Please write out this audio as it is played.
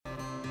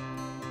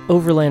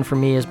Overland for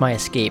me is my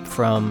escape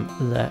from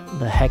the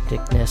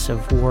hecticness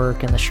of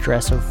work and the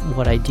stress of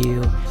what I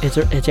do. It's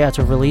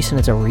a release and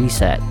it's a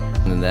reset.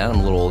 And that,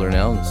 I'm a little older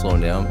now and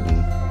slowing down,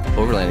 and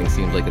overlanding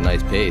seems like a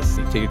nice pace.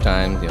 You take your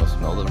time,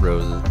 smell the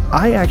roses.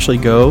 I actually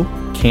go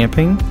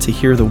camping to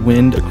hear the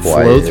wind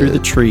flow through the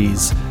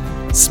trees,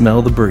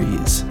 smell the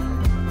breeze.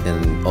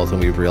 And also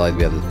we realized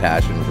we have this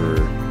passion for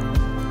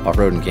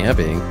off-road and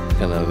camping,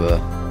 kind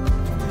of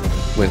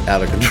went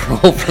out of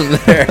control from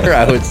there,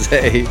 I would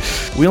say.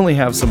 We only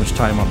have so much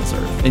time on this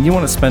earth, and you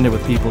want to spend it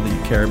with people that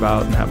you care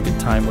about and have a good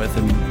time with,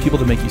 and people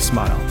that make you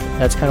smile.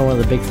 That's kind of one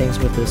of the big things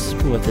with this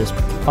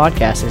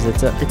podcast is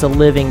it's a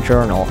living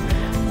journal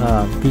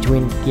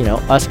between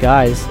us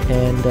guys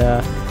and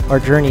our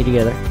journey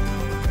together.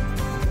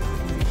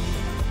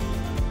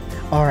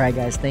 All right,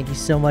 guys, thank you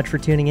so much for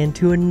tuning in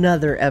to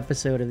another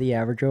episode of the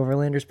Average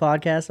Overlanders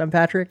podcast. I'm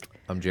Patrick.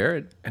 I'm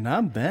Jared. And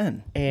I'm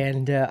Ben.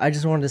 And I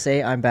just wanted to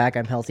say I'm back.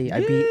 I'm healthy.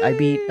 Yay! I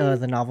beat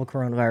the novel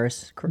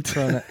coronavirus,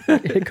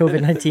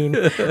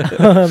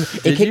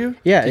 COVID-19. Did you?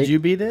 Yeah. Did you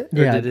beat it?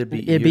 Yeah. Or did it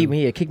beat you? It beat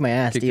me. It kicked my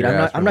ass, dude.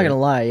 I'm not gonna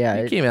lie.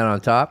 Yeah. You came out on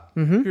top.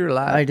 Mm-hmm. You're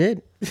alive. I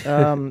did.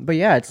 But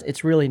yeah,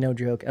 it's really no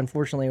joke.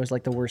 Unfortunately, it was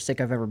like the worst sick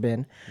I've ever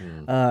been,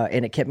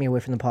 and it kept me away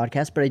from the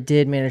podcast. But I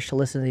did manage to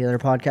listen to the other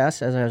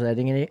podcasts as I was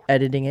editing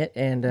it,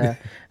 and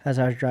as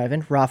I was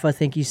driving. Rafa,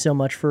 thank you so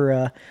much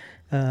for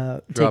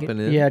dropping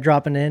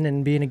in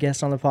and being a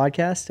guest on the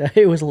podcast.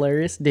 It was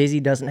hilarious. Daisy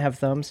doesn't have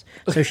thumbs,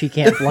 so she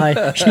can't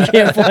fly. She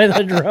can't fly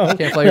the drone.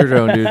 Can't fly your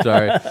drone, dude.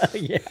 Sorry.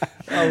 Yeah,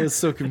 I was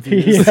so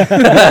confused.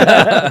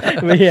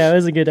 But yeah, it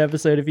was a good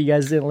episode. If you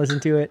guys didn't listen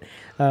to it,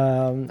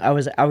 I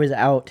was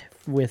out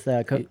with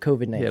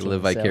COVID-19. Yeah,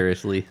 live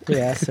vicariously. So,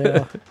 yeah,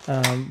 so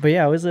but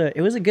yeah,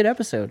 it was a good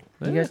episode.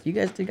 You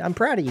guys did, I'm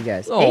proud of you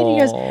guys. Aww.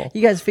 Hey,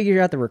 you guys figured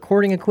out the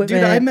recording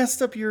equipment. Dude, I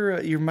messed up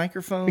your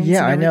microphones.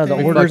 Yeah, I know, the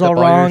You order's fucked all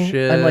up all your wrong.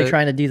 shit. I'm like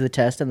trying to do the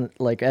test, and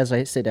like as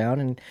I sit down,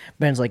 and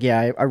Ben's like,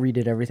 "Yeah, I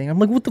redid everything." I'm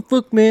like, "What the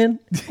fuck, man?"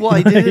 Well,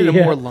 I did it in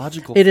Yeah. a more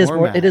logical It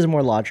format. is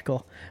more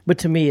logical, but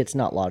to me, it's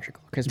not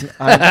logical because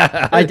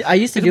I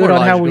used to It's do it more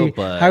on how we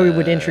logical,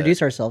 would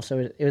introduce ourselves. So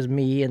it was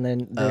me, and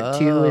then the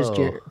 2 is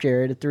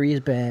Jared, 3 is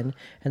Ben,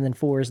 and then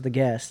 4 is the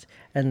guest,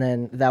 and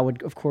then that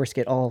would of course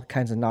get all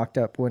kinds of knocked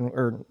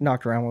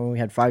around when we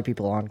had 5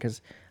 people on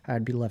because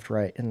I'd be left,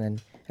 right, and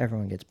then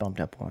everyone gets bumped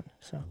up one.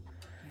 So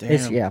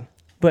Damn.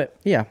 But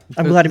yeah,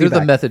 I'm glad to be back.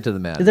 There's a method to the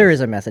madness. There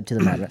is a method to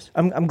the madness.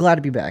 I'm glad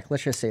to be back.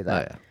 Let's just say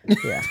that. Oh,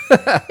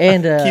 yeah.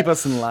 And Keep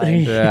us in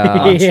line.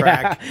 Yeah. On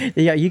track.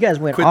 Yeah, you guys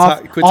went Quit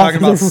off. talking off about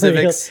the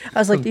rails. civics. I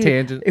was like, Some dude,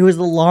 tangent. it was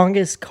the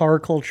longest car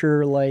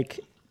culture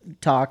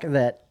talk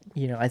that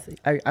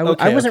I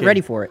wasn't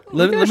ready for it.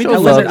 Let me show I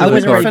love wasn't, to I the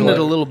was car offended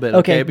club. a little bit.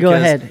 Okay, go because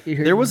ahead.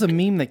 There was a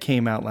meme that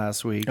came out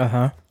last week.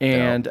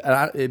 And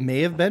it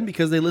may have been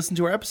because they listened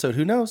to our episode.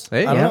 Who knows?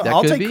 Hey, I don't know. that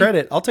I'll could take be.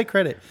 credit. I'll take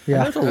credit.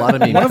 Yeah. There's a lot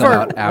of memes One of come our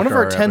out after one of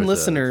our our 10 episodes.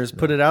 listeners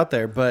put it out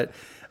there, but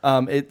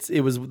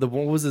it was what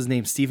was his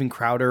name? Steven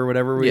Crowder or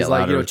whatever. Where he's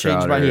like, Louder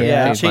change Crowder.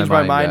 my change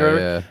my mind. guy, Or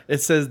yeah. It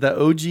says the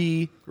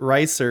OG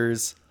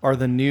Ricers are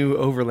the new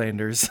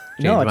Overlanders.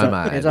 No, my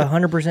mind. it's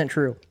 100%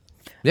 true.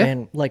 Yeah.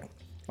 And like,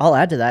 I'll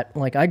add to that.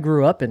 Like, I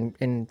grew up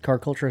in car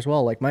culture as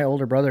well. Like, my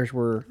older brothers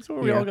were. So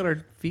we all got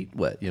our feet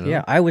wet,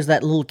 Yeah, I was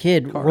that little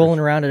kid rolling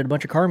around at a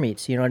bunch of car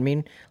meets. You know what I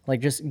mean? Like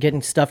just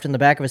getting stuffed in the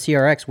back of a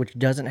CRX, which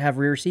doesn't have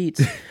rear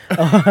seats, or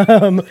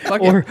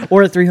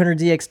a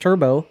 300ZX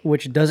Turbo,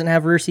 which doesn't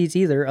have rear seats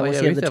either,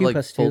 unless you have the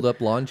 2+2. Fold up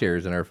lawn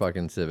chairs in our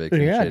fucking Civics.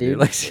 And Yeah, shit,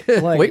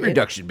 dude. Like, weight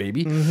reduction,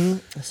 baby.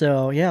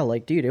 So yeah,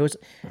 like dude,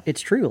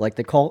 it's true. Like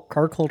the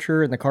car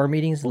culture and the car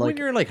meetings. Well, like when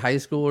you're in like high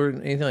school or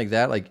anything like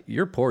that, like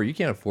you're poor, you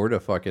can't afford a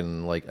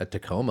fucking like a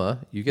Tacoma.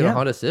 You get a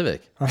Honda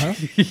Civic.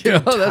 You know,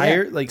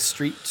 Tire like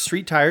street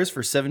tires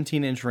for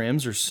 17-inch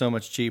rims are so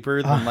much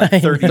cheaper than like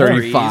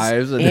 33s.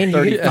 35s and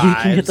you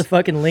can get the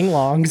fucking Ling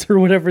Longs or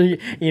whatever. You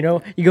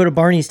go to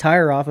Barney's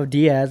Tire off of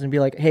Diaz and be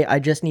like, hey, I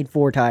just need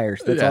 4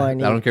 tires. That's all I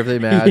need. I don't care if they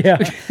match.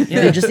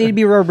 They just need to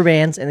be rubber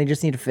bands and they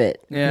just need to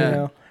fit. Yeah. You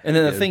know? And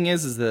then the thing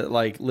is that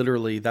like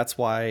literally that's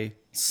why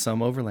some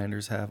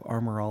Overlanders have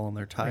armor all on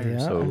their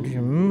tires. Yeah. So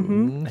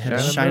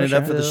Shine it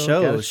up for the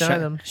show. Gotta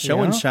shine 'em.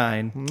 Show and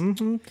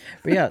shine.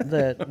 But yeah,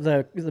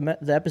 the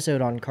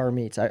episode on car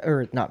meets,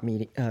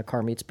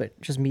 car meets,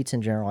 but just meets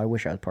in general, I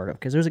wish I was part of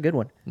because it was a good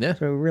one. Yeah.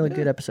 So a really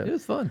good episode. It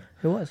was fun.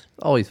 It was.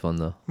 Always fun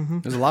though.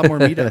 There's a lot more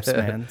meetups,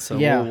 man. So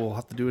Yeah. we'll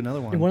have to do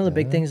another one. One of the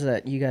big things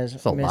that you guys a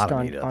missed lot of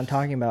on meetups.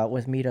 talking about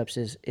with meetups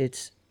is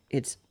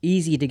it's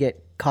easy to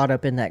get caught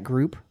up in that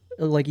group.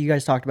 Like you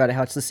guys talked about it,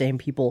 how it's the same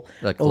people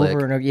That clique.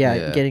 over and over.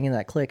 Yeah, getting in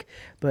that clique.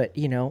 But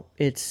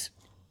it's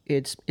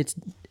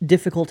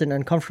difficult and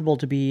uncomfortable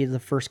to be the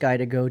first guy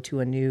to go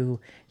to a new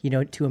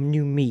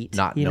meet.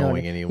 Not you know knowing what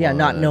I mean? anyone Yeah,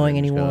 not knowing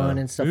and anyone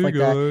kinda, and stuff "Hey, like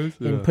guys,"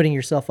 that, and putting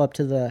yourself up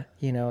to the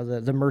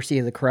mercy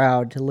of the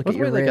crowd to look What's at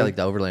your weird, rig. like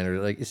the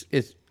Overlander, like it's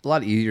a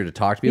lot easier to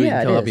talk to people.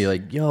 Yeah, you can it tell, be is.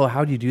 like, yo,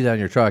 how do you do that in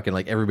your truck? And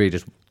like everybody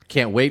just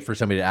can't wait for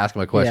somebody to ask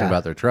them a question Yeah.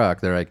 about their truck.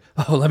 They're like,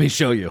 oh, let me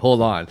show you.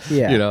 Hold on.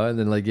 Yeah. And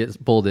then like gets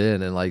pulled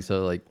in and like,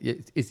 so like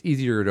it's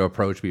easier to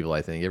approach people.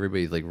 I think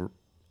everybody's like,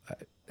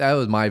 that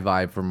was my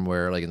vibe from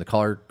where like in the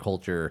car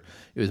culture,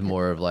 it was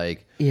more of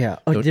like, Yeah.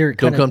 don't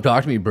come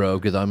talk to me, bro,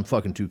 because I'm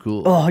fucking too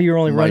cool. Oh, you're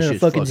only My running a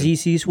shit's fucking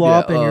ZC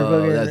swap, and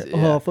you're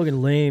fucking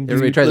fucking lame. Dude.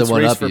 Everybody tries to Let's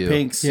one race up for you.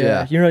 pinks.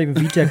 Yeah, you're not even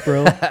VTEC,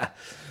 bro.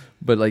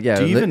 But like, yeah,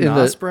 Do you even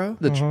NOS, bro?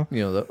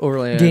 The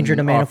Overland Danger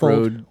to manifold.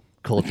 off-road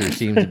culture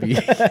seems to be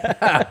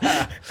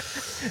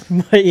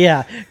But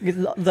yeah, the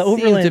seems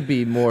Overland. to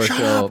be more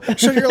so.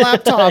 Shut your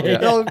laptop.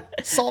 It'll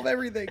solve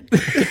everything.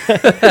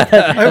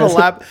 I have a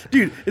lap.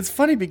 Dude, it's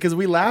funny because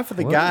we laugh at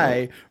the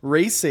guy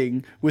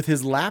racing with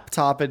his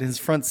laptop in his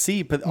front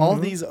seat, but all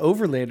these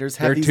Overlanders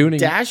have They're these tuning.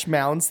 dash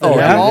mounts that have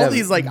yeah, all yeah,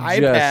 these like just,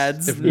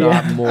 iPads. if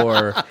not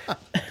more.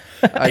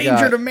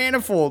 Danger to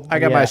manifold. I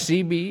got Yeah. my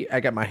CB. I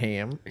got my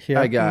ham.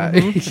 Yeah. I got.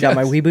 Got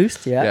my Wii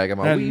Boost. Yeah. Yeah, I got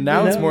my. And Wii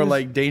now it's Boost, more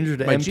like danger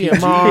to my MPG.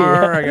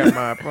 GMR. I got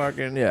my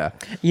fucking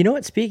You know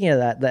what? Speaking of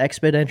that, the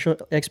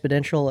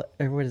exponential.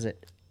 What is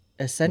it?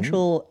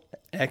 Essential.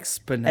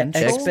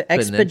 Exponential.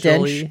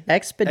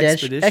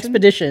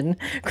 Expedition.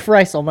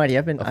 Christ Almighty!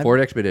 I'm Ford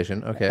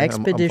Expedition. Okay, I'm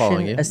Expedition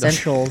following you.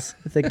 Essentials,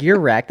 the gear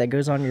rack that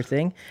goes on your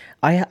thing.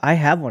 I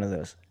have one of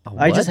those.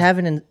 I just what?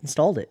 haven't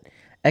installed it.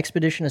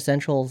 Expedition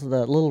Essentials,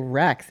 the little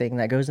rack thing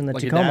that goes in the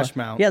Like a Tacoma. dash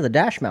mount. Yeah, the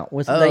dash mount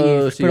with that Oh,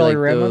 you so put you all like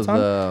your ram those,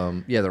 mounts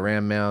on. the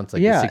ram mounts,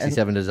 like Yeah, the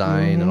 67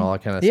 design and all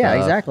that kind of Yeah,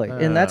 stuff. exactly.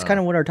 And that's kind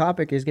of what our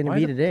topic is going to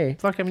be today.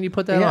 Fuck, haven't you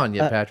put that on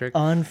yet, Patrick?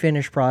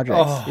 Unfinished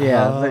projects.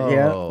 Yeah.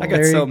 I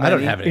got so many. I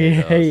don't have any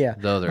of those. Yeah.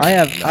 Those are I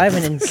have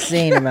an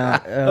insane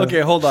amount. Of,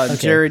 Okay, hold on,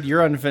 Jared.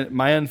 Your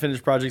my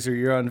unfinished projects are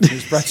your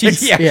unfinished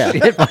projects. Yeah.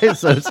 by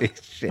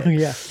association.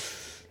 Yeah.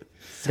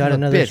 Got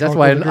another. Bitch, that's snorkel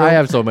why to grow. I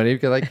have so many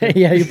because I.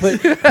 Yeah, you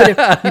put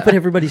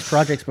everybody's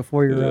projects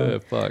before your own.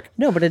 Fuck.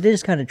 No, but it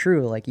is kind of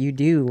true. Like you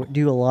do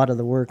a lot of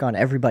the work on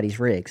everybody's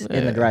rigs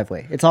in the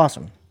driveway. It's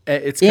awesome.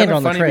 It's And kind of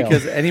on the funny trail.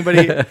 because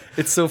anybody,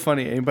 it's so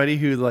funny. Anybody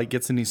who like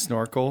gets a new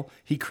snorkel,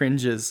 he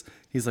cringes.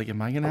 He's like,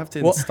 "Am I gonna have to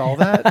install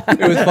that?"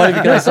 It was funny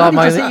because I saw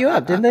Somebody just hit you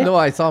up, didn't they? No,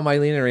 I saw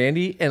Mylene and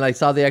Randy, and I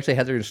saw they actually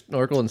had their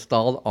snorkel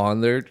installed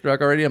on their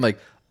truck already. I'm like,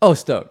 oh,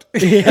 stoked.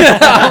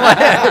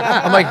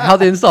 I'm like, how'd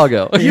the install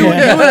go? You would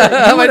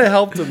have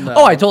helped him. Though.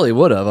 Oh, I totally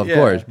would have, of Yeah.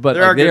 course. But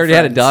There are like, they good already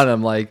had it friends. done.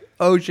 I'm like,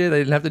 oh shit, I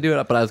didn't have to do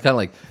it. But I was kind of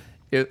like,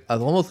 I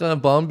was almost kind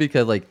of bummed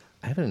because like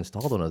I haven't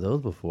installed one of those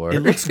before.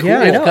 It looks cool. Yeah,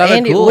 I know. kinda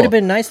And it cool. would have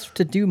been nice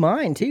to do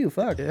mine too.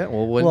 Fuck. Yeah,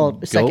 well,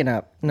 second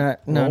up. No,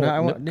 I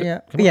want.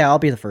 Yeah, I'll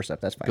be the first up.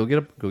 That's fine. Go get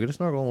a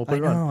snorkel and we'll put I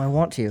it on. know. I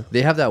want to.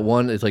 They have that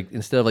one. It's like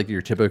instead of like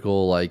your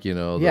typical like Yeah,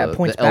 it the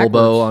points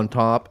elbow backwards. on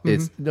top.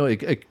 It's no,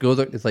 it goes.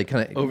 It's like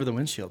kind of over the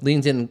windshield.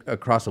 leans in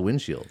across the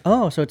windshield.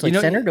 Oh, so it's like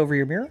know- centered over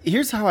your mirror.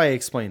 Here's how I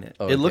explain it.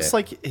 Okay. It looks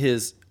like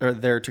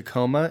their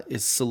Tacoma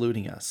is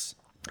saluting us.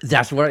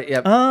 That's what.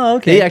 Yeah. Oh,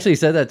 okay. They actually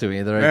said that to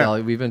me. They're like, Yeah.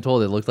 "Oh, we've been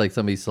told it looks like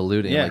somebody's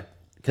saluting. Yeah. Like,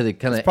 because it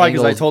kind of Probably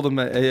because I angles. told him.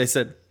 I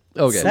said,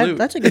 Okay. salute.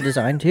 That's a good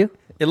design too.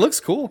 It looks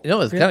cool. You know,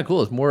 it's kind of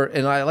cool. It's more,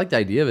 and I like the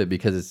idea of it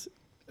because it's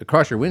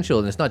across your windshield,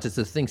 and it's not just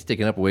this thing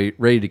sticking up,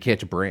 ready to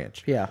catch a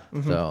branch. Yeah.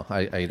 So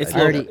I It's I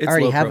low- already, it's I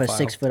already low have profile. a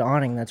 6-foot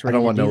awning that's I ready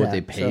don't want to do know what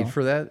that, they paid so.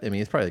 for that. I mean,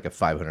 it's probably like a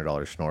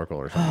 $500 snorkel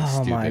or something. Oh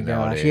stupid my gosh!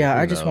 nowadays. Yeah,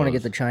 Who I just want to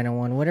knows? get the China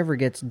one. Whatever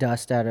gets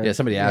dust out of. Yeah,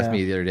 somebody asked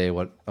me the other day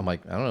what I'm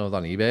like. I don't know. It was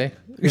on eBay.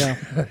 Yeah.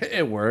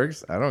 It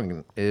works. I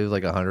don't. It was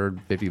like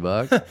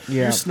 $150.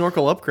 Yeah. Your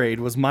snorkel upgrade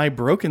was my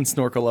broken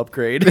snorkel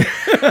upgrade.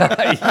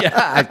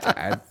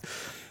 Yeah,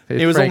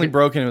 It was only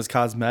broken. It was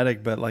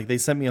cosmetic, but like they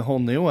sent me a whole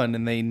new one,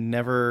 and they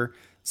never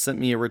sent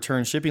me a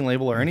return shipping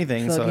label or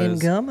anything. So it Fucking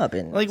was, gum up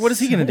in. like, what is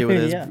he gonna do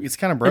with it? Yeah. It's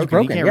kind of broken.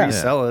 broken, He can't yeah.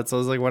 resell it. So I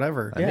was like,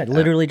 whatever. Yeah,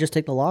 literally just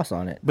take the loss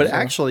on it. But So-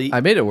 actually,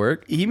 I made it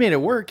work. he made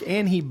it work,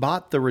 and he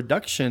bought the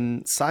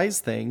reduction size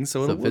thing,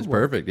 so, So it it's would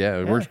work. perfect. Yeah,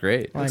 it works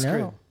great. I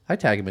know. I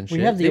tag him in shit.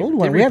 have the They- old they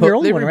one. We have your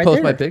old they one right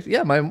repost my there. pics.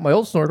 Yeah, my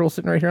old snorkel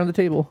sitting right here on the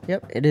table.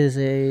 Yep, it is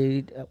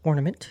a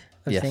ornament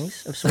of Yes.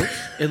 things of sorts.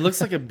 It looks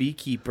like a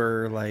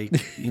beekeeper, like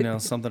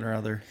something or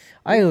other.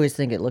 I always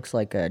think it looks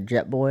like a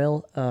jet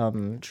boil.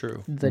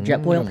 True. The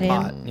jet boil pan.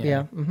 pot, Yeah.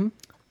 yeah. Mm-hmm.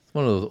 It's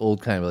one of those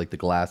old kind of like the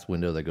glass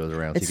window that goes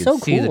around, It's so you can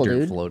so see cool, the dirt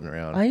dude. floating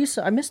around.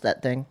 I missed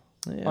that thing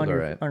on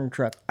your alright. on your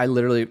truck. I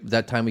literally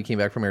that time we came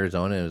back from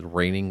Arizona and it was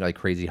raining like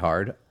crazy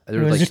hard. There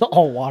It was was like just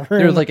all water.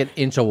 there was like an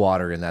inch of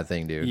water in that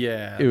thing, dude.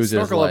 Yeah. it was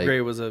just snorkel like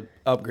upgrade was a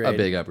upgrade. a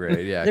big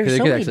upgrade. Yeah, There's because it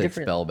so could many actually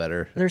different- expel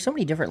better. There's so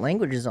many different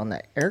languages on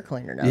that air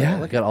cleaner now. Yeah,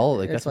 Look got all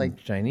like got it's some like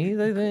Chinese,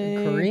 I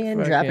think,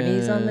 Korean,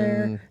 Japanese on there.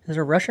 fucking Is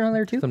there Russian on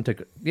there too? Some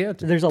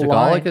There's a Tagalog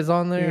line. is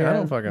on there. I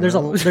don't fucking there's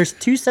know. there's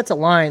 2 sets of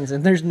lines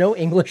and there's no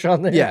English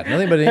on there. Yeah,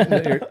 nothing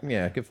but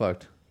yeah, get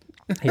fucked.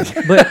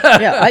 But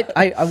yeah,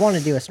 I want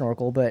to do a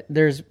snorkel, but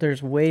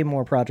there's way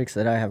more projects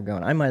that I have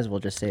going. I might as well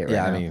just say it right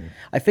Yeah, I now. mean-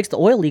 I fixed the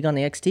oil leak on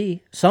the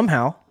XT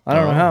somehow. I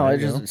don't know how. I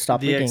just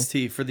stopped The leaking.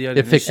 XT for the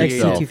It fixed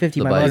uninitiated. itself. XT250,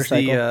 The my bike.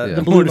 motorcycle, The,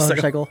 the blue motorcycle.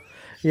 motorcycle.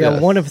 Yeah, Yeah.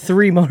 one of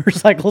 3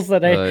 motorcycles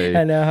that Aye.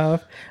 I now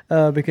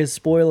have. Because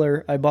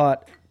spoiler, I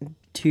bought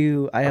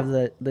 2. I have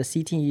the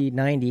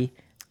CT90,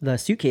 the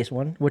suitcase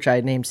one, which I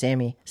named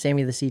Sammy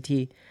the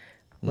CT.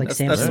 like That's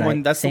the Samsonite.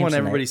 one. That's the one Samsonite.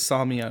 everybody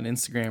saw me on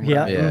Instagram.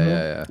 Yeah. Right?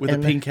 Yeah. With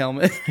And a pink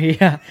helmet.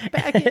 Yeah.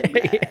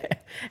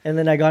 And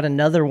then I got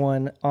another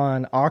one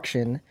on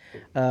auction.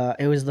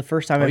 It was the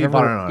first time I've you ever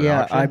bought it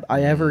on auction?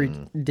 I ever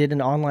did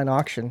an online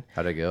auction.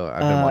 How'd it go? I've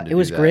been wanting to It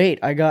was do that. great.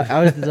 I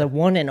was the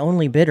one and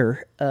only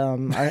bidder. I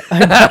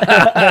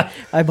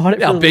bought it.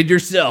 Now for, bid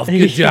yourself.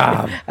 Good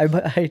job. I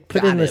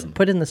put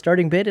in the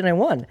starting bid and I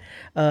won.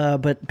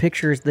 But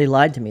pictures, they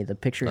lied to me. The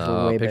pictures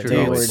were way pictures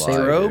better. always lie.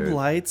 Strobe dude.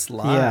 lights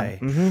lie.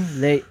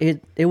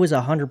 It was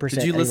 100%.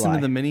 Did you listen to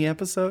the mini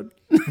episode?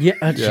 Yeah,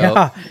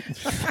 yeah.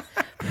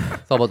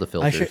 It's all about the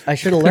filters. I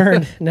should have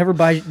learned never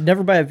buy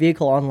a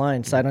vehicle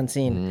online sight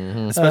unseen.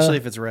 Especially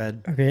if it's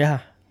red. Okay, yeah,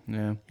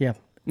 Yeah.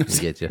 We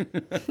get you.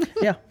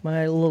 yeah.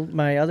 My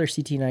other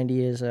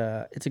CT90 is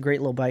it's a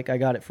great little bike. I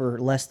got it for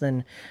less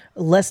than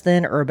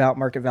or about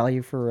market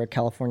value for a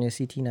California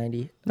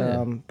CT90.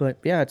 But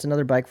yeah, it's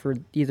another bike for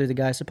either the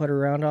guys to put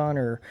around on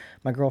or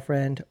my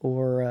girlfriend,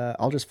 or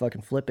I'll just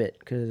fucking flip it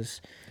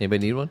because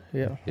Anybody need one?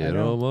 yeah, Yeah, I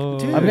know. no,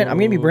 Dude. I'm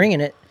gonna be bringing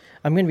it.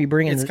 I'm gonna be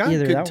bringing It's got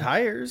either good that one.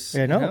 tires.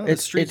 Yeah, no, you know, it's-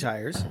 it's street it's-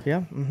 tires.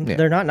 Yeah, Yeah.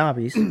 they're not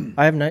knobbies.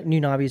 I have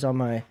new knobbies on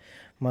my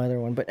other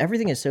one, but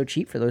everything is so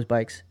cheap for those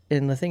bikes.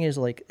 And the thing is,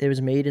 like, it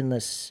was made in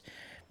this.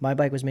 My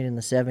bike was made in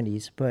the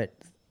 70s, but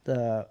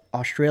the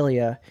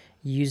Australia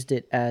used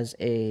it as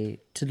to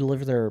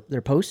deliver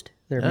their post,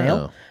 their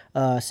mail,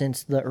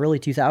 since the early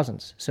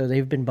 2000s. So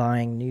they've been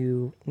buying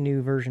new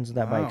versions of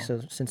that Wow. bike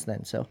since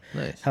then. So,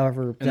 Nice.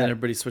 however, And then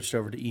everybody switched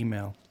over to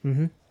email.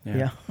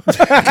 yeah.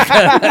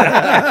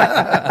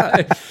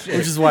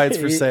 Which is why it's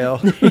for sale.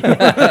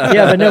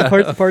 Yeah, but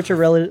no, parts are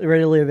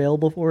readily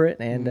available for it,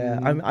 and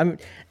I'm.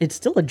 It's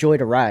still a joy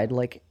to ride.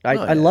 Like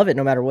I love it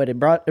no matter what. It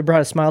brought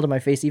a smile to my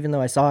face, even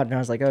though I saw it and I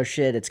was like, oh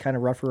shit, it's kind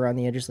of rougher around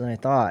the edges than I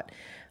thought.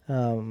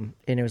 And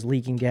it was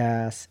leaking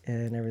gas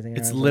and everything.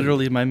 It's I was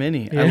literally my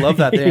mini. I love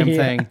that damn Yeah.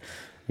 thing.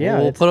 yeah,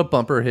 We'll it's- put a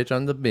bumper hitch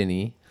on the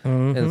Mini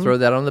and throw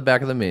that on the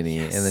back of the Mini,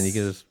 and then you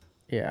can just.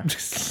 yeah.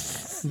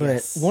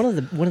 But one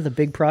of the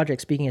big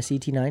projects, speaking of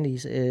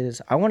CT90s,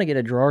 is I want to get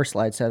a drawer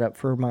slide set up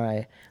for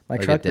my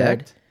Like a truck bed.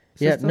 decked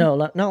Yeah, system?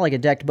 no, not like a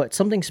decked, but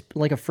something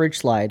like a fridge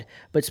slide,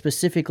 but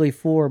specifically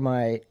for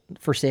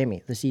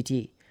Sammy, the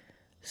CT.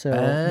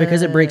 So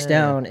because it breaks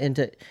down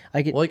into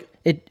Like-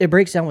 it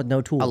breaks down with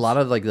no tools. A lot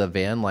of like the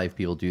van life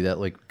people do that,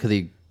 like because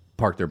they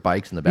park their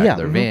bikes in the back Yeah, of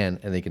their van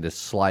and they can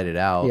just slide it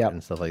out Yep.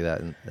 and stuff like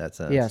that. In that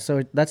sense, Yeah,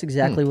 so that's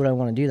exactly what I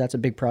want to do. That's a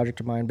big project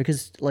of mine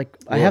because like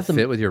I Will have it them.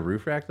 fit with your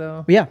roof rack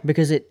though. Yeah,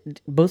 because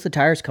both the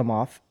tires come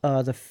off,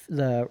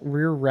 the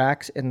rear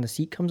racks and the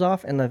seat comes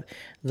off, and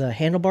the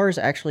handlebars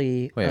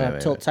actually Wait.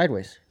 tilt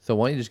sideways. So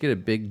why don't you just get a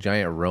big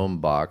giant Rome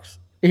box?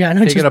 Yeah, I know.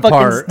 Take it just fucking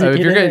apart. stick If it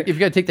you're in gonna there. if you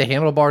gotta take the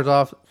handlebars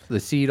off, the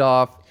seat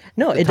off,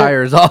 No, the it don't-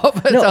 tires off.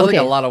 It No, sounds okay.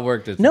 like a lot of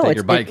work to No, take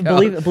your bike out.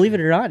 believe it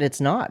or not,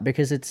 it's not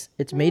because it's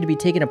made to be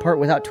taken apart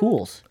without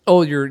tools.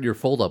 Oh, your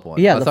fold up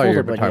one. Yeah, I the thought you were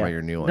fold-up one. talking yeah. about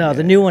your new one. No, Yeah,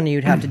 the yeah. new one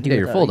you'd have to do. Yeah,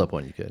 with your fold up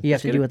one you could. You have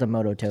Just to get do a- with a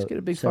moto-tote. Get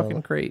a big So,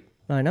 fucking crate.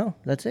 I know.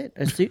 That's it.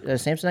 A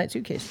Samsonite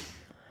suitcase.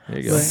 There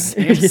you go.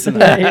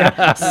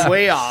 Samsonite.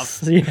 Way off.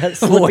 Yeah,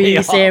 Slippy,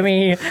 off.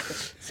 Sammy,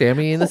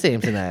 Sammy and the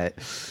Samsonite.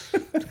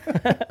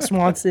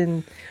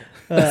 Swanson.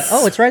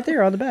 It's right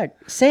there on the back.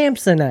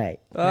 Samsonite.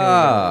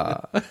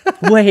 Ah,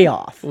 Way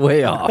off.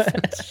 way off.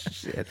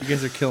 You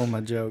guys are killing my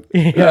joke.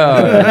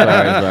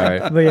 Sorry.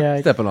 But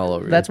yeah, Stepping all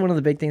over that's you. one of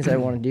the big things I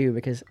want to do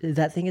because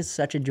that thing is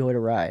such a joy to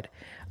ride.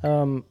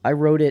 I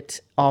rode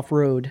it off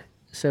road,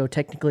 so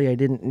technically I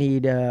didn't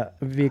need a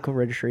vehicle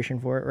registration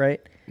for it, right?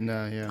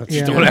 No, yeah.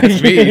 Yeah. Don't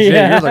ask me. Shit,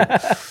 Yeah. you're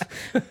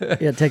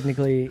like, Yeah,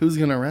 technically. Who's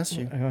gonna arrest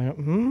you?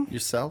 Hmm?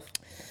 Yourself?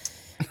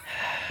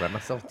 write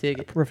myself a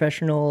ticket.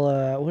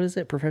 Professional, what is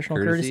it? Professional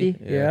courtesy?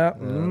 Yeah.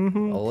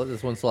 I'll let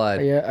this one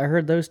slide. Yeah, I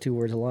heard those two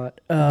words a lot.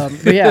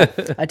 But yeah,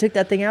 I took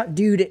that thing out.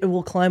 Dude, it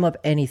will climb up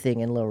anything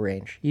in low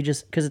range. You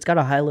just, because it's got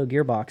a high-low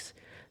gearbox.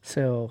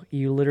 So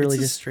you literally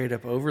It's a just, straight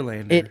up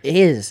Overlander. it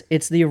is.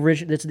 It's the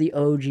original, it's the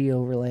OG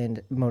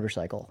Overland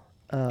motorcycle.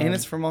 And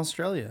it's from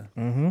Australia.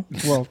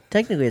 Well,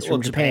 technically it's from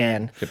Well,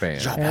 Japan.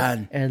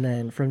 Japan. And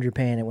then from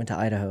Japan it went to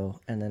Idaho.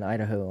 And then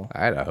Idaho.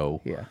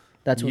 Idaho. Yeah.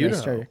 That's when they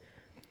Idaho. started.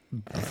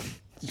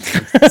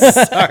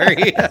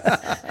 Sorry.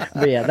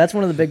 But yeah, that's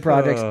one of the big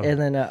projects. And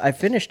then I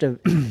finished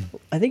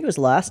I think it was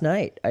last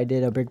night, I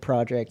did a big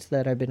project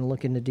that I've been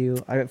looking to do.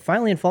 I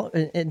finally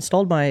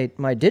installed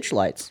my ditch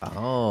lights.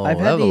 Oh, I've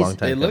that had was a long these-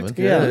 time They looked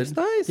coming. Yeah. good. It's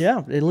nice.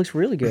 Yeah, it looks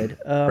really good.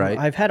 Right.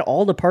 I've had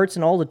all the parts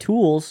and all the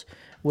tools,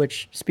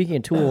 which, speaking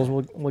of tools,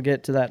 we'll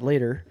get to that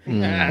later.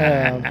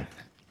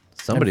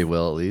 Somebody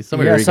will at least.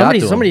 Somebody Yeah, already got to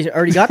 'em. somebody's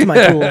already got to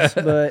my tools,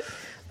 but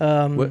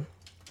What?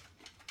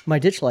 my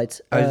ditch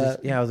lights. I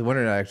was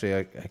wondering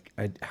actually.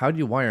 How do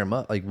you wire them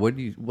up? Like,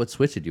 what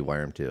switch did you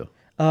wire them to?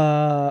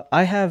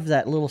 I have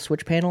that little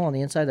switch panel on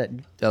the inside that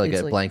Like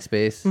it's a blank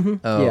space.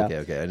 Oh, yeah. okay.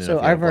 I didn't So know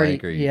if you had I've already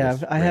blank or you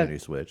just I ran have a new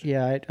switch.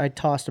 Yeah, I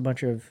tossed a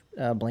bunch of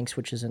blank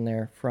switches in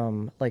there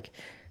from like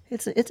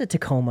It's a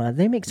Tacoma.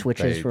 They make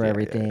switches for yeah,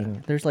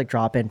 everything. There's like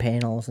drop-in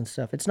panels and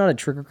stuff. It's not a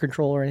trigger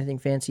control or anything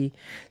fancy,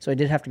 so I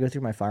did have to go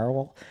through my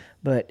firewall.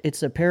 But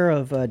it's a pair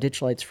of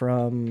ditch lights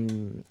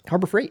from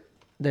Harbor Freight.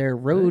 They're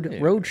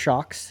road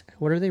shocks.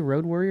 What are they?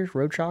 Road Warriors?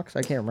 Road shocks?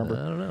 I can't remember.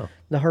 I don't know.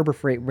 The Harbor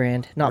Freight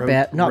brand. Not Road-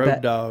 bad. Not road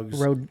bad. dogs.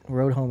 Road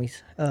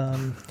homies.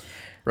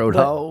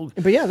 Roadhog.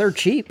 But yeah, they're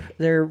cheap.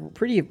 They're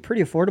pretty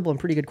affordable and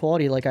pretty good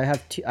quality. Like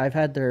I've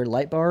had their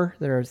light bar,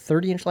 their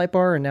 30-inch light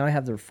bar, and now I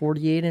have their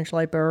 48-inch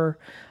light bar,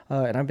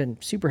 and I've been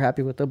super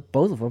happy with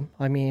both of them.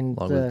 I mean,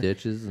 Along with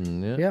ditches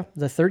and yeah,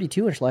 the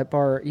 32-inch light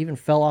bar even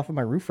fell off of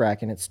my roof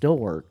rack and it still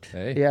worked.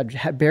 Hey. Yeah,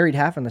 buried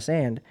half in the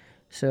sand.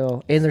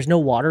 So, and there's no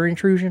water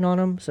intrusion on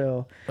them.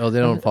 So, Oh, they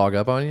don't fog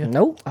up on you?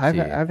 nope, I've See.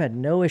 had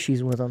no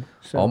issues with them.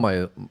 So, All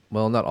my,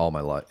 well, not all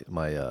my light.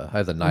 I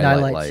have the night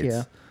Nightlights, lights.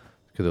 yeah.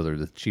 Because those are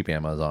the cheap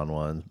Amazon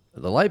ones.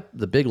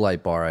 The big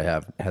light bar I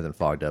have hasn't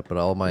fogged up, but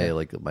all my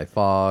my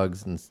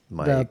fogs and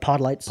my The pod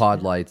lights.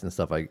 lights and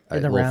stuff, I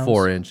And the little rounds.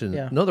 4-inch and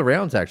Yeah. no, the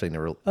rounds actually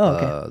never. Oh,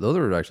 okay. Those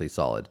are actually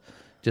solid.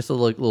 Just the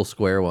little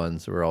square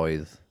ones were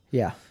always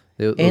yeah.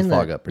 those And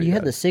fog up pretty you good.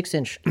 had the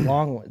 6-inch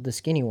long, the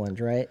skinny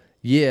ones, right?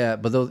 Yeah,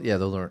 but those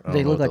aren't. I They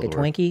don't know look what like a those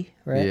were. Twinkie,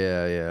 right?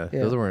 Yeah.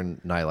 Those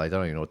weren't night lights. I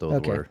don't even know what those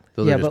Okay. were.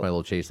 Those Yeah, are just but- my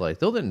little chase lights.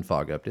 Those didn't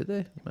fog up, did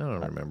they? I don't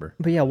remember.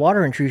 But yeah,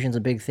 water intrusion's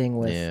a big thing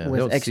with Yeah, they with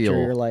don't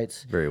exterior seal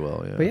lights. very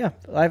well. Yeah. But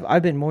yeah,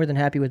 I've been more than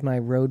happy with my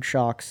road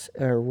shocks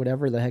or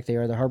whatever the heck they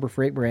are, the Harbor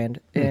Freight brand,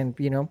 and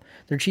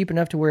they're cheap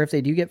enough to where if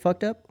they do get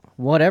fucked up,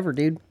 whatever,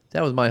 dude.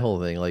 That was my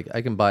whole thing. Like,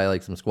 I can buy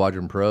like some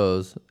Squadron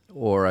Pros,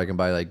 or I can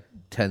buy like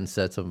 10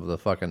 sets of the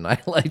fucking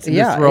night lights and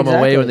Yeah, just throw them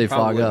away exactly. when they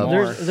fog Probably up.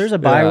 more. There's a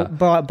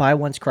buy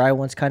once, cry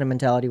once kind of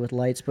mentality with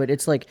lights, but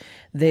it's like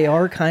they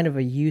are kind of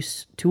a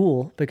use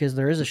tool because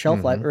there is a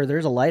shelf life or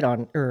there's a light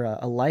on or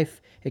a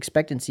life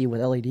expectancy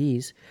with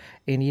LEDs,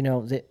 and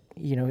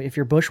if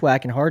you're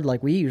bushwhacking hard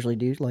like we usually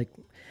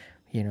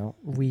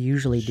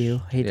do,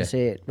 hate to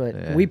say it,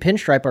 but we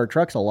pinstripe our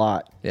trucks a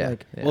lot. Yeah.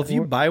 Like, Yeah. Well, if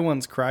you buy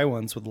once, cry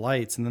once with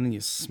lights, and then you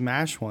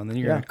smash one, then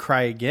you're gonna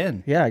cry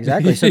again. yeah,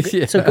 exactly. So,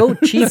 so go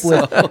cheap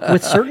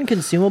with certain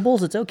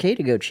consumables. It's okay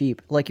to go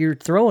cheap. Like you're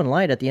throwing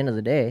light at the end of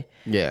the day.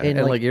 Yeah, and,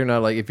 and like you're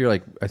not like if you're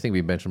like I think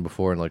we mentioned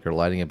before in like our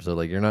lighting episode,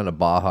 like you're not in a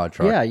Baja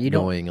truck Yeah, you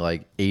don't- going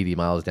like 80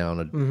 miles down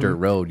a dirt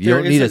road. You There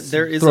don't is need a- to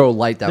there is throw a- a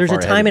light that there's far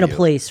a ahead time of and a you.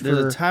 place There's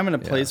for a time and a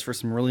place for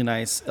some really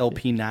nice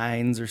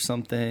LP9s or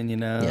something,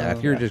 Yeah,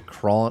 if you're just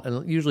crawling,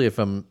 and usually if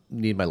I'm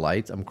need my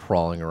lights, I'm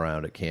crawling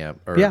around at camp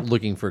or Yeah.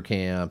 looking for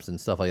camps and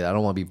stuff like that. I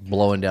don't want to be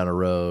blowing down a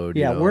road.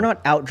 Yeah, you know? we're not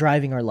out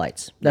driving our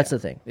lights. That's the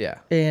thing. Yeah.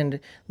 And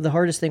the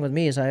hardest thing with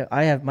me is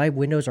I have my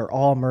windows are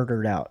all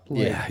murdered out.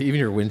 Like, Yeah, even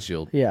your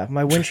windshield. yeah,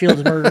 my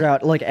windshield's murdered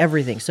out, like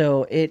everything.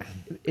 So it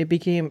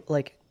became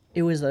like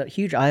it was a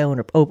huge eye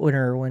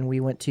opener when we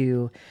went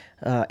to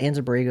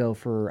Anza-Borrego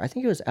for I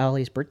think it was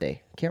Allie's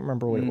birthday. I can't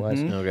remember what it was.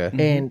 Okay.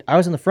 And I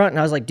was in the front and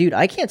I was like, dude,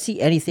 I can't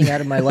see anything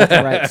out of my left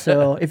and right.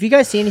 So if you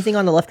guys see anything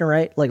on the left and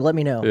right, like let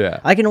me know. Yeah.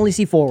 I can only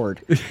see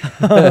forward.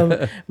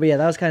 But yeah,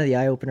 that was kind of the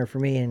eye opener for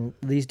me. And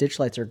these ditch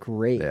lights are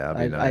great. Yeah,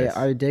 that'd be nice.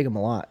 I dig them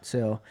a lot.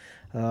 So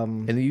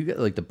And you got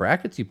like the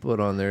brackets you put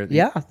on there.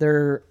 yeah,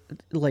 they're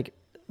like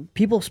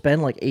people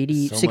spend like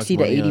 80, So 60 much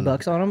to money 80 on-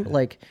 bucks on them.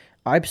 Like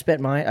I've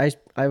spent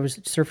I was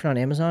surfing on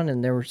Amazon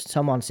and there were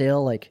some on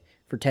sale like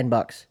for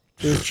 $10.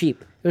 It was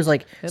cheap. It was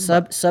like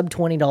sub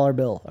 $20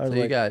 bill. I was So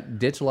you like, got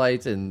ditch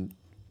lights and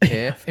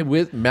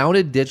with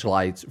mounted ditch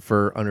lights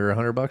for under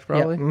 $100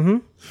 probably.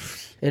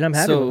 and I'm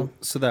happy with so them.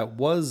 so that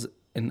was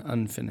an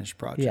unfinished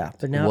project. Yeah,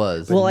 but now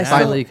Was. well, I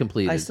Finally still,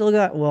 completed. I still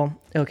got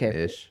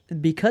okay. Ish.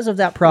 Because of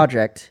that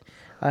project,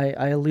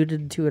 I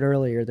alluded to it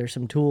earlier. There's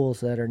some tools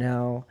that are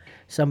now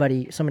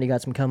somebody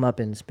got some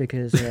comeuppance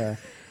because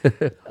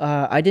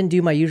I didn't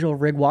do my usual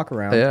rig walk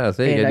around. Yeah,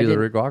 so you and gotta I do the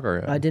didn't- rig walk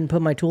around. I didn't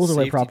put my tools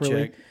away Safety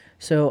properly. check.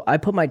 So I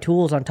put my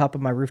tools on top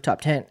of my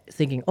rooftop tent,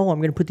 thinking, "Oh, I'm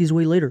going to put these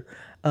away later,"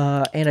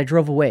 and I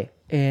drove away.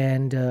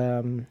 And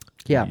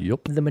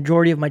Yep. the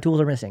majority of my tools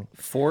are missing.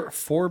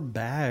 Four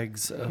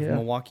bags of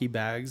Milwaukee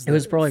bags.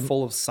 was that probably-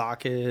 full of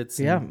sockets.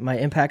 Yeah, and my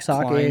impact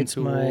Klein sockets,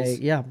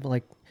 tools.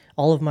 like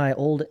all of my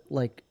old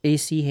like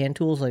AC hand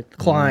tools, like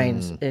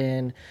Kleins,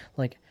 and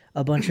like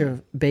a bunch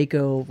of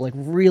Baco, like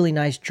really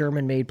nice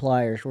German made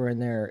pliers were in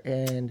there,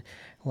 and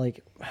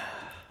like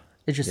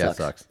it just Yeah, it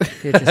sucks.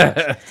 sucks. It just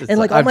sucks. And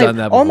like I've done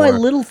that all my before.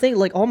 little thing,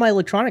 like all my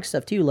electronic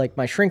stuff too, like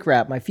my shrink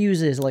wrap, my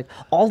fuses, like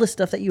all the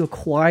stuff that you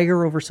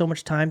acquire over so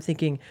much time,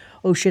 thinking,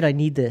 oh shit, I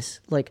need this.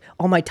 Like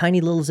all my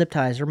tiny little zip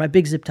ties or my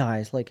big zip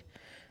ties, like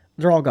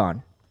they're all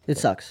gone. It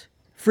sucks.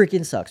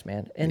 Freaking sucks,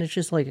 man. And it's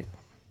just like.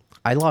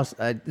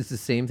 It's the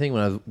same thing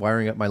when I was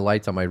wiring up my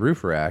lights on my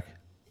roof rack.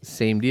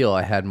 Same deal.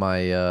 I had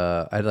my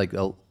I had like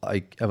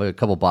I have a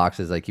couple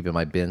boxes I keep in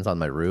my bins on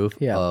my roof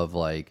of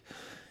like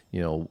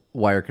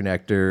wire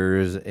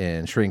connectors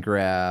and shrink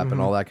wrap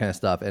and all that kind of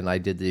stuff. And I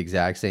did the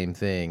exact same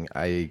thing.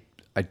 I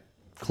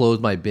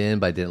closed my bin,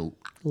 but I didn't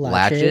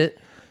latch it.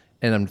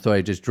 And so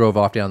I just drove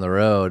off down the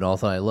road, and all of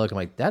a sudden I look, I'm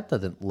like, that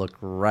doesn't look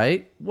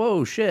right.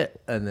 Whoa, shit!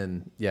 And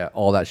then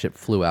all that shit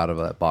flew out of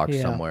that box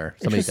somewhere.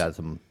 Somebody got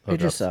some hookups. It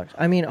just sucks.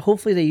 I mean,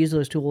 hopefully they use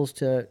those tools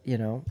to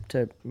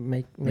to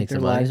make their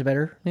lives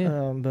better.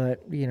 Yeah.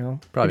 But probably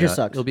it just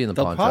not. sucks. It'll be in the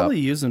They'll pawn probably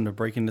shop. use them to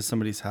break into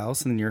somebody's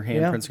house, and then your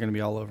handprints are going to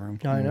be all over them.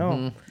 I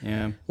know.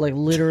 Yeah. Like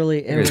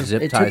literally, You're gonna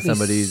zip tie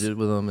somebody with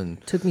them,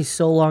 and took me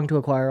so long to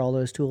acquire all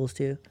those tools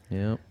too.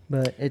 yeah.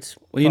 But it's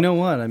Well, you know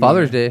what? I mean,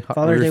 Father's Day.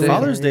 Father's Day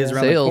Father's Day is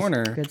around Sales. the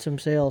corner. get some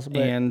sales.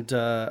 But And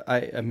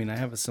I mean, I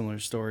have a similar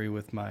story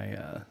with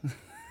my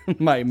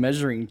my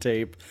measuring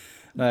tape.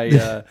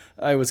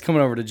 I was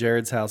coming over to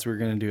Jared's house. We were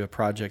going to do a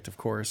project, of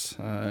course,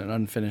 an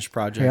unfinished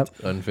project.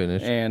 Yep.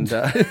 Unfinished. And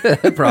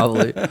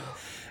Probably.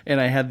 and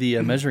I had the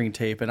measuring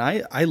tape, and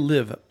I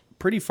live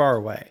pretty far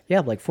away. yeah,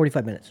 like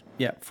 45 minutes.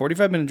 Yeah,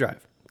 45-minute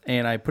drive.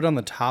 And I put on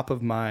the top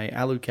of my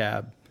alu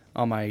cab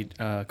on my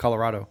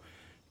Colorado,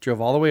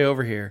 drove all the way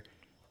over here,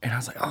 and I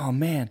was like, oh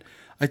man,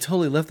 I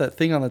totally left that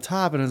thing on the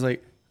top, and I was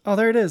like, oh,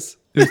 there it is.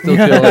 It's still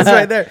chilling. It's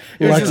right there.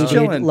 It was Lucky, just dude,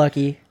 chilling.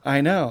 lucky. I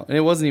know. And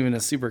it wasn't even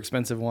a super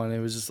expensive one. It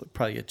was just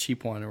probably a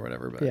cheap one or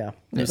whatever. But Yeah.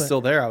 it was But-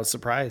 still there. I was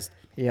surprised.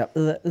 Yeah,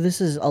 this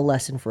is a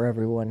lesson for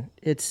everyone.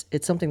 It's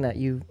something that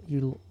you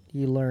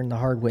learn the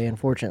hard way.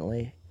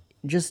 Unfortunately,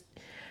 just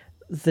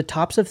the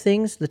tops of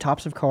things, the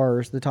tops of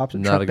cars, the tops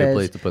of Not truck a good beds,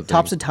 place to put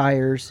tops things. of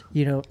tires,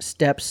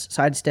 steps,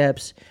 side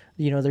steps,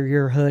 the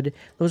rear hood.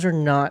 Those are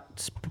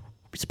not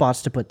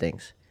spots to put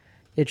things.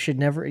 It should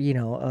never,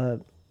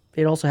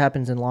 it also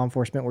happens in law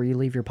enforcement where you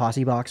leave your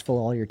posse box full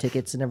of all your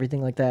tickets and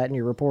everything like that and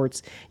your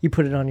reports. You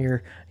put it on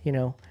your,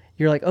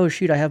 you're like, oh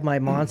shoot, I have my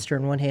monster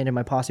in one hand and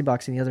my posse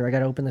box in the other. I got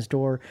to open this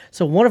door.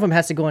 So one of them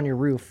has to go on your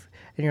roof.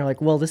 And you're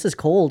like, well, this is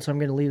cold, so I'm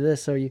going to leave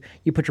this. So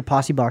you put your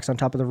posse box on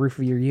top of the roof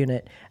of your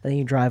unit, and then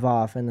you drive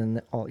off, and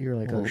then you're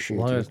like, oh shoot. As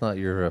long as it's not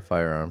your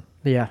firearm.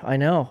 Yeah, I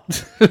know.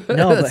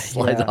 No, but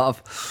Slides yeah.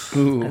 off.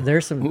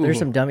 There's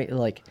some dummy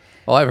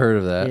Oh, I've heard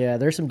of that. yeah,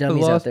 there's some I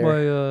dummies out lost there.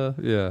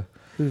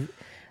 my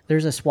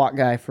There's a SWAT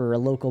guy for a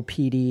local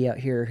PD out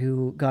here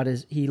who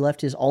he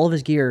left all of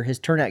his gear, his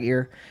turnout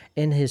gear,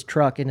 in his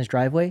truck in his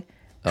driveway.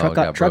 Truck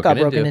got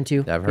broken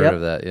into. I've heard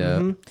of that. Yeah.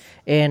 Mhm.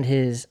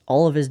 And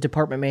all of his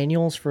department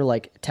manuals for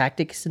like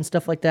tactics and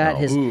stuff like that.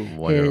 Oh,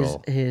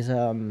 wonderful.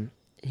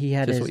 He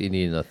had Just his what you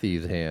need in a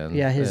thief's hand.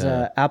 his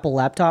Apple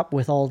laptop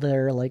with all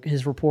their like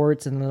his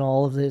reports and then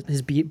all of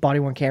his body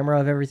worn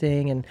camera of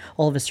everything and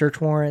all of his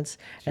search warrants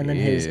and then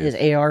his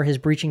AR, his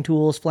breaching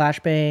tools,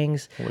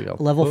 flashbangs,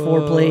 level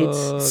 4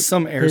 plates.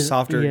 Some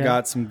airsofter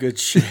got some good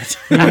shit.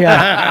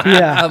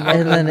 yeah.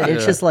 And then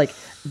it's just like,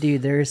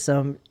 dude, there's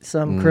some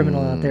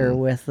criminal out there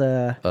with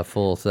a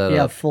full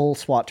setup. full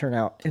SWAT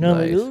turnout. And I'm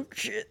like, oh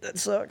shit, that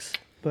sucks.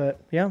 But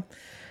yeah,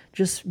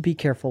 just be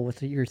careful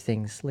with your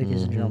things,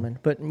 ladies and gentlemen.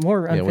 But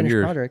more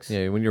unfinished projects.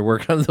 Yeah, when you're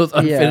working on those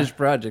unfinished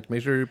projects,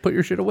 make sure you put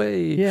your shit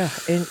away. Yeah,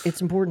 and it's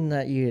important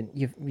that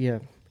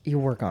you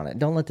work on it.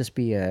 Don't let this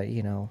be a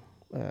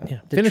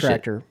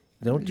detractor.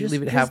 Don't Just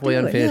leave it do halfway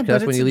it. unfinished. Yeah, but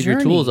That's when it's you a leave your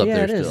journey. tools up Yeah,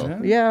 there it is.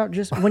 still. Yeah,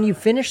 just when you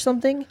finish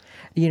something,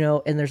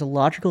 and there's a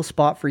logical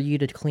spot for you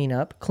to clean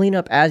up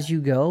as you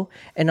go,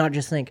 and not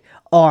just think,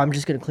 oh, I'm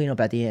just going to clean up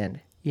at the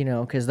end.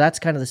 Because that's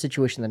kind of the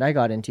situation that I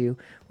got into,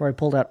 where I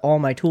pulled out all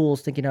my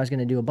tools thinking I was going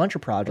to do a bunch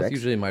of projects. That's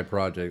usually my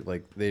project.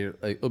 Like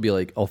it'll be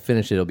like I'll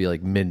finish it. It'll be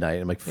like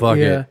midnight. I'm like, fuck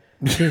it.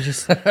 You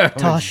just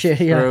toss shit.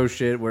 Yeah, Throw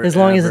shit wherever. as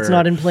long as it's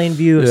not in plain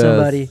view of Yes.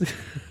 somebody.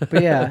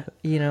 But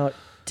yeah,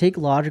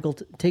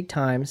 take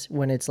times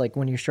when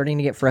you're starting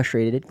to get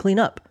frustrated, clean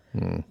up.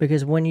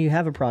 Because when you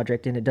have a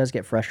project and it does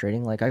get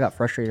frustrating, like I got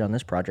frustrated on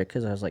this project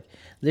because I was like,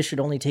 this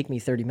should only take me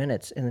 30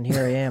 minutes. And then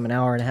here I am an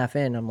hour and a half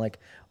in. I'm like,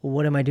 well,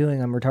 what am I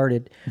doing? I'm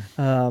retarded.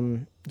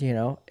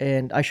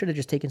 And I should have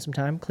just taken some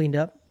time, cleaned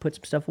up, put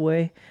some stuff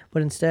away.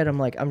 But instead I'm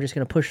like, I'm just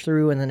going to push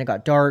through. And then it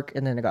got dark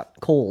and then it got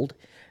cold,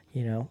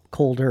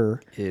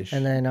 colder. Ish.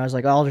 And then I was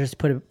like, I'll just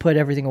put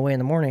everything away in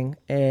the morning.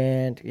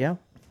 And yeah,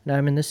 now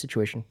I'm in this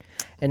situation.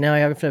 And now I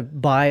have to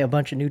buy a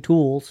bunch of new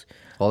tools.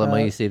 All that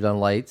money you saved on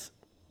lights.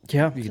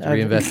 Yeah, You get to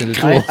reinvest into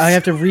tools. I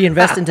have to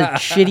reinvest into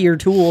shittier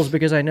tools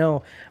because I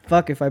know,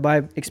 if I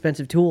buy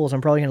expensive tools, I'm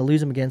probably going to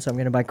lose them again. So I'm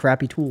going to buy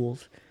crappy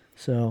tools.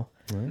 So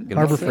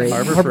Harbor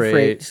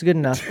Freight is good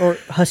enough, or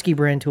Husky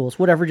brand tools,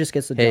 whatever just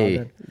gets the job Hey,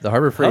 done. the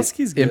Harbor Freight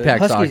Husky's good. impact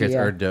Huskies, sockets yeah.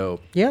 are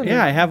dope. Yeah,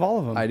 Yeah, I have all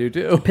of them. I do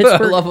too.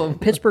 Pittsburgh, I love them.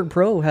 Pittsburgh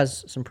Pro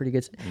has some pretty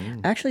good.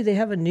 Actually, they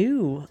have a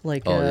new They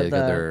got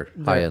their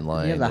high-end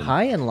line. Yeah, the and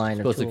high end line of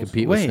supposed to tools.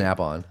 compete with Wait.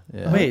 Snap-on.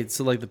 Yeah. Wait,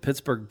 so like the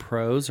Pittsburgh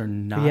Pros are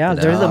not Yeah,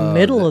 the they're the No,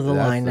 middle of the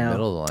that's line the now.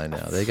 middle of the line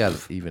now. They got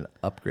even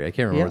upgrade. I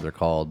can't remember Yeah. what they're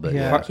called, but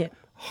Yeah, yeah. I can't.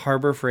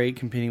 Harbor Freight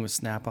competing with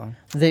Snap-on.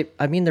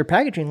 Their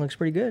packaging looks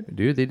pretty good.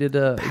 Dude, they did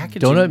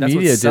Packaging, Donut that's what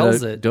Media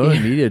sells did it.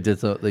 Donut Media did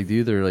some, they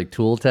do their like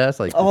tool tests.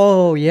 Like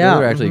Oh yeah, they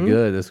were actually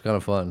good. It's kind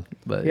of fun,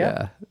 but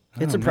Yeah.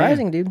 yeah. It's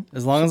surprising, dude.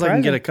 As long as I can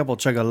Surprising. get a couple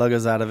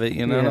chugga-luggas out of it,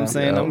 you know what Yeah. I'm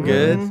saying? I'm Yeah.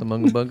 good. Some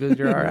bungas,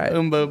 you're all right.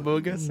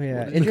 Boogas.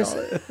 Yeah, it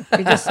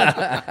just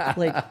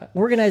like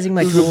organizing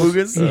my tools.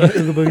 Boogas? Yeah,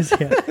 Ooga Boogas,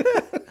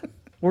 yeah.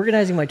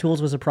 organizing my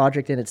tools was a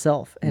project in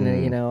itself, and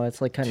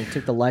it's like kind of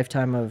took the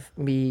lifetime of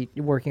me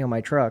working on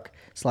my truck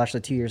 / the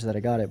 2 years that I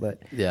got it. But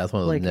yeah, it's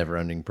one of those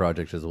never-ending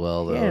projects as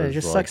well. Though. Yeah, it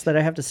just sucks that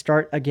I have to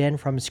start again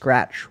from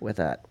scratch with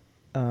that.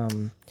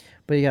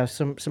 But yeah,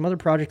 some other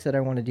projects that I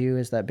want to do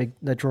is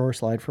the drawer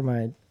slide for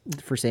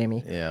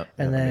Sammy. Yeah,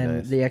 and then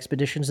nice. The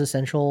Expeditions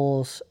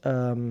Essentials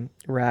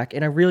rack,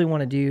 and I really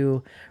want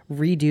to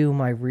redo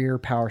my rear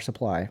power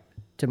supply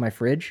to my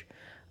fridge.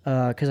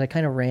 Because I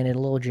kind of ran it a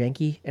little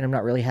janky, and I'm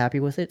not really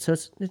happy with it. So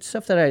it's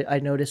stuff that I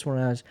noticed when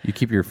I was... You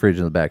keep your fridge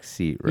in the back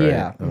seat, right?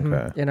 Yeah. Okay.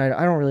 Mm-hmm. And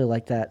I don't really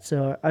like that.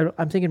 So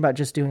I'm thinking about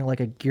just doing like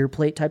a gear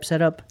plate type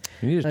setup.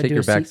 You need to just take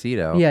your back seat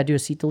out. Yeah, do a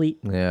seat delete.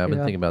 Yeah, I've been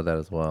thinking about that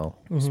as well.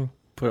 Mm-hmm.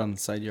 Put it on the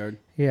side yard.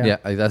 Yeah.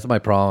 Yeah, that's my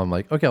problem.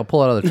 Like, okay, I'll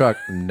pull it out of the truck.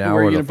 Now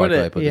where the fuck do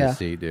I put this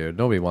seat, dude?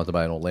 Nobody wants to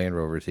buy an old Land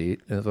Rover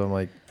seat. And so I'm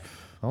like,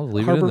 I'll just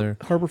leave it in there.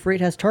 Harbor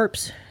Freight has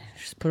tarps.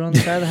 Just put it on the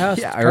side of the house.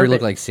 Yeah, I already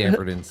look like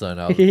Sanford and Son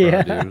out in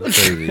front, dude.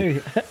 It's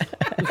crazy.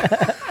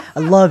 I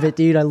love it,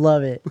 dude. I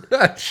love it.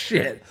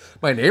 Shit.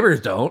 My neighbors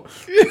don't.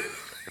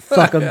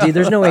 Fuck them, dude.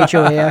 There's no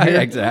HOA out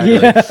here. Exactly.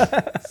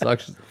 Yeah.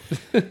 Sucks.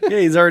 Yeah,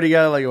 he's already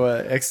got like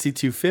what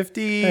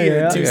XT250,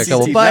 a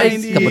couple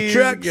bikes, a couple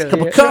trucks, a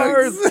couple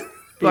cars.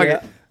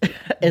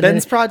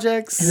 Benz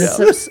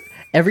projects.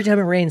 Every time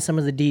it rains, some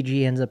of the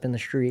DG ends up in the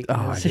street.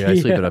 Oh, yeah, I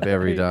sleep it up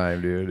every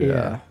time, dude.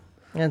 Yeah.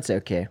 That's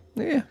okay.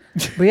 Yeah.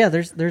 But yeah,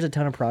 there's a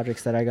ton of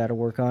projects that I got to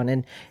work on.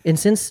 And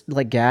since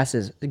like gas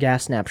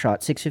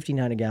snapshot,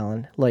 $6.59 a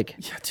gallon, like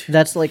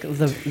that's like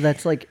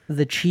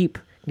the cheap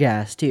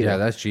gas too. Yeah,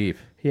 that's cheap.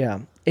 Yeah.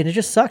 And it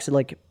just sucks.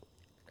 Like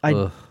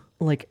I'm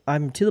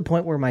to the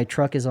point where my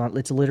truck is on,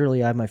 it's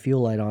literally I have my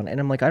fuel light on, and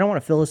I'm like, I don't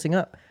want to fill this thing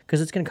up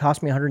because it's going to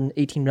cost me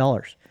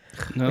 $118.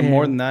 No,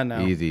 more than that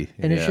now. Easy.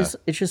 And it's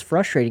just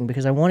frustrating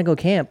because I want to go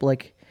camp.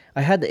 Like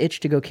I had the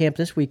itch to go camp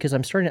this week because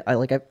I'm starting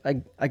to,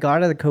 I got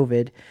out of the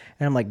COVID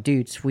and I'm like,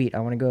 dude, sweet. I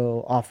want to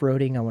go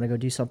off-roading. I want to go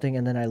do something.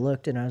 And then I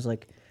looked and I was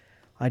like,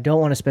 I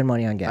don't want to spend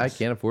money on gas. I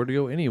can't afford to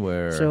go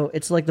anywhere. So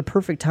it's like the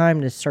perfect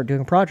time to start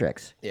doing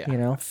projects. Yeah. You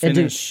know,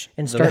 finish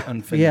and start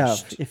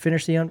unfinished. Yeah,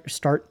 finish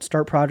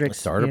start projects.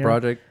 Start a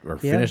project or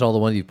finish all the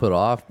ones you put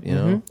off. You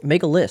know,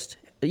 make a list.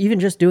 Even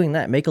just doing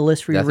that, make a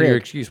list for your rig. That's your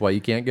excuse why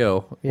you can't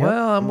go. Yep.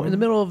 Well, I'm in the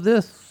middle of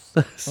this,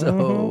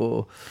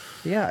 so.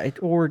 Yeah,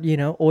 or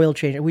oil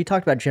change. We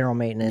talked about general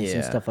maintenance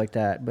and stuff like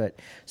that, but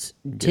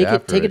take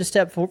it a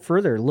step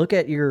further. Look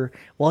at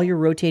while you're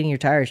rotating your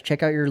tires,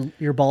 check out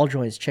your ball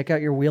joints, check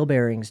out your wheel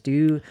bearings,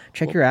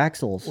 check your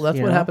axles. Well, that's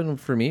what happened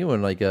for me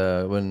when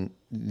when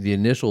the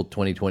initial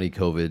 2020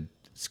 COVID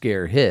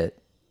scare hit.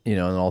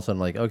 And all of a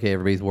sudden okay,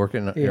 everybody's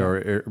working or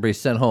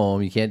everybody's sent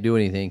home. You can't do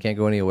anything, can't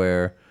go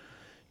anywhere.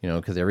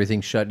 Because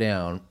everything's shut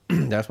down.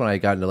 That's when I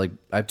got into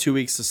I have 2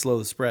 weeks to slow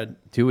the spread.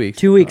 2 weeks.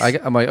 2 weeks.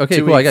 I'm like, okay,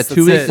 2 cool. I got weeks,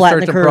 2 weeks to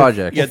start some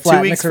projects. Yeah, 2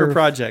 weeks for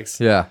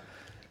projects. Yeah.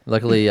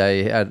 Luckily,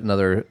 I had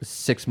another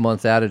 6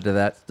 months added to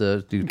that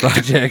to do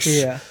projects.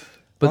 Yeah.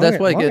 But that's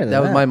why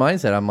that was my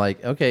mindset. I'm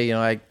like, okay,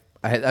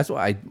 that's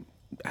why I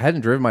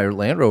hadn't driven my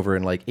Land Rover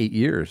in 8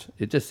 years.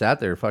 It just sat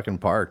there fucking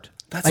parked.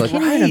 That's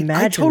right.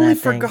 I totally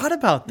forgot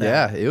about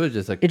that. Yeah, it was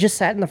just it just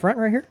sat in the front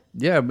right here?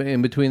 Yeah,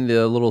 in between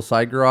the little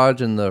side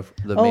garage and the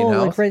main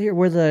house. Right here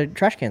where the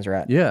trash cans are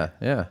at. Yeah.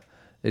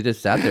 It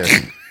just sat there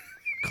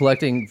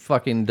collecting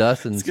fucking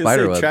dust and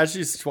spiderwebs. Trash,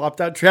 you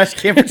swapped out trash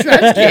can for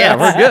trash can. Yeah,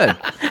 we're good.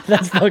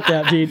 That's fucked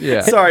up, dude.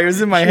 Yeah. Sorry, it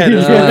was in my head.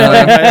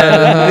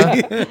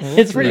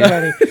 It's pretty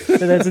funny.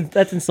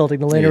 That's insulting.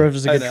 The Land Rover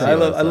is a good truck. I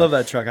love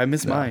that truck. I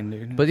miss mine,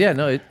 dude. But yeah,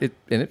 no, it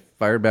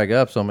fired back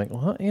up. So I'm like,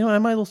 well, I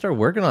might as well start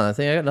working on that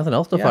thing. I got nothing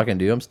else to fucking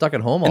do. I'm stuck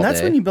at home all day. And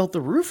that's when you built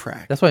the roof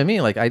rack. That's what I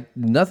mean.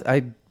 I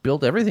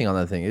built everything on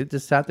that thing. It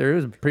just sat there. It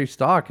was pretty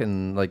stock,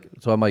 and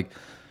so I'm like,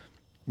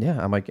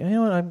 yeah, I'm like, you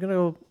know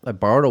what? I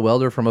borrowed a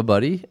welder from a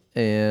buddy,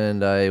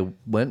 and I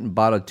went and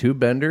bought a tube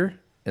bender,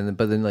 but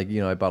then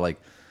I bought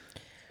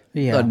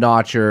a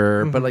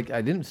notcher, but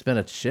I didn't spend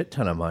a shit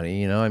ton of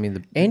money, I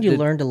mean, you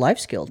learned a life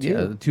skill too.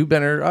 Yeah, the tube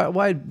bender.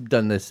 I'd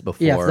done this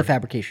before. Yeah, for the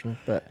fabrication,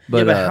 but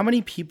how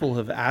many people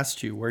have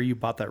asked you where you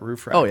bought that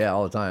roof rack? Oh yeah,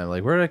 all the time.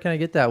 Where can I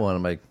get that one?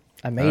 I'm like,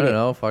 I don't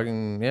know,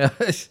 fucking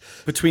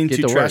between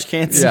two trash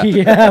cans. Yeah.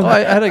 Yeah. I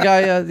had a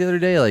guy the other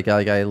day.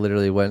 I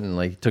literally went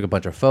and took a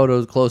bunch of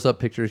photos, close up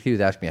pictures. He was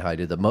asking me how I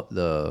did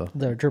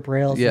the drip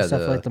rails and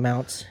stuff like the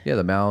mounts. Yeah,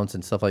 the mounts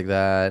and stuff like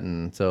that,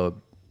 and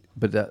so.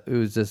 But it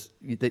was just,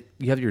 you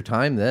have your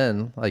time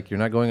then. You're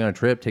not going on a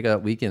trip, take a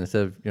weekend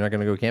instead of, you're not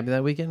going to go camping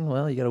that weekend.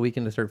 Well, you got a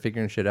weekend to start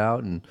figuring shit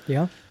out and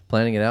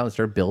planning it out and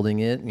start building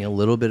it, a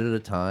little bit at a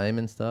time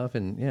and stuff.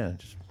 And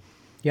just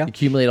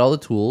accumulate all the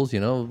tools, It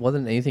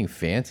wasn't anything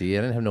fancy.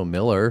 I didn't have no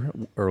Miller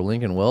or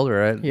Lincoln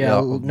welder.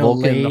 No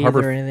Vulcan, lathe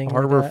or anything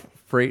Harbor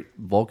Freight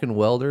Vulcan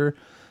welder.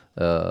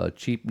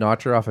 Cheap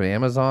notcher off of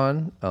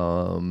Amazon.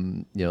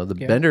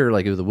 The bender,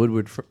 it was a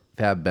Woodward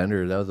fab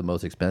bender. That was the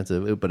most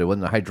expensive, but it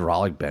wasn't a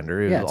hydraulic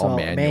bender. It was all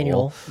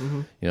manual.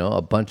 Mm-hmm.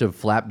 A bunch of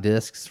flap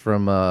discs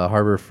from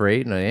Harbor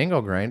Freight and an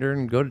angle grinder,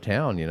 and go to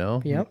town.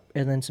 Yep,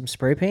 and then some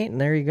spray paint, and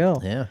there you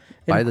go. Yeah,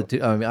 I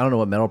don't know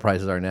what metal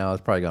prices are now.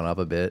 It's probably gone up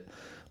a bit,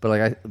 But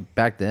like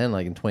back then,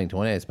 like in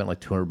 2020, I spent like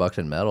 $200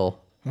 in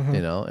metal,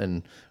 you know,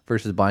 and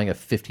versus buying a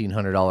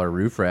 $1,500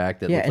 roof rack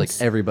that looks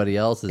like everybody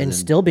else's, and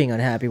still being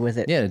unhappy with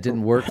it. Yeah, it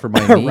didn't work for my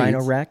needs.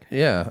 Rhino rack.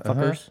 Yeah,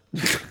 fuckers.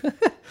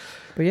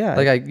 But yeah,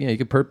 like you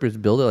could purpose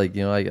build it. Like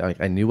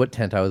I knew what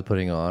tent I was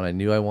putting on. I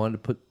knew I wanted to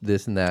put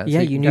this and that.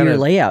 Yeah, so you knew your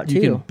layout too.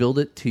 You can build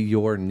it to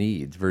your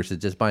needs versus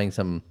just buying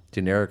some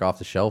generic off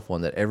the shelf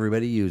one that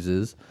everybody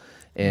uses,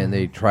 and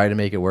they try to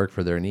make it work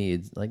for their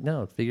needs. Like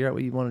no, figure out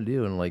what you want to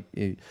do, and like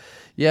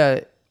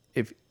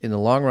if in the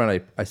long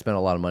run I spent a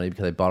lot of money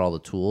because I bought all the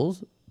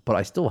tools, but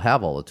I still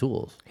have all the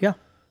tools. Yeah,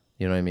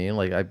 you know what I mean.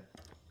 Like I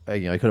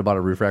could have bought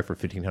a roof rack for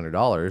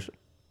 $1,500.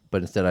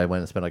 But instead, I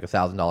went and spent like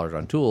 $1,000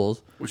 on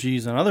tools, which you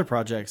use on other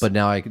projects. But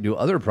now I can do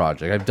other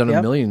projects. I've done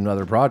a million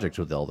other projects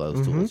with all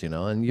those tools, you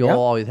know, and you'll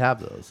always have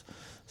those.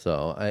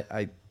 So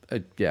I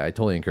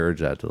totally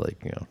encourage that to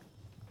like, you know,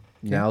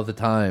 now's the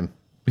time,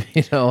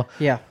 you know.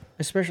 Yeah,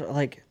 especially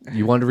like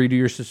you want to redo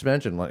your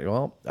suspension. Like,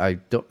 well, I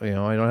don't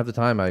have the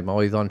time. I'm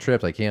always on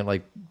trips. I can't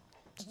like,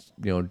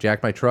 you know,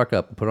 jack my truck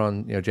up and put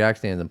on jack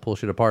stands and pull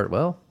shit apart.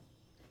 Well,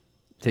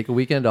 take a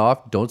weekend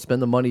off. Don't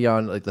spend the money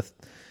on like the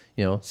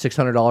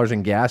 $600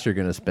 in gas you're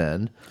going to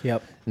spend.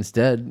 Yep.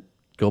 Instead,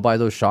 go buy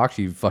those shocks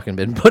you've fucking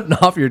been putting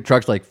off your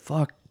truck's like,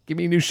 fuck, give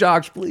me new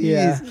shocks, please.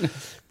 Yeah.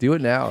 Do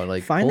it now. And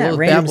like, find that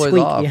random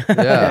squeak. Off.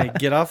 Yeah.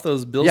 Get off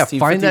those Bilstein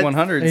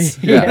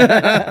 5100s.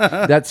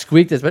 Yeah. That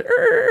squeak that's been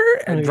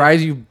and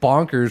drives you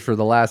bonkers for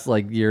the last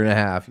like year and a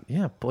half.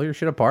 Yeah. Pull your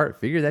shit apart.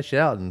 Figure that shit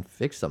out and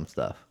fix some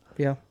stuff.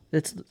 Yeah.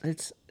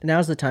 It's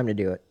now's the time to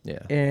do it. Yeah.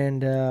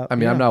 And I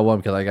mean, I'm not one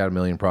because I got a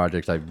million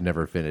projects I've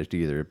never finished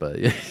either. But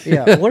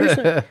yeah. What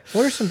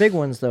are some big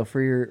ones though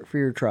for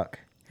your truck?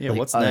 Yeah. Like,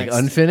 what's next? Like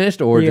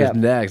unfinished or just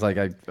next? Like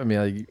I've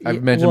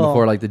mentioned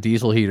before, like the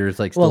diesel heaters,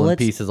 like still in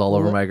pieces all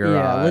over my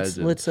garage.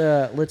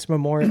 Yeah. Let's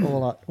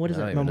memorial. What is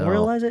it?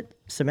 Memorialize it?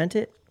 Cement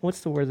it?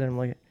 What's the word that I'm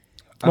looking at?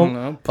 I don't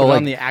know. Put it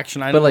on the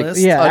action item list.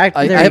 Yeah,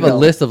 I have a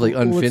list of like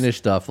unfinished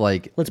stuff.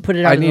 Like let's put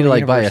it out. I need to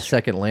like buy a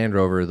second Land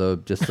Rover though,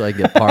 just so I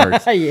get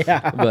parts.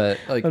 Yeah, but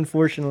like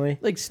unfortunately,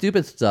 like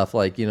stupid stuff.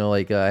 Like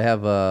I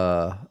have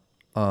the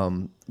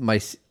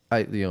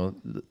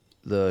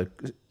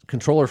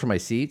controller for my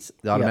seats,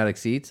 the automatic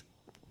seats.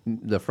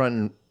 The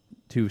front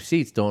two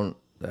seats don't.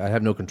 I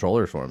have no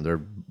controllers for them.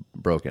 They're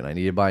broken. I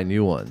need to buy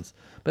new ones.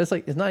 But it's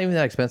like it's not even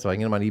that expensive. I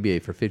can get them on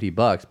eBay for $50,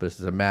 but it's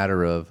just a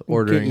matter of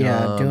ordering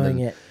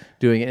them.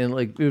 Doing it, and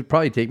like it would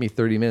probably take me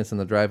 30 minutes in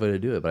the driveway to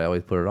do it, but I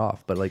always put it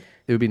off. But like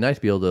it would be nice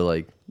to be able to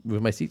like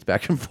move my seats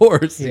back and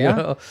forth. You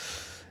know,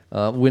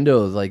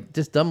 windows, like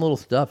just dumb little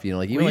stuff. You know,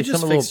 like even like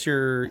just fixed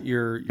your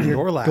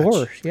door latch.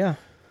 Doors, yeah.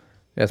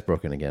 That's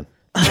broken again.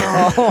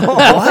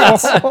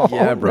 What?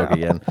 Yeah, it broke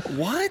again.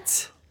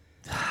 What?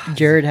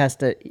 Jared has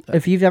to.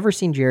 If you've ever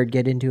seen Jared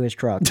get into his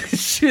truck,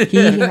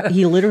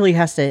 he literally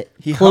has to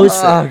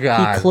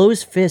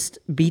close fist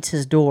beats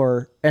his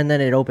door and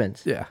then it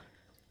opens. Yeah.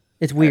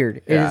 It's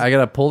weird. I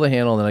gotta pull the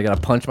handle and then I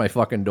gotta punch my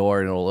fucking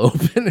door and it'll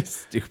open. It's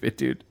stupid,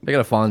 dude. I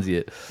gotta Fonzie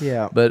it.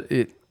 Yeah. But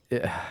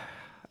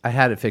I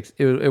had it fixed.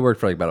 It worked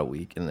for like about a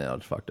week and then I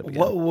was fucked up again.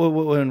 What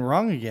went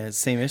wrong again?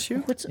 Same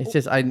issue?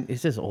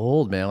 It's just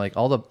old, man. Like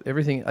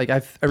everything. Like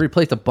I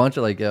replaced a bunch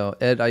of like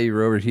Ed IE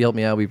Rovers. He helped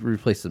me out. We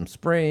replaced some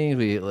springs.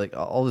 We like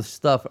all this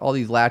stuff, all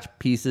these latch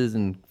pieces,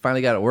 and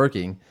finally got it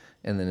working.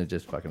 And then it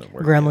just fucking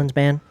worked. Gremlins,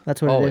 man.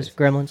 That's what it is.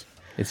 Gremlins.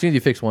 As soon as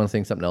you fix one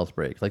thing, something else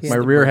breaks. Like my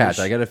rear hatch,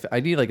 I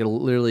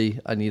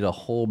need a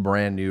whole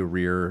brand new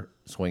rear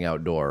swing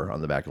out door on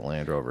the back of the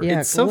Land Rover.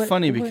 Yeah, it's so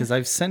funny because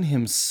I've sent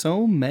him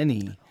so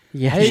many.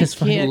 Yeah,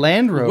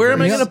 Land Rovers. Where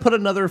am I going to put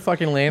another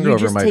fucking Land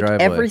Rover in my driveway?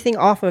 Take everything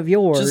off of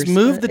yours. Just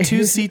move the two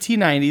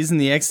CT90s and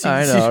the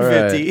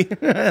XT250,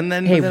 and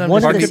then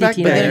one park of the it back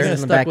CT90s there. in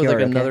the backyard. With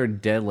like another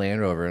dead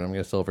Land Rover, and I'm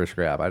going to sell it for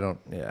scrap. I don't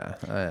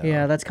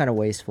Yeah, that's kind of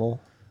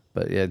wasteful.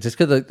 But yeah, just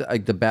because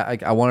the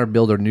back, I want to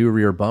build a new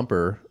rear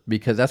bumper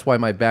because that's why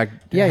my back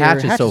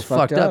hatch is so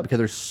fucked up because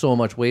there's so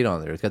much weight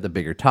on there. It's got the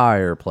bigger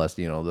tire plus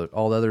all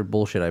the other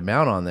bullshit I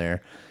mount on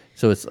there,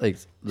 so it's like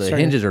the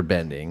hinges are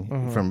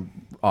bending from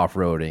off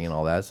roading and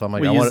all that. So I'm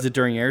like, we used it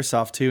during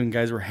airsoft too, and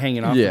guys were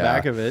hanging off the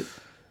back of it.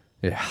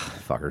 Yeah,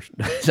 fuckers.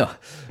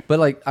 But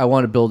like, I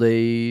want to build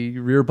a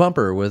rear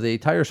bumper with a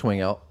tire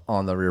swing out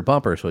on the rear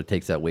bumper, so it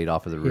takes that weight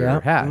off of the rear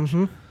hatch.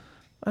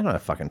 I don't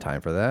have fucking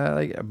time for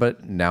that.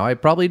 But now I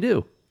probably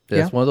do.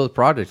 It's one of those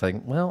projects.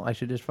 Like, well, I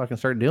should just fucking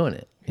start doing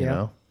it. You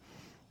know?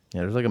 Yeah,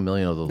 there's like a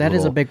million of those. That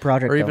is a big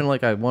project. Or even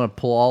like I want to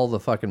pull all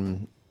the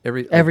fucking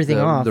everything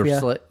off.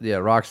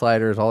 Rock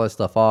sliders, all that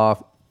stuff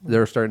off.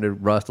 They're starting to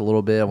rust a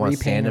little bit. I want to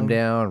sand them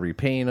down,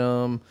 repaint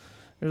them.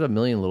 There's a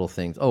million little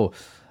things. Oh,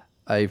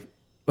 I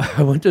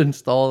went to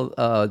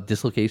install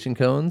dislocation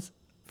cones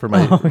for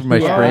my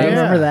spring. I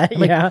remember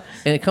that.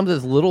 And it comes with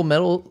this little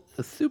metal,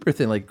 super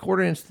thin, like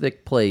 1/4-inch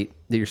thick plate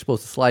that you're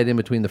supposed to slide in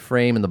between the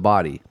frame and the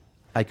body.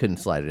 I couldn't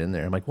slide it in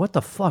there. I'm like, what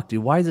the fuck,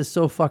 dude? Why is this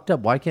so fucked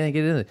up? Why can't I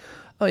get it in there?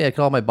 Oh yeah, 'cause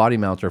all my body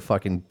mounts are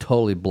fucking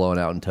totally blown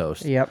out and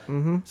toast. Yep.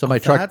 Mm-hmm. So my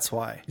truck. That's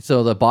why.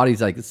 So the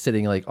body's like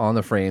sitting like on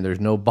the frame. There's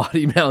no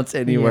body mounts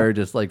anywhere,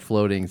 just like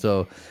floating.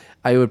 So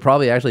I would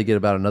probably actually get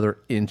about another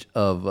inch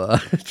of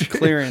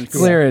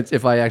clearance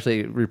if I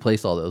actually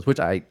replace all those, which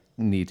I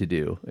need to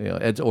do. You know,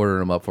 Ed's ordering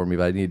them up for me,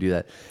 but I need to do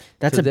that.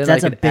 That's so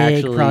a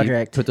big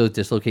project. Put those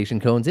dislocation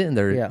cones in.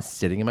 They're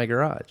sitting in my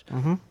garage.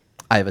 Mm-hmm.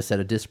 I have a set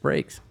of disc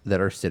brakes that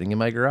are sitting in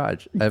my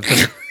garage. I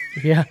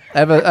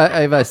have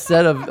I have a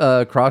set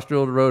of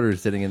cross-drilled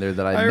rotors sitting in there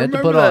that I meant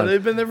to put on.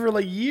 They've been there for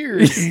like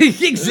years.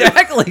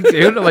 Exactly,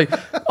 dude. I'm like,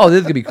 oh, this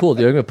is gonna be cool,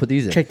 dude. I'm gonna put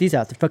these in. Check these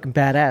out. They're fucking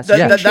badass.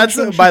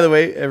 That's by the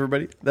way,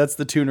 everybody. That's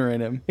the tuner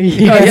in him.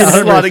 Yes.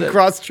 Slotted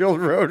cross-drilled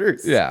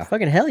rotors. Yeah.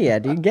 Fucking hell yeah,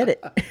 dude. Get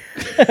it.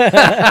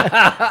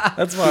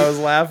 That's why I was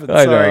laughing.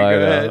 Sorry,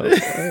 go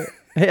ahead.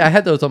 Hey, I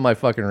had those on my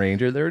fucking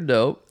Ranger. They were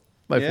dope.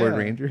 My Ford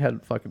Ranger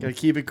had fucking... Gotta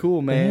keep it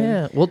cool, man.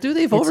 Yeah. Well, dude,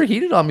 they've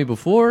overheated on me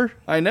before.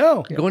 I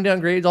know. Going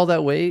down grades, all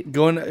that weight.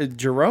 Going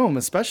Jerome,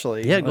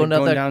 especially. Yeah, going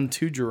down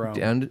to Jerome.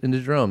 Down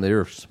into Jerome. They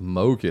were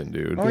smoking,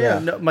 dude. Oh, yeah.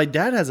 No, my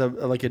dad has a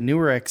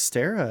newer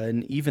Xterra,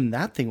 and even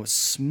that thing was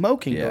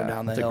smoking going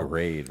down the hill. It's a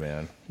grade,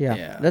 man.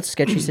 Yeah. That's a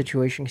sketchy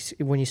situation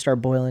when you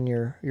start boiling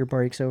your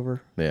brakes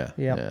over. Yeah.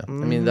 Yeah.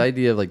 Mm-hmm. I mean, the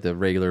idea of like the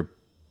regular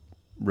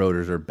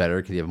rotors are better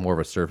because you have more of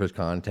a surface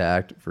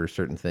contact for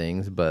certain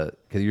things,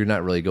 but because you're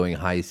not really going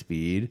high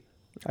speed.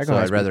 So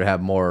I'd rather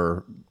have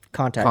more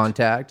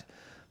contact.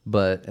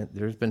 But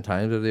there's been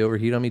times where they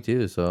overheat on me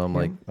too. So I'm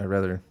like, I'd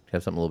rather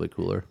have something a little bit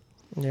cooler.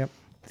 Yep.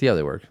 See how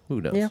they work. Who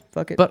knows? Yeah,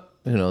 fuck it. But,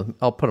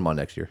 I'll put them on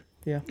next year.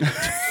 Yeah.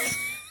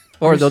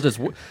 Or they'll just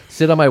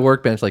sit on my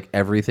workbench like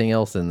everything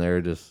else in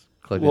there, just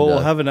collecting Well, dust.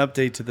 we'll have an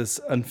update to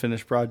this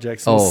unfinished project,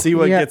 so we'll see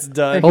what gets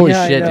done. Holy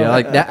Yeah, shit, I dude. know.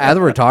 Like, as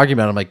we're talking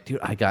about it, I'm like, dude,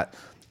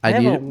 I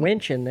have need a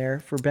winch in there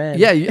for Ben.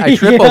 Yeah, I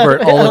trip over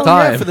it all the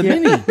time. for the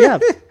mini. Yeah.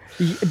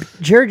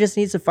 Jared just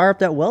needs to fire up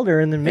that welder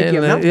and then make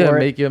you a mount for it.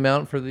 Make you a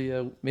mount for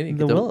the mini.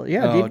 The welder,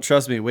 dude.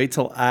 Trust me. Wait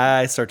till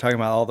I start talking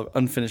about all the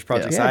unfinished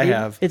projects I dude.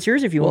 have. It's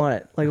yours if you want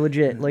it. Like,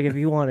 legit. Like, if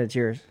you want it, it's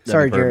yours.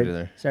 Sorry, Jared.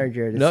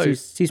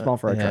 It's too small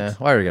for our trucks.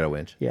 Well, I already got a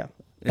winch. Yeah.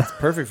 It's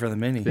perfect for the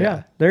mini.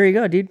 Yeah. There you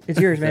go, dude. It's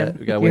yours, man.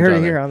 we got a You winch heard on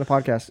it here there. on the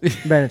podcast.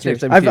 Ben, it's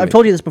yours. Next time you see I've me.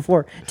 told you this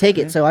before. Take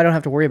it so I don't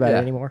have to worry about it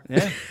anymore.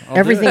 Yeah. I'll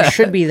Everything do it.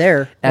 should be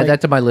there. Add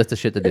that to my list of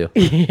shit to do.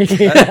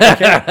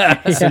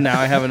 So now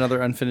I have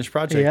another unfinished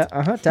project.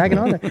 Yeah, tag it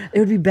on there. It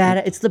would be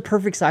bad. It's the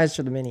perfect size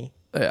for the mini.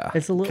 Yeah.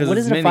 It's a little. 'Cause What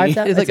it's is it? A mini.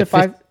 5,000? It's like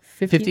a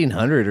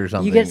 1500 or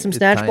something. You get some It's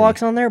snatch tiny.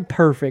 blocks on there.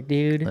 Perfect,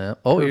 dude. Yeah.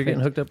 Oh, you're Perfect.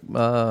 getting hooked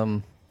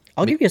up.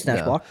 I'll give you a snatch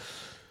yeah. block.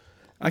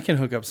 I can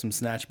hook up some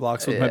snatch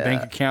blocks with my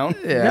bank account.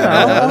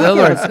 Yeah,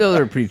 those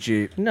are pretty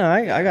cheap. No,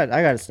 I got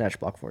a snatch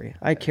block for you.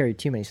 I carry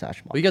too many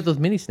snatch blocks. Well, you got those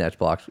mini snatch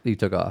blocks you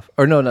took off,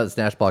 or no, not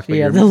snatch blocks, but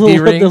Yeah, your the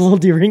little D-rings.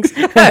 D rings.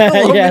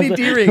 Little mini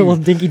D-rings. The little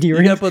dinky D You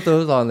gotta rings. put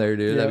those on there,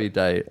 dude. That'd be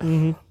tight.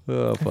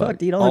 Oh, Fuck, fuck.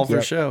 dude, I'll All hook you for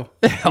up. show.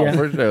 All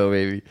for show,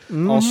 baby.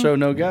 All show,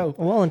 no go.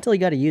 Well, until you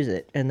got to use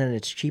it, and then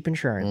it's cheap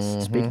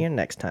insurance. Speaking of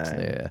next time.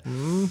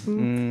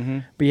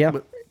 Yeah. But yeah,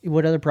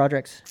 what other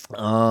projects?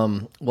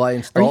 Well, I Are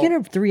installed. you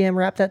gonna 3M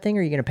wrap that thing, or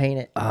are you gonna paint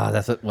it?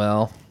 That's it.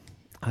 Well,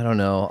 I don't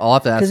know. I'll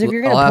have to ask. 'Cause if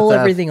you're gonna I'll have pull to ask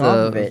everything off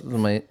of it-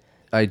 my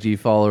IG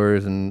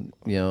followers, and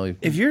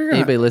If you're gonna-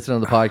 anybody listening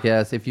on the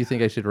podcast, if you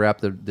think I should wrap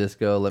the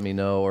disco, let me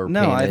know. Or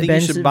No, paint I it. think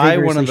Ben's you should buy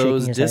one of vigorously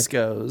those shaking his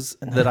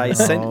discos that I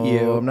sent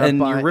you, I'm not and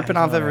buying- you're ripping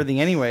I off know. everything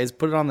anyways.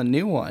 Put it on the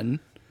new one.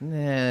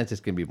 Nah, it's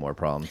just gonna be more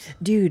problems.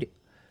 Dude.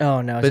 Oh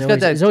no, But it's,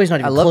 always, it's always not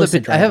even I love close the.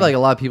 to I have driving. like a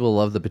lot of people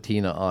love the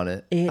patina on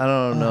it. I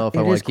don't know if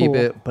I it want is to keep cool.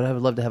 it, but I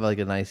would love to have like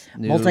a nice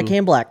new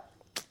multi-cam black.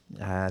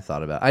 I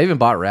thought about it. I even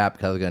bought wrap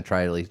because I was gonna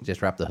try to like,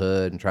 just wrap the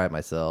hood and try it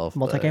myself.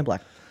 Multi-cam but,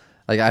 black.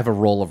 Like I have a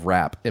roll of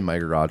wrap in my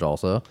garage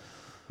also.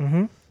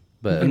 Mm-hmm.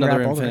 But Another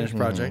wrap all the way. unfinished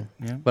project.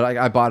 Yeah. But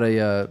I bought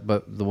a.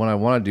 But the one I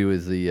want to do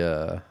is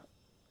the.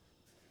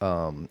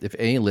 If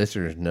any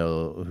listeners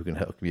know who can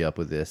hook me up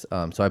with this,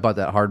 so I bought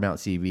that hard mount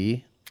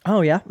CB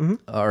Oh yeah.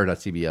 or not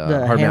CB,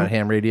 The hard ham? mount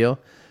ham radio,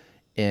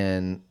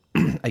 and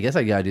I guess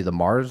I gotta do the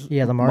Mars.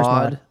 Yeah, the Mars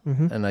mod.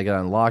 and I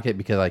gotta unlock it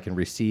because I can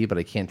receive, but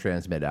I can't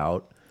transmit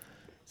out.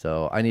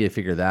 So I need to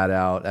figure that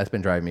out. That's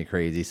been driving me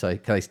crazy. So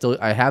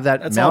I have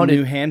that That's all mounted.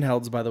 new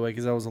handhelds, by the way,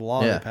 because that was a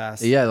law Yeah, that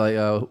passed. yeah. Like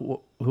who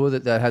was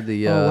it that had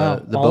the wow.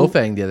 the All-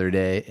 Bofang the other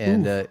day,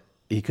 and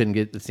he couldn't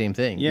get the same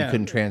thing. Yeah. He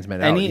couldn't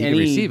transmit out. Any He could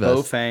receive us.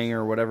 Bofang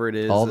or whatever it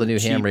is. All the new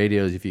cheap, ham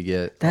radios, if you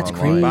get That's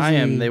online. crazy. buy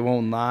them. They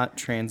will not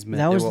transmit.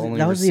 That was they will only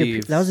that was the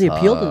receive. that was the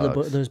appeal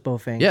to those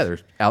Bofangs. Yeah, they're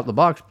out the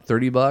box,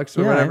 $30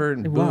 or whatever.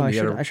 And wow, boom, I you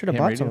got should a I should have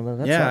ham bought radio. some of them.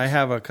 That Yeah, I sucks.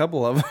 have a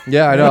couple of them.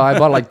 Yeah, I know. I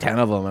bought like 10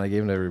 of them and I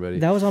gave them to everybody.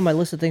 That was on my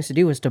list of things to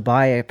do, was to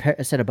buy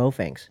a set of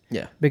Bofangs.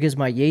 Yeah. Because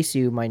my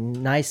Yaesu, my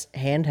nice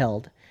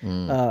handheld,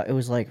 it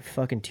was like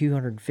fucking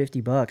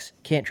 $250.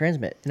 Can't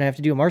transmit, and I have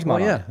to do a Mars Oh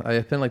mod. on yeah, it.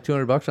 I spent like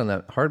 $200 on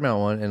that hard mount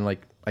one, and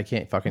like I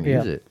can't fucking Yeah.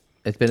 use it.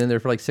 It's been in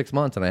there for like 6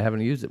 months, and I haven't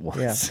used it once.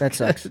 Yeah, that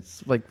sucks.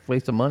 It's like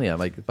waste of money. I'm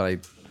like,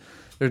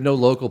 there's no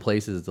local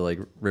places to like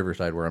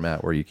Riverside where I'm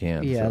at where you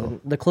can. Yeah,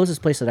 so. the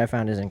closest place that I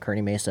found is in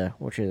Kearney Mesa,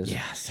 which is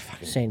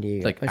San Diego.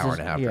 It's like Which hour is-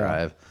 and a half yeah,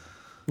 drive.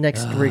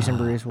 Next to Rigs and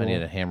Brews. I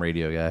need a ham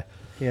radio guy.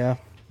 Yeah.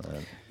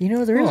 You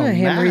know, there is a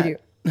ham Matt. radio.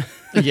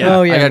 Yeah,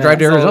 Oh, yeah, I got to drive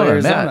to Matt's all Arizona.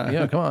 Arizona. Matt,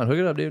 yeah, come on, hook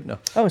it up, dude. No.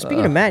 Oh,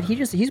 speaking of Matt,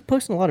 he's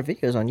posting a lot of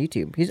videos on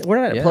YouTube. We're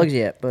not at Yeah. plugs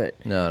yet, but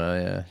No,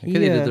 yeah. He,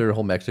 Because he did their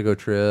whole Mexico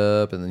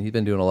trip, and then he's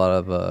been doing a lot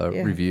of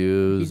yeah,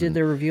 reviews. he did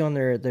their review on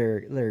their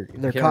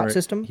cot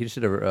system He just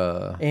did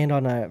a and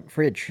on a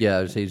fridge. yeah,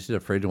 I would say he just did a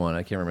fridge one.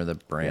 I can't remember the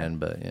brand,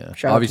 but yeah,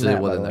 Shout out to obviously Matt, it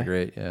by wasn't the that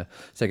way. great. Yeah,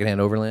 Secondhand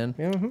Overland,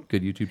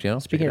 good YouTube channel.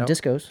 Check Speaking it of out.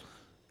 discos,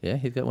 yeah,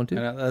 he's got one too.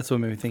 That's what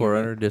made me think.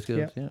 400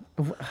 discos. Yeah.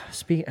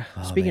 speaking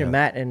Oh, of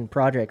Matt and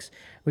projects,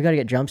 we got to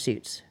get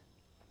jumpsuits.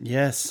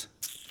 Yes.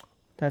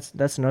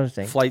 That's another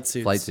thing. Flight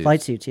suits.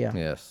 Flight suits, yeah.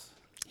 Yes.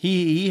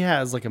 He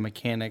has like a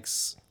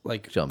mechanic's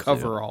like Jumpsuit.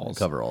 coveralls.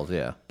 Coveralls,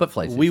 yeah. But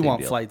flight suits. We same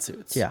want deal. flight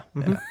suits. Yeah.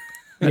 Mhm.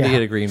 I need to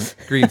get a green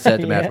set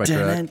to match my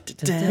truck.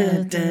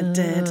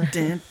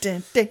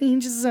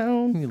 Danger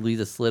zone. You leave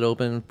the slit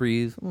open,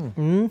 breathe.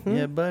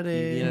 Yeah,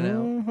 buddy. You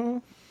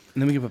know.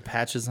 And then we can put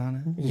patches on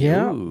it.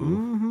 Yeah.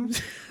 Ooh.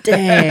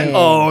 Dang.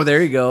 Oh,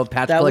 there you go.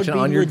 Patch That would collection be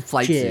on your legit.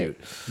 flight suit.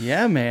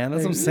 Yeah, man.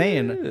 That's what I'm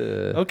saying.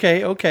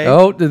 Okay.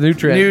 Oh, the new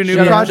trend. New Shut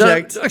up.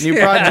 project. New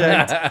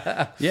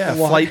project. Yeah,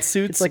 flight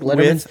suits. It's like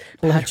Letterman's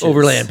with patches.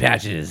 Overland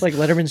patches. It's like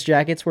Letterman's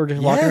jackets. We're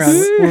just walking Yes.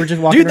 around. We're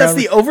just walking Dude, that's around.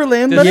 the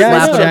Overland Just Yeah,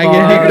 Letterman's slap I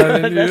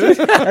them jacket.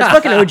 on. That's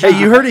fucking OG. Hey,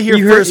 you heard it here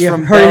first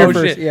from heard it here Ben.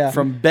 first. Yeah.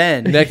 From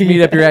Ben. Next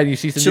meet up you're at, you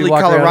see some Chile, dude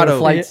walking around in Colorado. a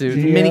flight suit.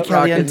 Yeah. Mini rocking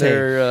Caliente.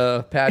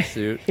 their patch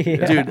suit.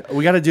 Dude,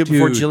 we got to do it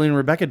before Dude. Jillian and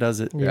Rebecca does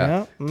it.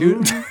 Yeah.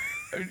 Dude.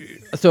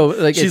 So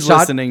like She's it's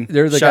shot, listening.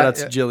 There's a Shout guy- out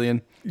to Jillian.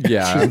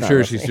 Yeah, I'm not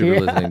sure she's super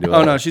listening. listening to it.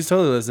 Oh, no, she's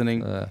totally listening.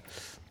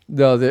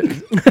 No,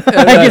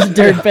 I guess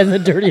Dirt Ben the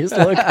dirtiest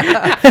look.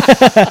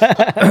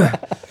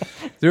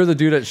 There was a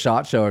dude at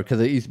SHOT Show because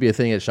it used to be a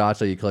thing at SHOT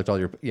Show. You collect all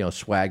your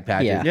swag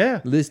patches. Yeah.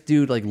 Yeah. This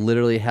dude like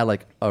literally had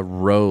like a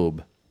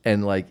robe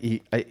and like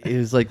it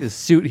was like this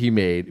suit he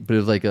made, but it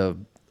was like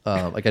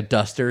a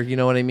duster. You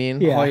know what I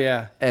mean? Yeah. Oh,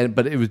 yeah.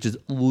 But it was just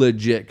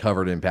legit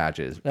covered in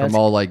patches That's- from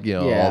all like yeah.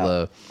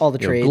 all the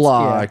you know, trades,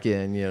 Glock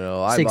and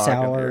I 6 Ibach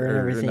Hour and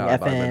everything, not Ibach,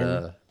 but,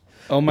 FN.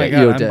 Oh, my Yeah,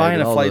 God. EOTech I'm buying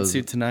and a all flight those.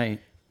 suit tonight.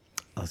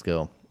 Let's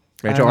go.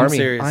 Rancho I'm Army.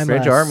 serious. I'm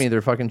Rancho a Army,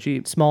 they're fucking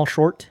cheap. Small,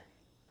 short.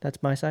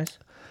 That's my size.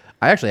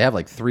 I actually have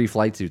like 3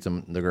 flight suits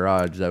in the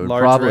garage that would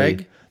Large probably reg?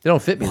 they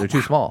don't fit me. They're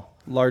too small.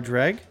 Large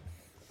reg?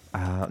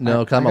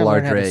 No, because I'm a gotta learn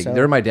large how to rig. sew.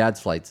 They're my dad's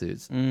flight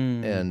suits,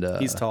 and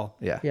He's tall.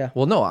 Yeah, Yeah.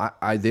 Well, no,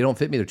 I they don't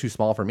fit me. They're too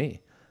small for me.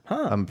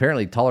 I'm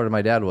apparently taller than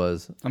my dad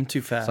was I'm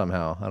too fat.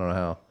 somehow. I don't know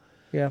how.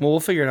 Yeah. Well, we'll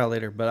figure it out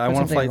later, but I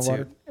want a something in flight the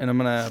water. suit, and I'm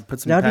going to put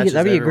some That'd patches be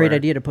a great everywhere.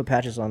 idea to put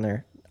patches on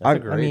there. That's I a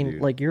great, mean,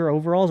 dude. like your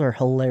overalls are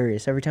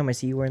hilarious. Every time I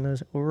see you wearing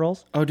those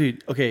overalls. Oh,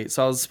 dude. Okay,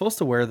 so I was supposed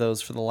to wear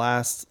those for the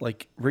last,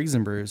 like, Rigs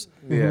and Brews,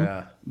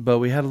 Yeah. but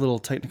we had a little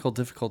technical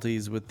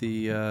difficulties with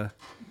the decal.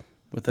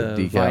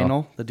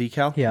 vinyl, the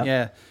decal. Yeah.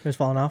 Yeah. It was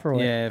falling off or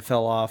what? Yeah, it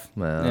fell off.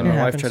 Well. and It my wife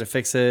happens. tried to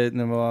fix it. And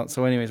then,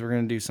 so, anyways, we're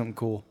going to do something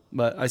cool.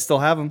 But I still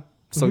have them.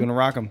 Still going to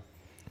rock them.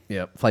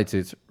 Yep. Flight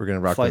suits. We're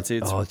gonna rock Flight those.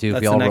 suits. Oh, dude, if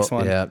That's we all the next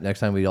one. Yeah.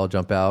 Next time we all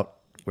jump out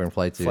wearing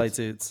flight suits. Flight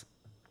suits.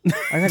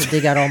 I gotta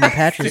dig out all my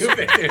patches.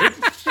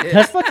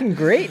 That's fucking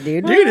great,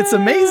 dude. Dude, it's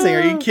amazing.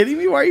 Are you kidding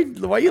me? Why are you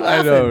laughing?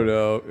 I don't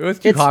know. It was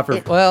too It's- hot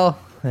for. Well,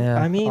 yeah.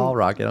 I mean- I'll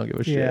rock it. I don't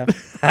give a Yeah.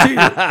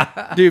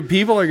 shit. Dude,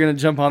 people are going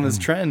to jump on this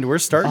trend. We're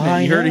starting it.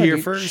 I You heard it know, here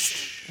dude.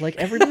 first. Like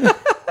everybody.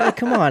 Like,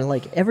 come on.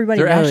 Like everybody.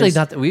 They're knows. actually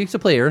not. We used to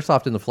play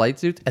airsoft in the flight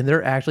suits, and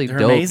they're actually They're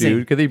dope, amazing.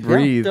 dude. Because they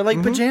breathe. They're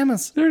like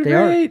pajamas. They're They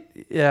are. great.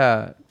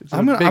 Yeah. It's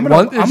I'm a gonna big I'm one- gonna,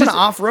 I'm it's gonna just-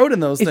 off road in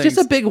those It's things.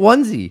 just a big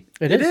onesie.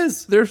 It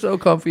is. They're so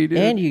comfy, dude.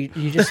 And you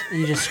just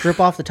strip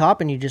off the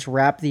top and you just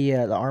wrap the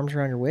arms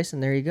around your waist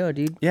and there you go,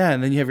 dude. Yeah,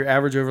 and then you have your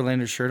average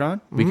Overlander shirt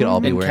on. we could all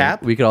be And wearing.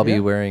 cap? We could all be Yeah.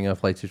 wearing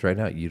flight suits right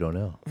now. You don't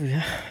know.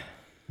 Yeah.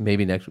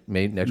 Maybe next week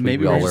Maybe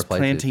we all we're wear just flight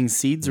planting suits.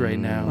 seeds right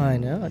now. I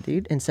know,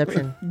 dude.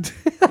 Inception.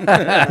 We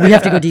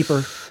have to go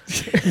deeper.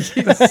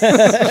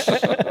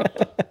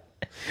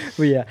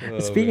 But yeah,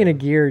 speaking of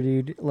gear,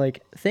 dude,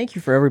 like, thank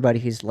you for everybody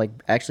who's like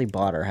actually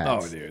bought our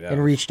hats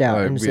and reached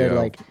out and said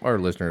like, our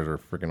listeners are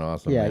freaking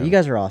awesome. yeah, man. you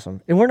guys are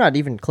awesome. And we're not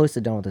even close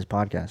to done with this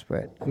podcast,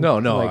 but No,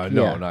 like,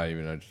 no, yeah. not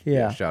even. I just,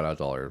 Yeah. shout out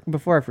to all our.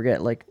 Before I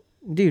forget, like,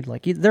 dude,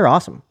 like they're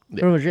awesome.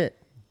 They're legit.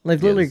 Like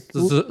Yeah, literally,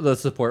 the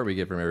support we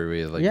get from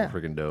everybody is like Yeah.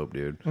 freaking dope,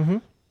 dude.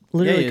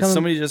 literally Yeah, coming.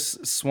 somebody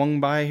just swung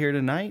by here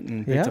tonight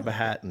and picked Yeah. up a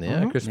hat.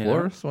 Yeah, Chris Yeah.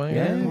 Flores swing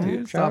in,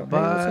 dude. Shout Stop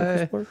out, hey, what's up,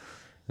 Chris by. Ford?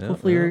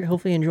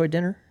 Hopefully you enjoyed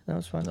dinner. That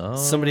was fun. Oh,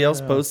 Somebody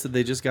else posted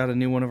they just got a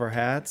new one of our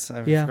hats.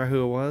 I Yeah. forgot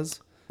who it was.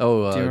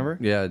 Oh, Do you remember?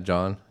 Yeah,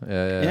 John.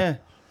 Yeah.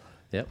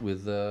 Yeah,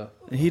 with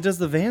He does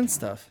the van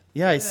stuff.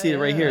 Yeah, I see it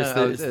right here. It's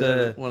I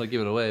the don't want to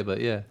give it away, but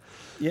yeah.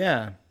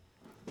 yeah.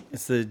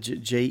 It's the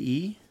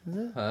JE.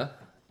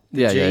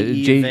 Yeah,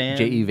 J.E. Van.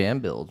 J.E. Van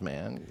builds,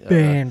 man.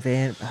 Van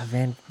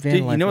Dude,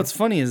 you life. know what's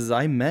funny is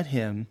I met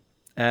him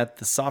at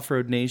the Soft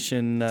Road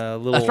Nation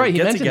little That's right. He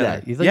get mentioned together.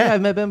 that. He's like, yeah,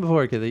 I've met Ben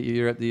before because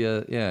you're at the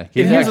yeah. And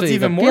He's here's what's actually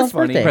even the more Gail's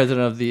funny. birthday.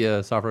 president of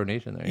the Soft Road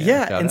Nation there.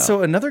 Yeah, shout and out.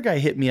 so another guy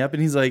hit me up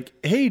and he's like,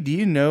 "Hey, do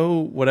you know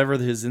whatever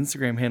his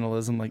Instagram handle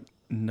is?" I'm like,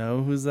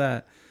 "No, who's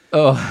that?"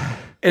 oh,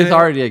 And it's it-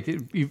 already like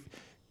you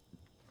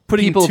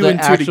Putting people two that and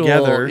two actual-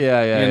 together.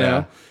 yeah, you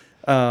know.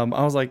 I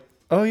was like,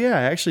 oh yeah,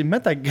 I actually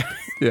met that guy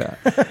Yeah.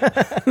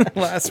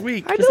 last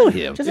week. I know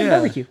him. Just a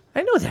barbecue.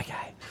 I know that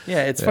guy.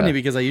 Yeah, it's funny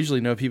because I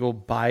usually know people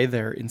by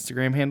their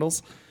Instagram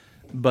handles,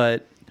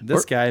 but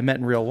this guy I met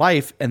in real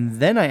life, and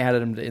then I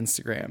added him to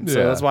Instagram.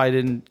 So that's why I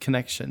didn't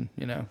connection,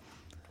 And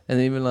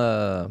even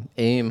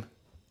AIM.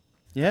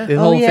 Yeah. His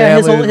Oh whole yeah,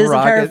 his family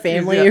entire rocket-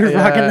 family yeah, is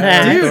rocking the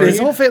hat. Dude, his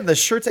whole family, the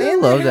shirts I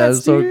and love the that. hats,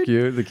 It's so dude.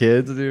 cute. The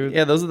kids, dude.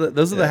 Yeah, those are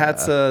the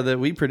hats that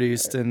we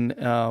produced, and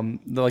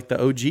they're like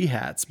the OG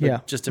hats,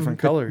 but just different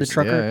colors. The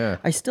trucker. Yeah.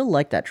 I still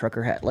like that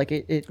trucker hat. Like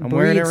it I'm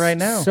wearing it breathes right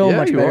now. So Yeah,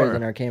 much you better are.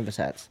 than our canvas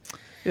hats.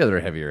 Yeah,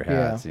 they're heavier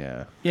hats.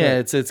 Yeah. Yeah,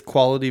 it's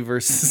quality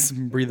versus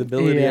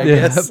breathability, I Yeah.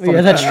 guess.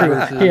 Yeah, that's true.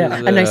 Versus, Yeah,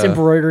 a nice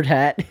embroidered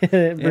hat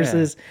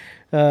versus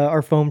Yeah.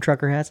 our foam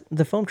trucker hats.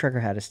 The foam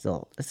trucker hat is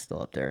still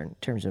up there in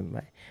terms of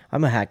my.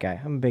 I'm a hat guy.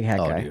 I'm a big hat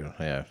Oh, guy. dude.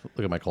 Yeah.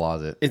 Look at my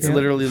closet. It's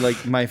literally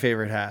like my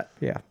favorite hat.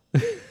 Yeah,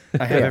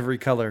 I have every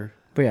color.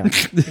 but yeah,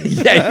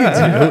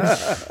 Yeah,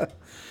 you do.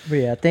 but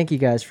yeah. Thank you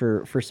guys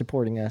for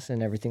supporting us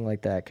and everything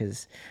like that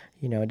because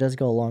it does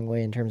go a long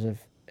way in terms of.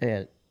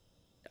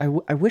 I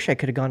wish I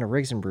could have gone to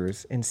Riggs and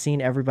Brews and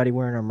seen everybody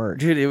wearing our merch.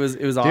 Dude, it was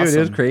awesome. Dude, it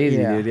was crazy,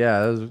 Yeah. dude. Yeah,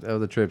 that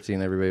was a trip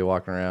seeing everybody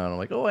walking around. I'm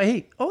like,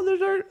 I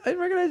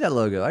recognize that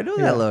logo. I know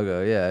that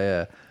logo.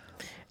 Yeah.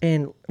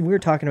 And we were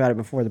talking about it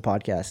before the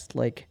podcast.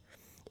 Like,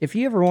 if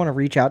you ever want to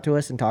reach out to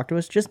us and talk to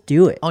us, just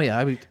do it. Oh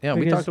yeah, we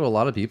Because- talk to a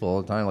lot of people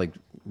all the time. Like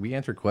we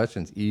answer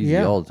questions easy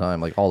Yeah. all the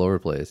time, like all over the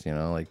place.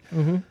 Like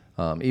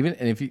even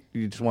and if you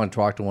just want to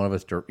talk to one of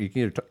us, you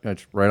can either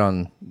it's right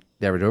on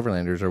the Average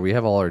Overlanders, or we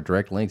have all our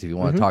direct links if you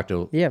want to talk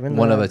to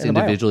one of us in the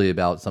bio. individually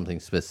about something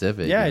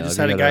specific. Yeah, I if just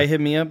you had a gotta- guy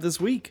hit me up this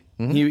week.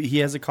 He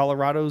has a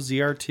Colorado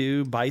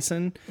ZR2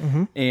 Bison,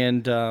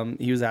 and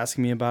he was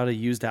asking me about a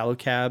used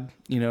Alocab,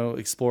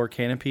 Explorer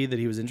canopy that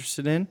he was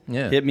interested in.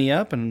 Yeah. Hit me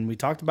up, and we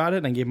talked about it,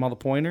 and I gave him all the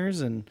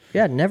pointers. And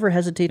Yeah, never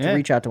hesitate to Yeah.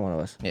 reach out to one of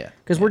us. Yeah.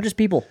 Because we're just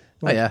people.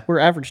 Like, yeah. We're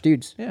average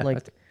dudes. Yeah, Like,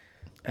 that's-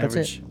 that's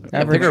average. it. Yeah,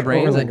 Average pick our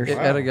brains. Overlanders.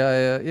 I had a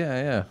guy,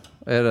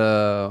 I had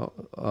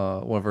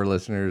one of our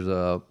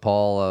listeners,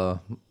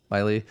 Paul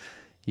Miley.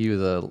 He was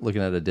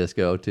looking at a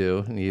disco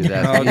too, and he was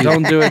asking. Oh,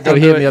 don't do it. So Don't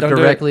he do hit it. me up Don't do it.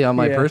 directly on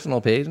my Yeah.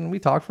 personal page, and we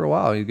talked for a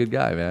while. He's a good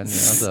guy, man.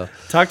 So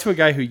talk to a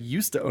guy who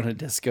used to own a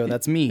disco.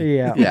 That's me.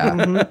 Yeah.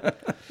 yeah,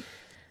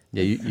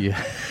 yeah, you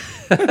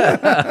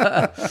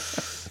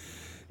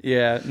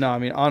Yeah, no, I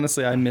mean,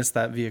 honestly, I missed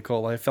that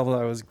vehicle. I felt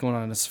like I was going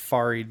on a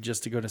safari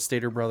just to go to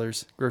Stater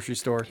Brothers grocery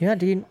store. Yeah,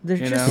 dude. They're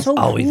You just know?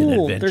 so Always an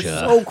cool. They're adventure.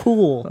 so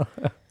cool.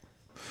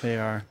 They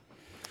are.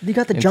 You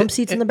got the jump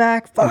seats in the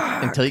back.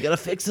 Fuck. until you gotta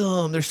fix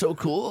them. They're so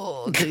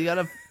cool. Until you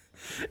gotta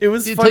It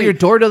was until funny. your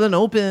door doesn't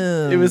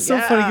open. It was so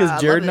funny Yeah,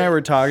 because Jared love and I it.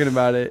 were talking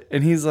about it,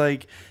 and he's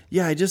like,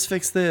 "Yeah, I just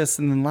fixed this,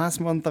 and then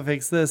last month I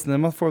fixed this, and then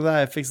the month before that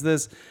I fixed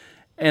this."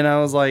 And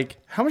I was like,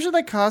 "How much did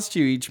that cost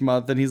you each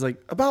month?" And he's like,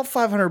 "About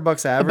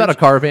 $500 average." about a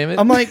car payment.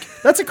 I'm like,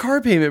 "That's a car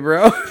payment,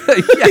 bro." yeah,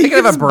 you can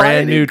have just a buy a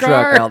brand new new truck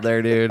car. out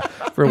there, dude,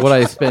 for what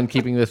I spend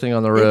keeping this thing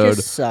on the It road.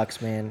 just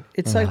sucks, man.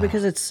 It sucks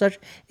because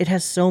it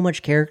has so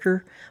much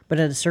character, but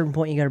at a certain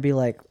point you got to be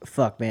like,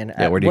 fuck, man.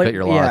 Yeah, where do you cut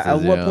your losses, Yeah,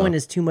 at what you point know?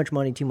 is too much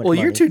money too much Well,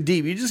 money? you're too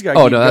deep. You just got.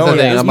 Oh no, that's the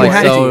thing. Yeah, I'm you like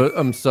have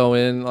I'm so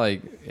in.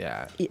 Like,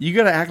 yeah. You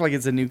got to act like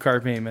it's a new car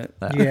payment.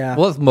 Yeah.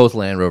 Well, it's most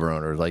Land Rover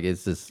owners. Like,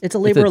 it's just It's a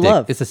labor of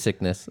love. It's a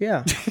sickness.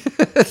 Yeah.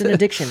 It's an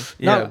addiction.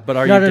 Yeah, but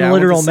are not you in down a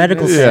with literal the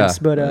medical sickness? sense,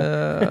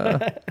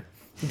 but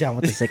down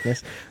with the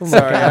sickness. Oh my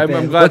Sorry, God, I'm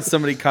man. glad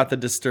somebody caught the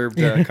disturbed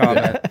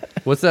comment.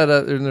 What's that?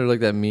 Isn't there like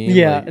that meme?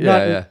 Yeah,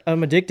 Like,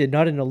 I'm addicted,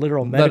 not in a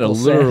literal Not medical a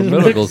literal sense.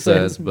 medical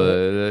sense,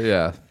 but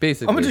yeah,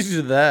 basically. I'm addicted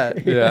to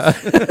that.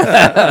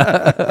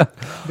 Yeah.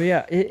 But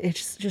yeah,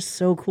 it's just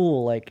so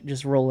cool, like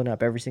just rolling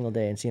up every single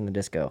day and seeing the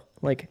disco.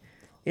 Like,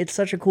 it's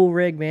such a cool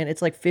rig, man.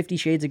 It's like 50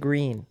 Shades of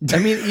Green. I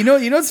mean, you know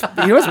what's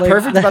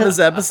perfect about this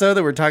episode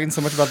that we're talking so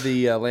much about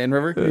the Land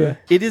Rover? Yeah.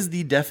 It is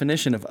the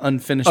definition of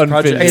unfinished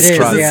project. It is,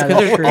 project. yeah, Because that's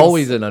there's true.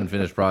 always an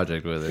unfinished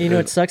project with it. You know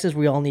what sucks is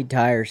we all need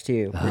tires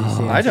too. Pretty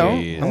soon. I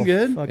don't. Jeez. I'm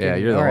good. Fucking, Yeah,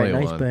 you're the all right,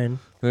 only nice one. Ben.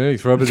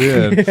 Thanks, rub it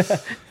in.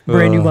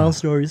 Brand new Wild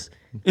Stories.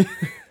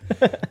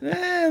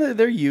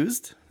 They're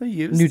used. They're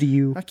used. New to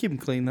you. I keep them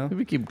clean though.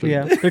 We keep clean.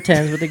 Yeah, they're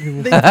 10s, but they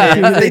can.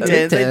 They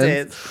did. They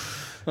did.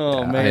 Oh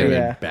I am man. in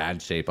Yeah.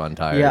 bad shape on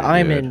tires. Yeah,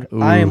 I'm dude.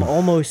 in. I am Ooh.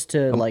 almost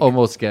to I'm like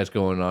almost sketch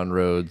going on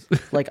roads.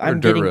 like or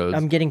I'm dirt getting roads.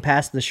 I'm getting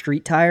past the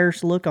street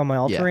tires look on my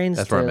all yeah, terrains.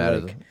 that's where I'm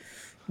at. Like,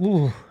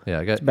 ooh, Yeah,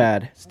 I got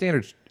bad.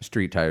 standard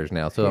street tires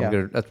now, so Yeah.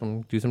 I'm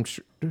gonna do some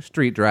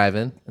street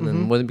driving, and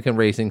then when they become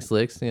racing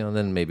slicks,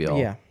 then maybe I'll.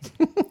 Yeah.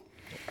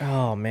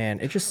 Oh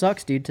man, it just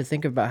sucks, dude, to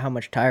think about how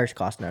much tires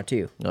cost now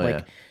too. Oh, like,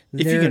 yeah. If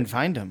you they're- can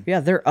find them. Yeah,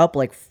 they're up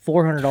like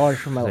 $400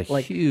 for my That's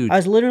like. huge. I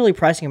was literally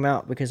pricing them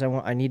out because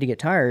I need to get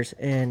tires,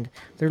 and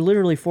they're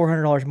literally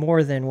 $400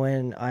 more than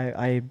when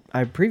I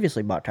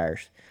previously bought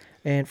tires,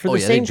 and for Oh, the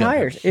yeah, they same jumped up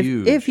tires,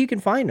 huge. if you can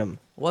find them.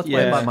 Well, that's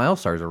why I Yeah. bought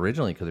Milestars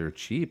originally because they were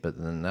cheap, but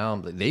then now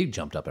they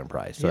jumped up in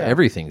price, so Yeah.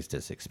 everything's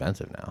just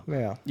expensive now.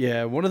 Yeah.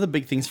 Yeah, one of the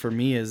big things for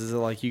me is that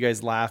like you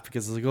guys laugh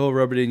because it's like, oh,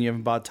 rub it in, you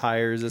haven't bought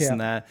tires, this Yeah.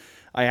 and that.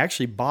 I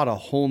actually bought a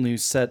whole new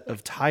set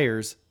of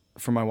tires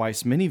for my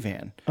wife's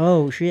minivan.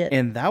 Oh shit!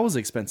 And that was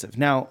expensive.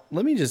 Now,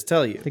 let me just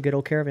tell you. The good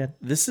old Caravan.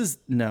 It's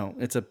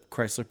a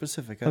Chrysler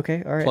Pacifica.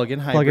 Okay, all right. Plug-in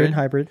hybrid. Plug-in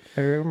hybrid.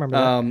 I remember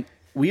that.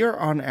 We are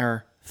on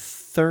our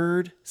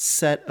third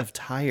set of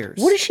tires.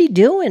 What is she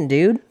doing,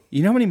 dude?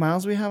 You know how many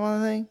miles we have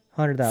on the thing?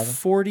 100,000.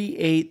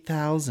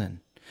 48,000.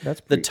 That's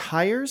the pretty...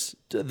 tires.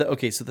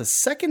 Okay, so the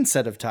second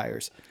set of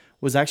tires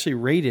was actually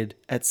rated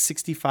at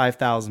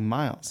 65,000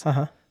 miles.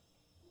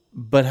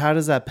 But how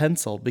does that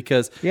pencil?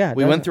 Because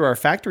we went through our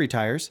factory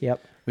tires.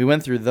 Yep. We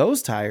went through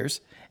those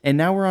tires, and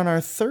now we're on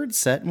our third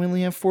set, and we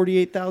only have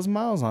 48,000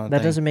 miles on it.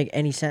 That doesn't make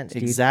any sense,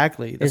 dude.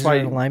 Exactly. Is there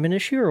an alignment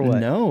issue or what?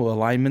 No,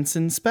 alignment's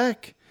in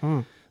spec.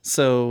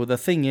 So the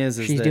thing is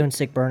she's doing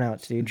sick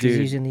burnouts, dude. She's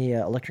using the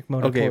electric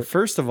motor. Okay, port.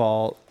 first of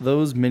all,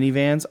 those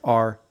minivans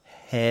are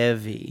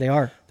heavy. They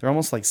are. They're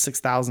almost like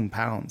 6,000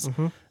 pounds,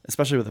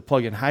 especially with a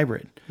plug-in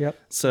hybrid. Yep.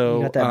 So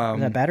you got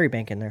that battery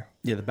bank in there.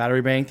 Yeah, the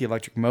battery bank, the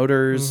electric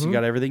motors, you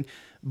got everything.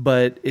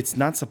 But it's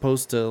not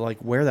supposed to like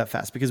wear that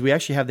fast because we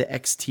actually have the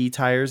XT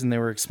tires, and they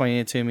were explaining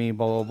it to me.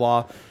 Blah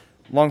blah blah.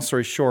 Long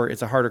story short,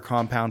 it's a harder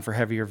compound for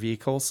heavier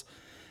vehicles,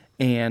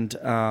 and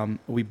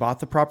we bought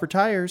the proper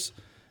tires.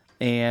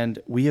 And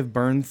we have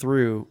burned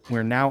through.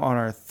 We're now on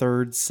our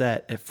third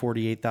set at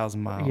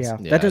 48,000 miles. Yeah,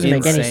 that doesn't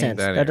make any sense.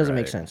 That That doesn't right.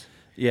 make sense.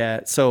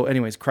 Yeah. So,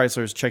 anyways,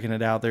 Chrysler's checking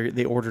it out.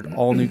 They ordered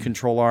all new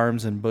control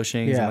arms and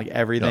bushings and like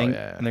everything,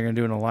 and they're gonna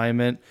do an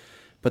alignment.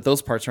 But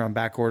those parts are on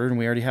back order, and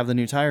we already have the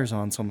new tires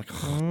on. So I'm like,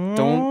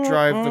 don't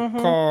drive the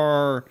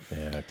car.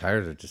 Yeah,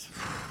 tires are just.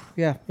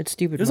 Yeah, it's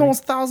stupid. It was money.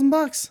 almost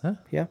 $1,000. Huh?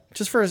 Yeah,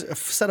 Just for a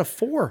set of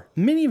 4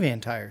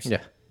 minivan tires.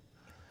 Yeah.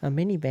 a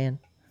minivan,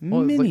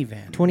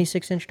 Minivan.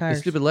 26-inch The tires.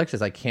 stupid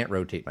Lexus, I can't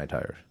rotate my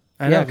tires.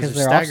 I know, Yeah, 'cause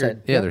they're staggered.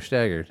 offset. Yeah, Yep. they're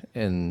staggered,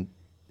 and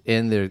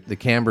the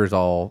camber's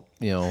all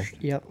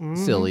Yep.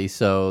 silly,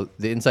 so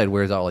the inside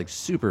wears out like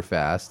super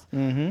fast,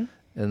 and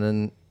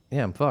then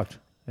I'm fucked.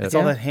 It's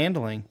all that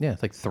handling. Yeah,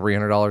 it's like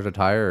 $300 a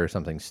tire or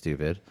something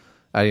stupid.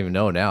 I don't even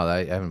know now.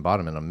 I haven't bought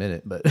them in a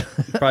minute, but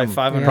Probably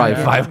 500. probably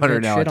Yeah. 500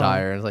 Good now a shit on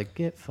tire. And it's like,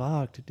 get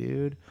fucked,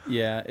 dude.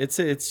 Yeah, it's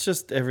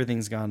just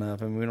everything's gone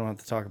up, and we don't have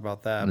to talk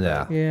about that. but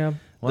Yeah. Yeah.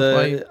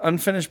 The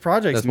unfinished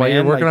projects, That's man. why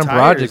you're working like on tires.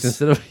 projects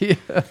instead of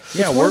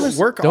Yeah, one of those-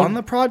 work Don't- on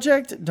the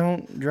project.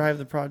 Don't drive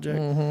the project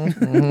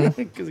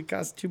because it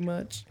costs too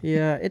much.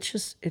 Yeah,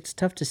 it's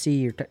tough to see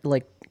your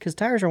because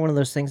tires are one of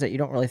those things that you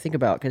don't really think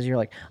about because you're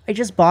like, I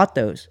just bought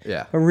those.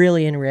 Yeah. But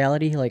really, in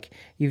reality, like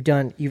you've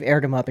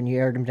aired them up and you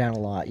aired them down a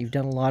lot. You've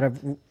done a lot of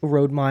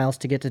road miles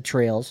to get to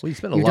trails. Well, you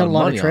spend You've a lot done of a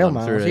lot money of trail on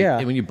them. miles. So Yeah.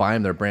 and when you buy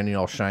them, they're brand new,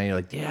 all shiny. You're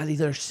like, yeah,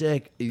 these are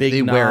sick. Big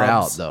they wear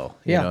out knobs. though.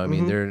 Yeah, You know, I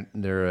mean,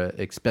 they're a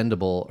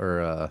expendable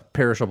or a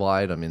perishable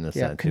item in the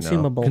sense.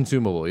 consumable.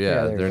 Consumable.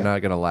 Yeah, there you they're go.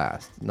 not gonna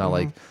last. Not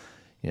like.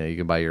 You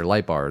can buy your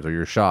light bars or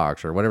your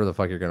shocks or whatever the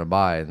fuck you're going to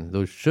buy. And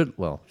those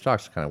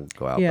shocks kind of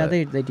go out. Yeah,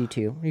 but, they do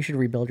too. You should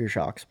rebuild your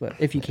shocks, but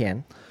if you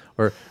can.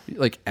 or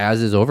like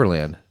as is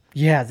Overland.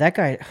 Yeah, that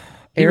guy,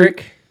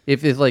 Eric.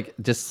 If it's like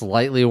just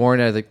slightly worn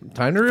out, like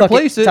time to Fuck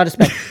replace It's out of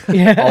it. spec.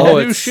 Yeah.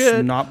 Oh, new it's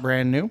shit. not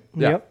brand new.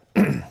 Yeah.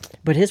 Yep.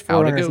 But his Out it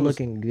Forerunner's goes.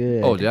 looking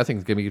good. Oh, dude, that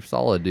thing's going to be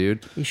solid,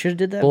 dude. You should have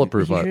did that.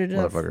 Bulletproof You should have did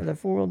motherfucker. that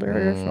 4-wheel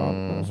drive swap.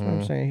 That's what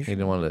I'm saying. You He should-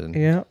 didn't want to.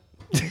 Yeah.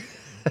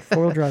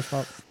 4-wheel drive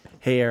swap.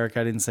 Hey, Eric,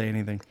 I didn't say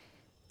anything.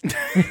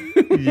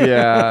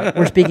 Yeah.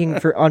 We're speaking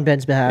on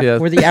Ben's behalf. Yes.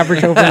 We're the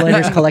average Overlanders We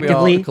all-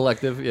 collectively.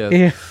 collective, yes.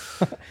 Yeah.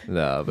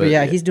 No, But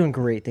yeah, he's doing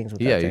great things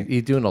with yeah, that thing.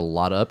 he's doing a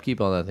lot of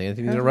upkeep on that thing.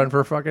 He's going to run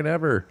for fucking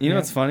ever. You know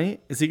what's funny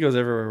is he goes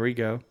everywhere we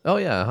go. Oh,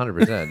 yeah,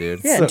 100%, dude.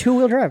 Yeah, and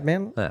 2-wheel drive,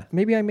 man. Yeah.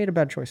 Maybe I made a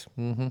bad choice.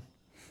 Nah,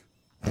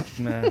 I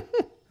don't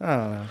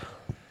know.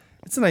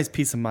 It's a nice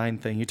peace of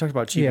mind thing. You talked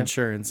about cheap Yeah.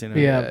 insurance, you know.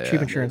 Yeah,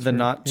 cheap insurance. The for-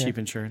 not yeah. cheap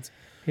insurance.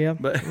 Yeah.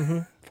 But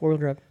 4-wheel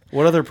drive.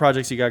 what other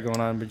projects you got going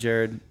on,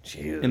 Jared?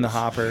 In the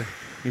hopper,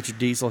 you got your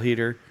diesel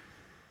heater.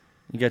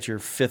 You got your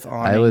 5th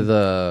awning. I was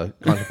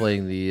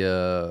contemplating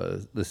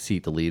the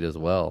seat delete as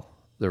well,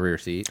 the rear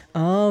seat.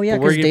 Oh, yeah,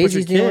 But where because you gonna put Daisy's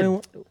your the kid?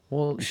 only one.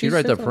 Well, she She's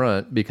rides up just a-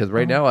 front because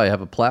right now I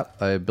have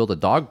I built a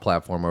dog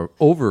platform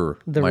over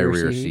The my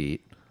rear rear seat.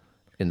 seat.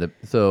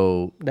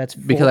 That's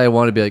because full- I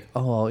want to be like,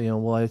 oh,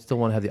 well, I still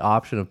want to have the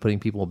option of putting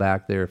people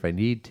back there if I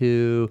need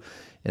to,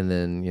 and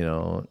then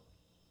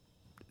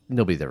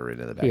nobody's ever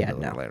ridden in the back Yeah, of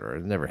the no. Overlander.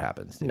 It never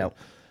happens. Dude. No.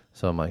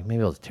 So I'm like,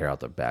 maybe I'll just tear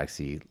out the back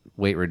seat,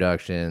 weight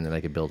reduction, and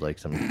I could build like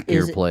some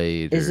gear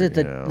plate. Is or, it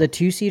the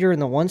 2-seater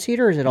and the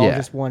 1-seater, or is it all Yeah.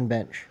 just one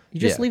bench? You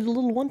just Yeah. leave the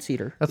little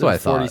 1-seater. That's what I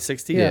thought.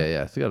 40/60?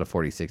 Yeah. So you got a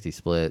 40/60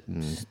 split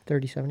and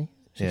 30-70,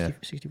 60, Yeah.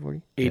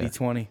 60-40,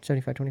 80/20.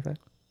 75-25,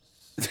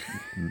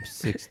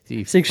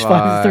 65,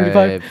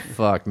 65-35.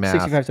 Fuck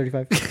math.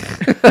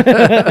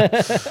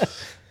 65-35.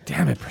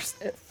 Damn it,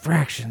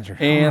 fractions are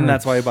And hard.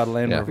 that's why you bought a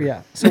Land Yeah. Rover.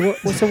 Yeah. So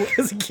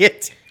Because you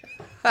can't.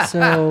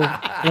 so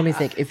let me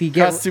think. If you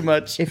Costs get too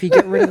much. if you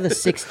get rid of the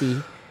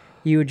 60,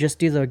 you would just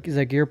do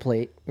the gear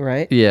plate,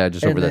 right? Yeah,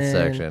 just And over that then-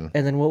 section.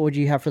 And then what would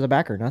you have for the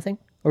backer? Nothing?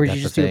 Or would That's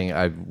you the just do thing.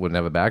 I wouldn't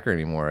have a backer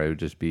anymore. I would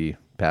just be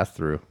pass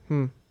through.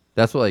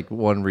 That's what, like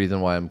one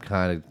reason why I'm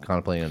kind of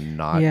contemplating on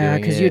not doing it. Yeah,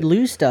 because you'd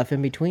lose stuff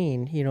in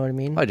between. You know what I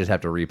mean? I just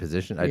have to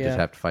reposition. I just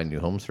have to find new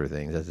homes for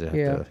things. I just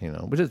have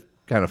to, which is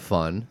kind of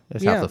fun.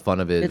 That's half the fun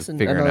of it. Is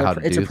figuring out how to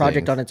do things. It's a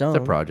project on its own.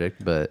 It's a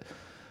project, but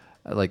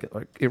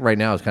right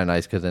now it's kind of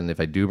nice because then if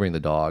I do bring the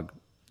dog,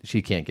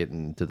 she can't get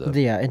into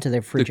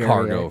the fridge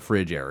cargo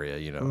fridge area.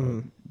 You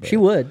know, she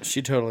would.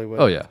 She totally would.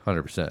 Oh yeah,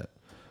 100%.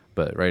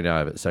 But right now I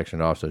have it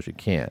sectioned off so she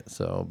can't.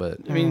 So, but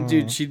I mean,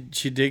 dude, she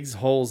digs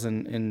holes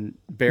and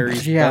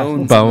buries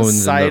bones on the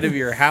side of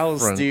your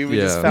house, front, dude. We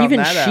just found Even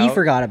that she out.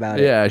 forgot about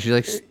it. Yeah, she's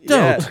like,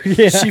 don't.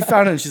 She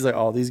found it and she's like,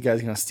 oh, these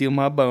guys are going to steal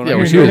my bone. Yeah, I'm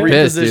well, she gonna was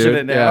pissed, reposition dude.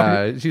 it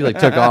now. Yeah, she like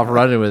took off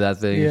running with that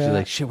thing. Yeah. She's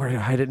like, shit, where do I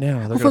hide it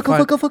now? They're Fuck,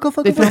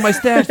 they found my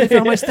stash. They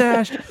found my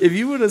stash. If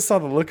you would have saw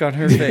the look on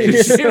her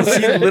face, she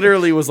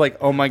literally was like,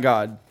 oh my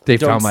God. They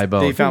found my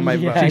bone. They found my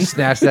bone. She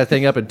snatched that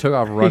thing up and took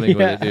off running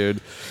with it,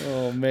 dude.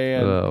 Oh,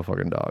 man. Oh,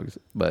 fucking dogs.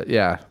 But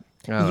yeah.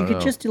 You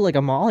could just do like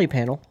a Molly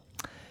panel.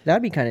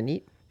 That'd be kind of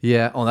neat.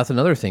 Yeah. Oh, that's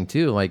another thing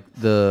too. Like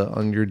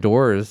on your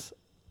doors,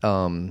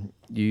 you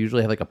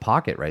usually have like a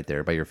pocket right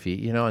there by your feet,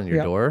 you know, on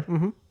your door.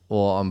 Mm-hmm. Well,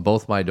 on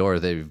both my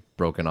doors, they've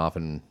broken off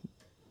and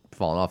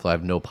fallen off. So I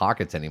have no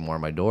pockets anymore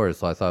on my doors.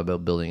 So I thought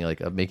about building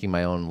making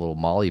my own little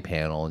Molly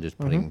panel and just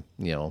putting,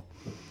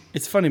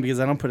 It's funny because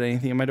I don't put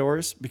anything in my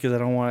doors because I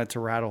don't want it to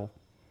rattle.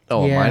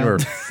 Oh, Yeah. mine were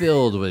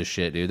filled with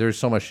shit, dude. There's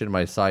so much shit in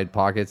my side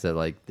pockets that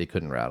like they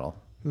couldn't rattle.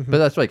 But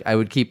that's I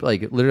would keep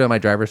literally on my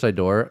driver's side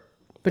door.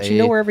 But you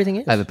know where everything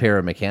is. I have a pair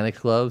of mechanics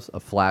gloves, a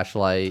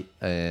flashlight,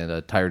 and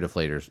a tire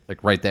deflators,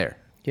 right there.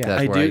 Yeah.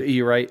 That's I where do.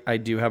 You're right. I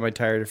do have my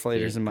tire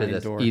deflators in my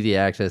that's door. easy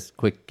access,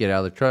 quick, get out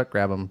of the truck,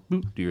 grab them,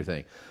 boop, do your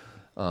thing.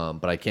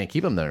 But I can't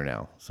keep them there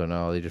now. So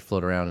now they just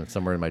float around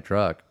somewhere in my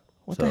truck.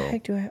 What the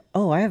heck do I have?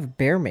 Oh, I have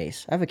bear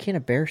mace. I have a can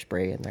of bear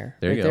spray in there.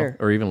 There you go. There.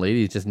 Or even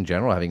ladies, just in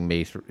general, having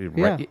mace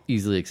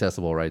easily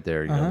accessible right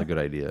there. You know, a good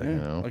idea. You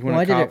know, Like when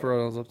a cop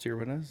rolls up to your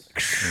windows.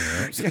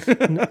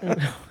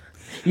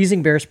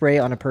 Using bear spray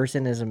on a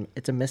person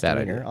it's a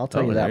misdemeanor. idea. I'll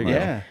tell you that there you much. go.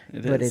 Yeah,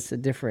 it But is.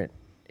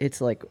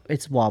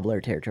 it's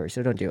wobbler territory,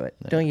 so don't do it.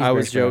 Don't use I bear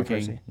was spray on a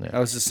joking. person. I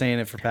was just saying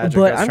it for Patrick.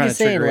 But I was I'm trying just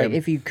to saying, trigger like, him.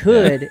 if you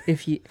could,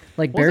 if you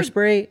like bear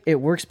spray, it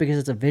works because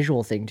it's a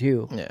visual thing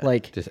too. Yeah.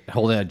 Like, just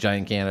holding a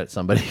giant can at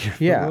somebody.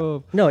 yeah,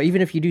 Whoa. no,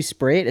 even if you do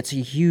spray it, it's a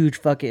huge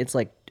fucking. It's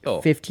like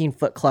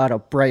 15-foot cloud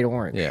of bright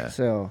orange. Yeah.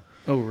 So.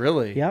 Oh,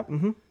 really? Yeah.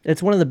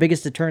 It's one of the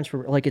biggest deterrents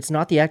for like. It's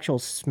not the actual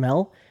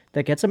smell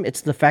that gets them.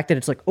 It's the fact that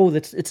it's like, oh,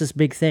 it's this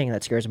big thing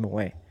that scares them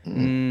away.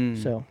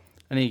 So.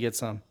 I need to get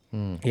some.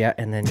 Yeah,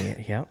 and then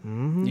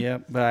Yeah,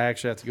 but I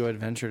actually have to go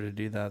adventure to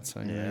do that.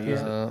 So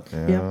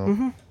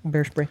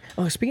bear spray.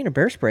 Oh, speaking of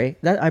bear spray,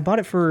 that I bought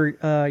it for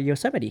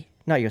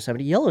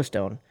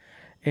Yellowstone,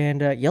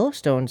 and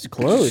Yellowstone's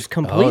closed Oh,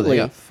 completely. they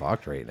got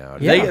fucked right now.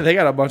 dude. Yeah. They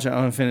got a bunch of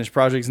unfinished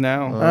projects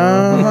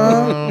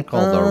now.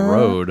 Called the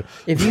road.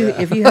 If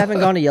you haven't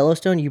gone to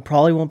Yellowstone, you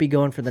probably won't be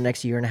going for the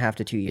next year and a half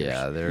to 2 years.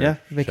 Yeah, they're Yeah.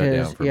 shut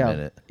because down for a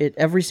minute.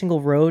 every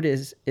single road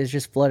is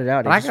just flooded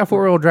out. I got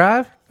 4-wheel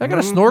drive. I got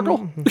a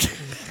snorkel.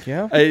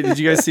 Yeah. Hey, did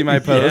you guys see my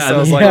post? Yeah, I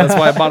was like, that's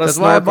why I bought a That's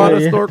why I snorkel. bought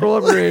a snorkel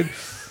upgrade.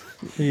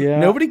 Yeah.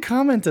 Nobody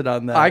commented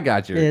on that. I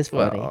got you. It's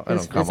funny. Well, I It's- don't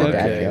it's a comment on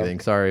bad joke. anything.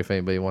 Sorry if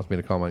anybody wants me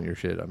to comment on your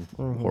shit. I'm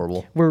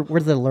horrible. We're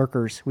the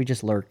lurkers. We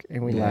just lurk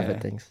and we laugh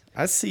at things.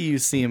 I see you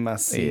seeing my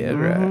scene. Yeah,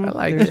 right. I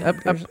like it.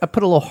 I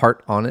put a little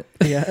heart on it.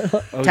 Yeah.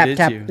 Oh, tap did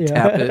tap. you? Yeah.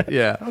 Tap it.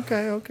 Yeah.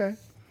 Okay.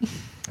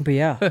 But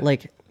yeah,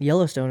 like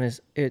Yellowstone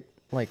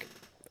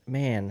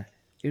man,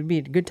 it would be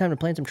a good time to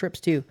plan some trips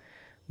too.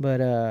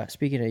 But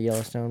speaking of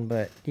Yellowstone,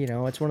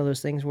 it's one of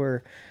those things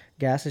where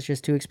gas is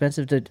just too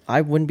expensive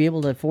I wouldn't be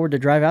able to afford to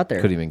drive out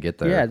there. Couldn't even get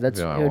there. Yeah,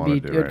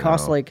 it would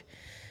cost like like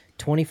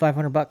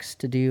 $2,500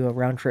 to do a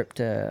round trip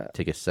to.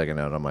 take a second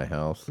out on my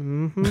house.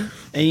 And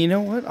you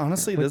know what?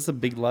 Honestly, that's a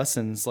big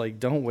lesson. It's like,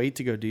 don't wait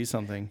to go do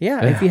something.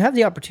 Yeah, if you have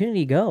the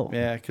opportunity, go.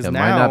 Yeah, because It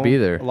now might not be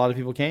there. a lot of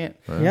people can't.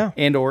 Yeah,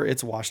 And or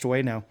it's washed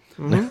away now.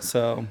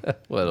 So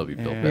Well, it'll be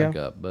built Yeah. back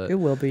up, but it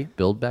will be.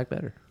 build back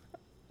better.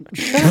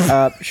 Get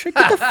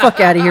the fuck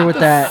out of here with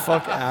that.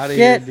 fuck out of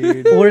here, Get.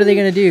 dude. What are they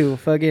gonna do?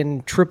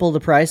 Fucking triple the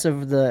price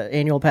of the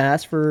annual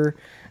pass for?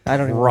 I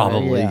don't even know.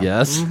 Probably, Yeah.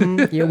 yes.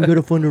 Yeah, we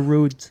gotta fund the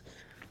roads.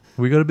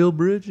 We got to build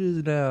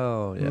bridges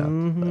now.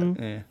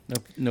 Yeah. Yeah,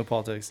 no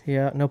politics.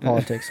 Yeah, no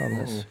politics on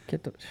this.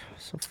 Get the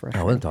so I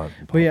frustrating. wasn't talking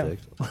yeah.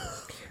 politics.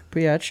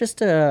 But yeah, it's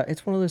just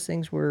it's one of those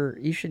things where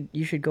you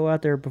should go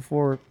out there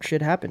before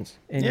shit happens.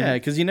 And Yeah,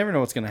 because you never know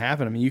what's going to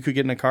happen. I mean, you could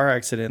get in a car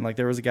accident. Like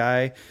there was a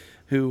guy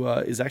who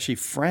is actually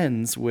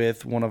friends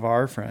with one of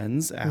our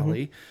friends,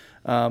 Allie.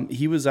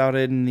 He was out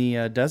in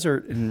the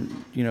desert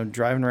and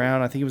driving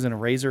around. I think he was in a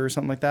Razor or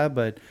something like that.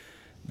 But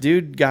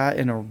dude got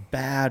in a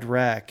bad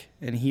wreck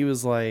and he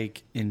was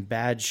like in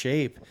bad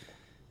shape.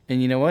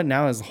 And you know what?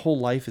 Now his whole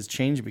life has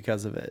changed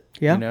because of it.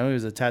 Yeah. He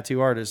was a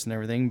tattoo artist and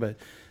everything, but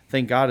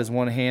thank God his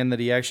one hand that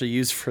he actually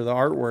used for the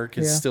artwork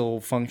is still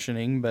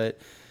functioning. But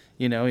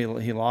he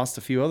lost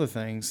a few other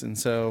things, and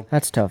so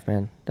that's tough,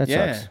 man. That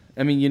sucks.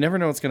 I mean, you never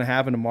know what's going to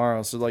happen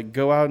tomorrow. So like,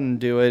 go out and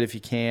do it if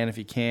you can. If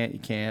you can't, you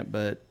can't.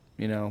 But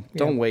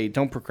don't wait.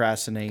 Don't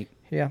procrastinate.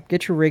 Yeah,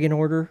 get your rig in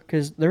order,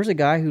 because there's a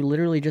guy who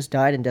literally just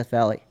died in Death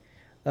Valley.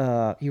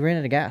 He ran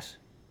out of gas,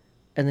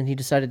 and then he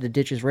decided to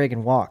ditch his rig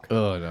and walk.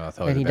 Oh no, I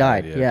thought and it was he a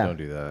bad died. idea. Yeah, Don't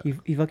do that.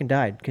 He fucking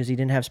died because he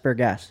didn't have spare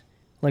gas.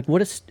 Like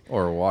what is?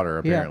 Or water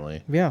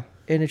apparently. Yeah,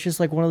 and it's just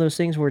like one of those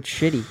things where it's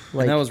shitty.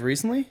 Like And that was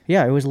recently?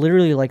 yeah, it was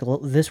literally like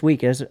this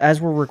week. As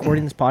we're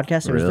recording this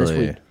podcast, it was this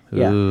Really? week.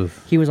 Yeah,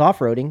 Oof. he was off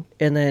roading,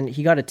 and then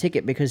he got a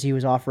ticket because he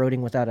was off roading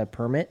without a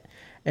permit.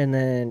 And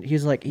then he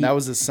was like, That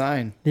was a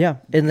sign. yeah.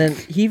 And then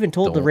he even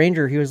told the Don't.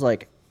 ranger, he was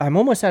like, I'm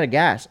almost out of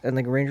gas. And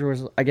the ranger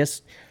was, I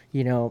guess,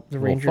 the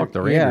ranger. fuck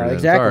the ranger Yeah, then.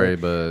 exactly.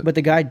 Sorry, but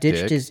the guy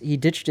dick.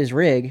 ditched his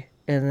rig,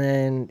 and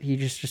then he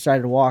just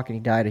decided to walk, and he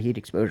died of heat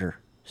exposure.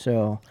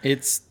 So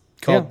It's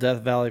called Yeah.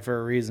 Death Valley for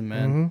a reason,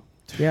 man.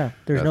 yeah,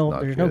 there's That's no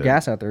not no good.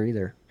 gas out there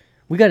either.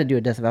 We got to do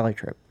a Death Valley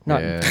trip.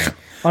 Not Yeah.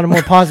 on a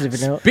more positive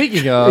note.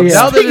 Speaking of, Yeah.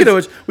 now that Speaking it's, of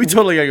which, we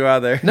totally got to go out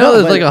there. now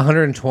there's but- like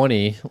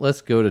 120.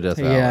 Let's go to Death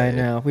Valley. Yeah, I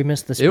know. We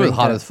missed the It spring was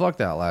hot time. as fuck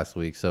that last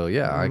week. So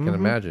yeah, I can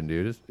imagine,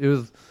 dude. It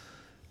was.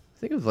 I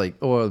think it was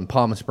like, in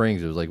Palm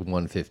Springs, it was like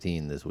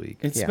 115 this week.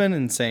 It's Yeah. been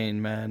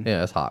insane, man.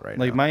 Yeah, it's hot right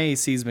Like now. my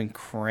AC's been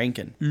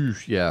cranking.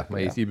 Yeah, my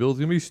AC bill's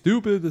gonna be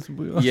stupid this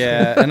week.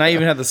 Yeah, and I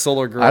even had the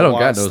solar girl I don't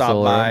walk got no stop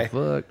solar. by,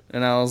 Fuck.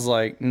 and I was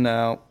like,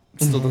 no,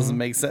 still doesn't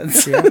make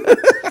sense.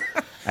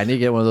 I need to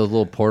get one of those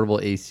little portable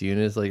AC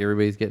units like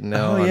everybody's getting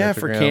now. Oh, on yeah,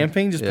 for Instagram.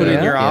 camping? Just put it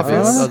in your camping.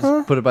 office? I'll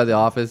just put it by the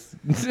office.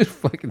 Just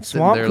fucking sitting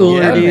Swamp there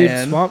cooler, Yeah, dude.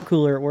 man. Swamp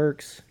cooler, it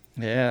works.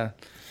 Yeah.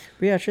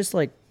 But yeah, it's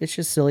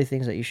just silly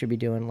things that you should be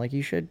doing. Like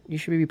you should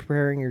be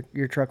preparing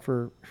your truck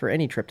for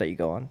any trip that you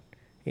go on.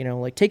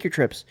 Like take your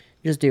trips.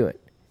 Just do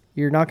it.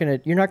 You're not gonna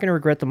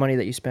regret the money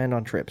that you spend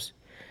on trips.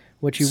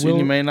 What you Soon will,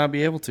 you may not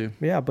be able to.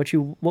 yeah, but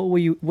what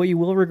you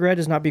will regret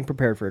is not being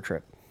prepared for a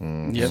trip.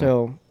 Yep.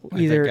 So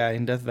Like that guy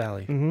in Death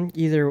Valley.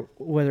 either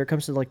whether it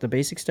comes to like the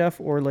basic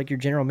stuff or like your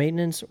general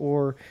maintenance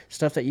or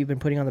stuff that you've been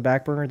putting on the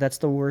back burner, that's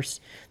the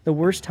worst. The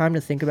worst time to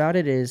think about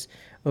it is,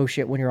 oh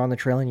shit, when you're on the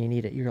trail and you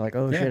need it, you're like,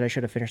 oh shit, I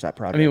should have finished that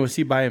project. I mean, was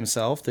he by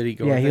himself? Did he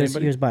go Yeah, with he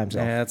anybody? was by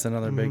himself. Yeah, that's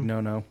another big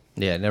no-no.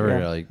 Yeah, never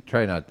Yeah. like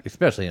try not,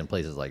 especially in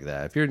places like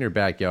that. If you're in your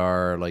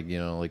backyard, like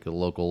like a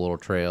local little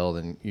trail,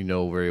 then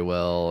very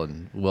well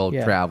and well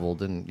traveled,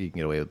 then you can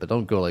get away with it. But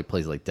don't go like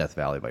places like Death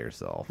Valley by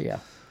yourself. Yeah.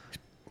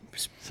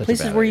 Such a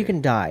Places bad where you idea.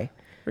 can die.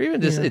 Or even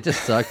just it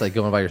just sucks like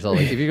going by yourself.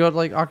 Like if you go to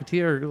like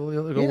Akatia or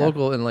like a Yeah.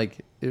 local and like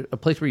a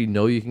place where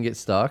you can get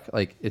stuck,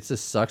 like it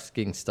just sucks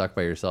getting stuck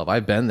by yourself.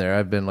 I've been there.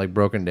 I've been like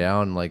broken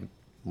down. Like,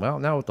 well,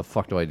 now what the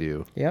fuck do I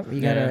do? Yep, you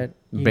gotta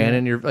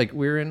Abandon your like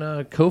we were in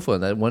Kofa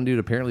and that one dude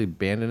apparently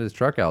abandoned his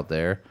truck out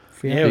there.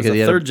 Yeah, it was Because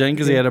he a had a- third gen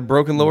because he had a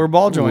broken lower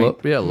ball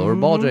joint. Lower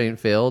ball joint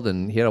failed,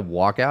 and he had to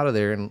walk out of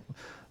there. And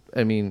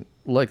I mean,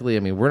 luckily,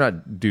 we're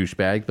not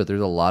douchebags, but there's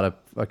a lot of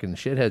fucking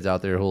shitheads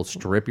out there who'll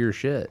strip your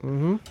shit.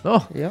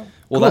 Oh, Yeah.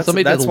 Well, cool. that's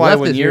just why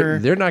left when us. you're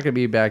They're not going to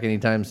be back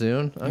anytime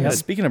soon. I'm gonna-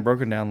 Speaking of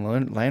broken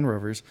down Land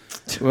Rovers,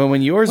 well,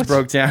 when yours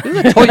broke down,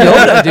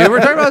 Toyota, dude. We're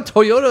talking about a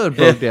Toyota that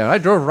broke down. I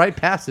drove right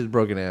past his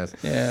broken ass.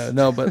 yeah,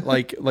 no, but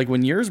like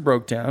when yours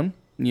broke down,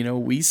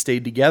 we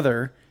stayed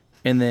together,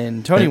 and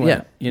then Tony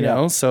went,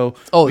 so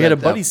we had a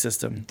buddy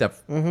system.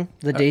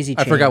 The daisy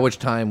I chain. forgot which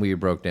time we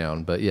broke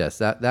down, but yes,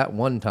 that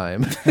one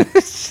time.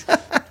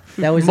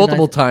 that was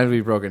Multiple times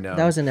we've broken down.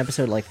 That was in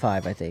episode like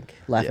 5, I think.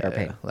 Laugh at our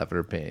pain. Laugh at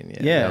our pain.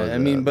 Yeah, that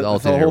was, but the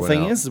alternator whole went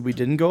thing out. is we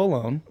didn't go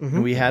alone.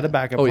 And we had a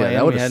backup Oh plan. yeah,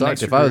 that would we have had an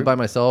sucked extra if I was group. by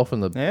myself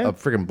and the Yeah. a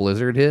freaking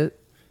blizzard hit.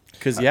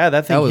 Because that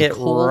That thing was hit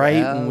cold right,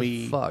 as and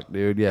we fuck,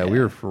 dude. Yeah, we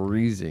were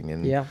freezing,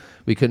 and Yeah.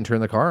 we couldn't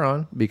turn the car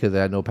on because it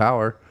had no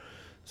power.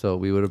 So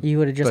we would have. You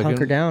would have just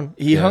hunkered down.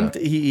 He Yeah.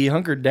 he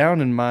hunkered down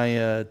in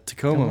my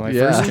Tacoma, my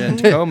Yeah. first gen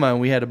Tacoma, and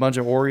we had a bunch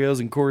of Oreos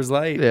and Coors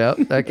Light. Yeah,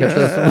 that kept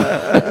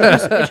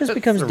us. It just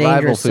becomes Survival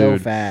dangerous so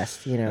food.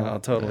 fast, Oh,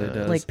 it totally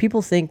does. Like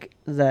people think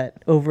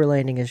that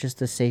overlanding is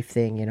just a safe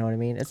thing, you know what I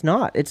mean? It's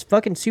not. It's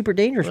fucking super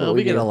dangerous. Well, what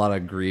we we get do. a lot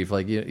of grief.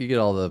 Like you get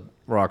all the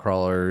rock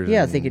crawlers,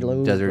 Yeah, and thinking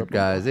low, desert blah,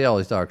 blah, guys. They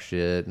always talk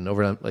shit, and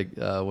over like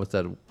what's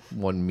that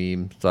one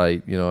meme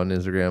site? On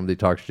Instagram, they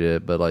talk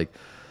shit, but like.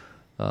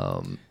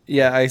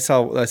 Yeah, I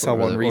saw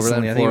one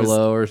recently. I think it was,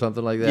 Low or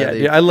something like that. Yeah,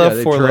 dude, I love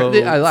they Four tra- Low-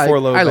 they- I Four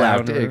Low I down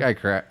laughed. or- I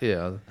cracked.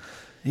 Yeah.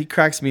 he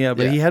cracks me up,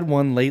 but Yeah. he had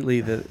one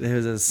lately that there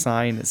was a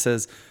sign that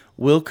says,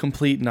 "Will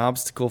complete an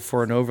obstacle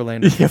for an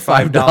overlander for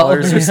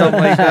 $5 or something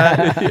like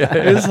that."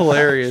 It was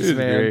hilarious, It was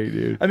man. great,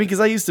 dude. I mean,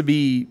 because I used to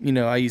be,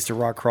 I used to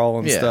rock crawl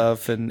and Yeah.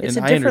 stuff, and It's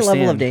and a I different understand.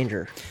 level of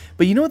danger.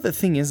 But you know what the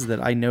thing is that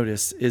I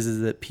notice is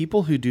that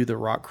people who do the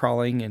rock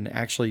crawling and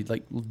actually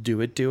like do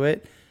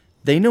it,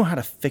 they know how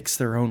to fix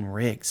their own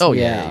rigs. Oh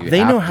Yeah. yeah. you They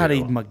have know how to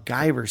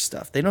MacGyver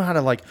stuff. They know how to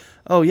like,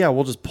 oh yeah,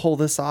 we'll just pull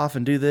this off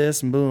and do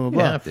this and blah blah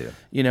blah. have to.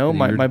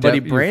 My You're buddy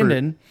you're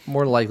Brandon,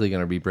 more likely going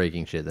to be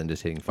breaking shit than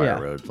just hitting fire Yeah.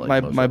 roads. Like my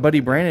most my of them. buddy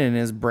Brandon in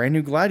his brand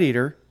new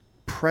Gladiator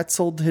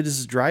pretzeled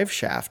his drive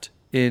shaft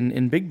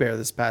in Big Bear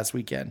this past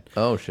weekend.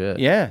 Oh shit.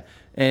 Yeah.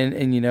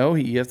 And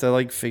you have to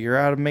like figure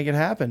out how to make it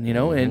happen,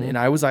 and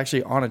I was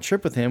actually on a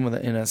trip with him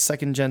in a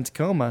second gen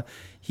Tacoma.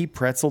 He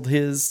pretzeled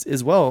his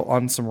as well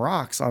on some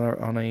rocks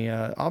on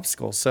a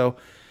obstacle. So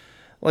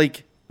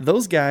like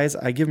those guys,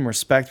 I give them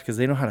respect because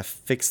they know how to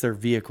fix their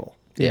vehicle.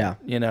 Yeah.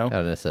 You know, Out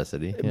of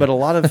necessity. Yeah. but a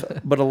lot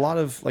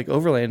of like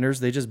overlanders,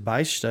 they just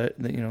buy shit.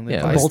 They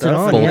buy bolt it stuff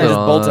on, and yeah. they just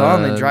bolt it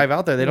on. They drive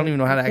out there. They don't even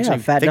know how to actually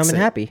fat, fix dumb, and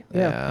it. happy.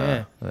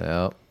 Yeah.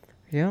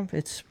 Yeah.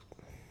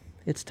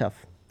 It's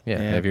tough. Yeah.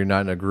 Yeah. And if you're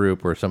not in a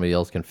group where somebody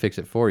else can fix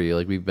it for you,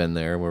 like we've been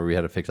there where we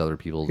had to fix other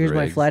people's Here's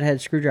my rigs.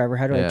 flathead screwdriver.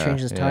 How do I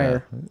change this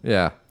tire?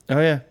 Yeah. Oh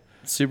yeah,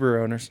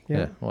 Subaru owners.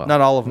 Yeah. Well, Not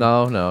all of them.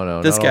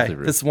 No. This not all guy.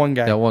 Subarus. This one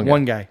guy. Yeah,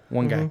 one guy.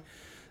 One guy.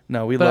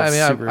 No, we But love I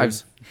mean,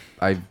 Subarus.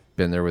 I've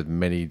been there with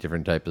many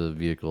different types of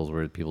vehicles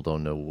where people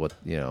don't know what,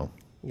 Yeah.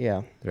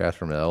 they're asked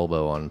from the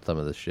elbow on some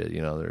of this shit.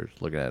 They're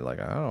looking at it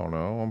like, I don't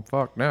know, I'm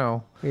fucked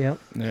now. Yep.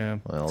 Yeah.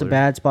 Well, It's a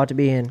bad spot to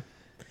be in.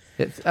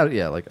 It's out,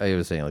 like I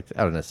was saying, like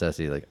out of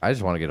necessity. Like I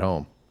just want to get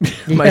home.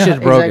 My shit's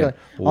broken. Exactly.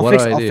 What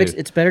do I do?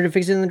 It's better to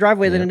fix it in the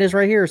driveway than it is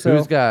right here. So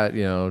Who's got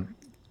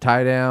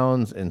tie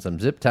downs and some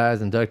zip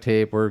ties and duct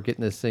tape? We're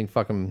getting this thing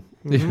fucking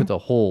to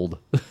hold.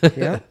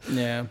 yeah.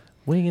 Yeah.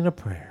 Winging a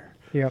prayer.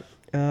 Yep.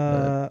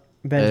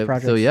 Ben's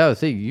project. So yeah,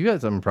 see, you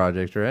got some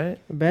projects, right?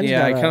 Ben's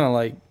Yeah, I got kind of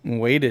like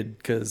waited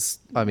because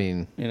I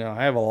mean,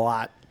 I have a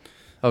lot.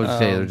 I would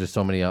say there's just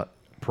so many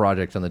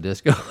projects on the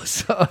disco,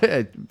 so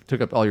it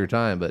took up all your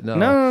time. But no.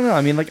 No.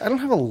 I mean, like I don't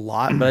have a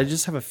lot, but I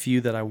just have a few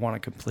that I want to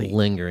complete.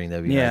 Lingering,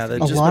 that'd be Yeah, nice. they've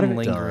to just lot been of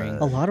lingering.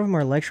 a lot of them are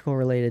electrical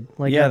related.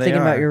 Like Yeah, I'm they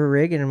thinking about are. your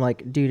rig, and I'm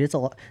like, dude, it's a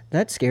lot.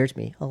 That scares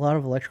me. A lot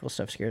of electrical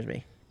stuff scares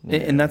me.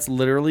 And that's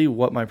literally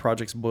what my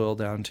projects boil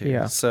down to.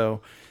 Yeah.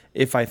 So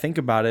if I think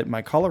about it,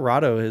 my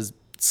Colorado is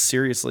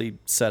seriously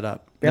set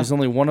up. Yeah. There's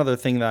only one other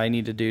thing that I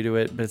need to do to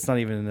it, but it's not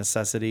even a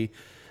necessity.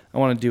 I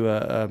want to do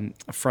a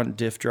front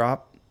diff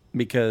drop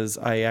because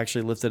I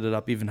actually lifted it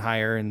up even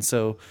higher. And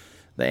so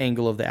the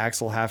angle of the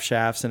axle half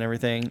shafts and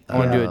everything, I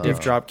want to do a diff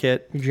drop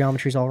kit. Your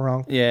geometry's all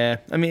wrong. Yeah.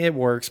 I mean, it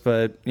works,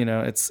 but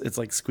it's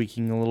like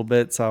squeaking a little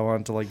bit. So I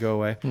want it to like go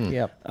away.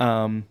 Yep.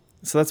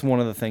 So that's one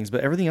of the things,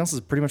 but everything else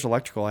is pretty much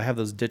electrical. I have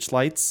those ditch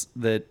lights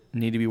that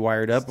need to be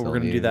wired up, but we're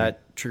going to do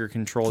that trigger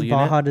control unit.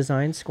 Baja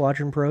Design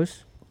Squadron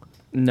Pros.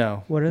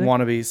 No. What are they?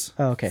 Wannabes.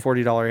 Oh, okay.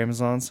 $40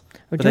 Amazons.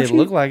 But Don't they you-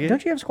 look like it.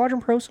 Don't you have Squadron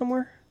Pros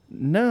somewhere?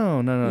 No.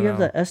 You have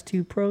the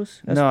S2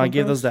 Pros? No, I S1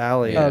 gave Pros? those to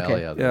Allie. Yeah, Okay.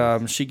 Ellie had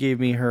those. She gave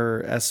me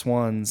her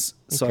S1s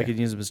so I Okay. could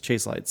use them as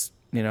chase lights,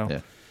 Yeah.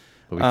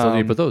 But we still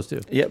need to put those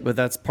too. Yeah, but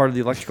that's part of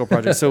the electrical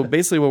project. So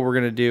basically what we're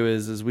going to do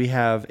is we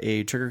have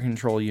a trigger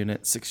control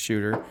unit,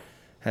 6-shooter,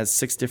 has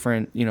 6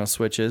 different,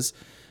 switches,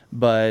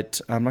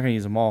 but I'm not going to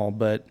use them all,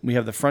 but we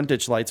have the front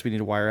ditch lights we need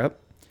to wire up.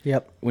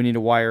 Yep. We need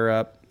to wire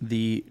up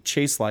the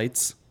chase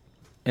lights,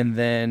 and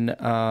then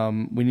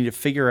we need to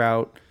figure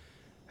out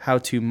how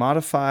to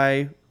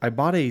modify.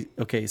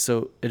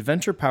 So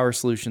Adventure Power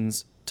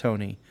Solutions,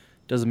 Tony,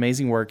 does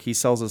amazing work. He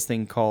sells this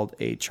thing called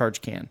a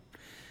charge can.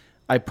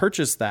 I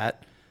purchased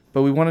that,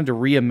 but we wanted to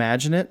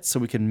reimagine it so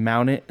we can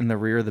mount it in the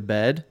rear of the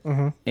bed.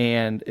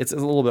 And it's a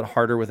little bit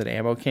harder with an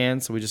ammo can,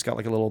 so we just got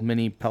like a little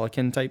mini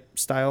Pelican type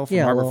style from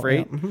Harbor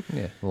Freight.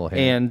 Yeah, a little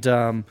hand.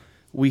 And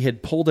we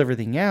had pulled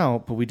everything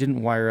out, but we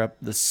didn't wire up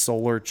the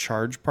solar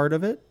charge part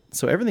of it.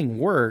 So everything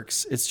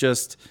works. It's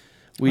just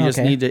we just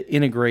Okay. need to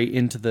integrate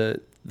into the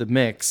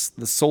mix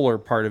the solar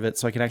part of it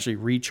so I can actually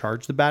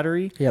recharge the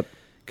battery. Yep.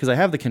 Because I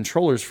have the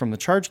controllers from the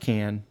charge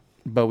can,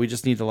 but we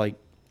just need to like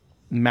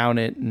mount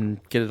it and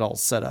get it all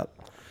set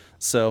up.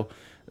 So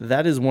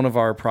that is one of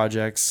our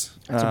projects.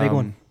 That's a big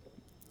one.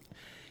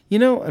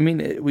 I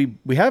mean,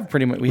 we have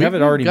pretty much we have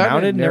it already gotten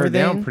mounted it and narrowed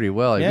everything down pretty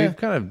well. Like, Yeah. We've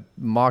kind of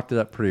mocked it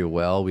up pretty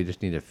well. We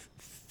just need to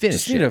finish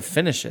Just need it. to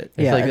finish it.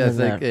 It's Yeah, like and that's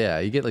then like that. yeah,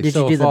 you get like Did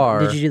so you do far.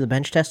 Did you do the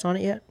bench test on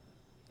it yet?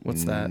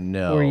 What's that?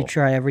 No. Where you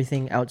try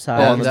everything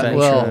outside Oh, of the that- bench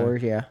well,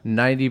 controllers? Yeah.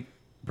 90%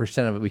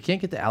 of it. We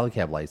can't get the alley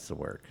cab lights to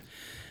work.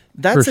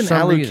 That's For an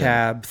some alu reason.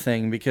 cab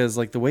thing because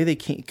like the way they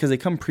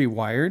come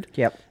pre-wired.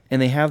 Yep.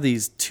 And they have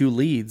these 2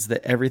 leads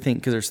that everything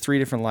because there's 3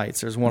 different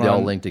lights. There's one They all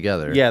on link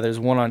together. Yeah, there's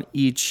one on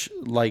each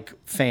like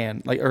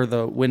fan or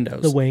the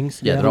windows. The wings.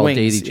 Yeah, the they're all wings,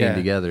 daisy chained yeah.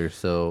 together.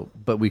 So,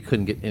 but we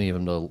couldn't get any of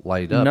them to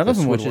light up. None the of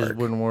them would switches work.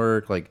 wouldn't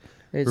work. Like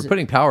Is we're it-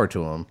 putting power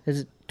to them.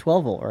 Is it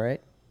 12 volt, right?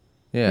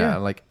 Yeah,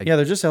 like Yeah,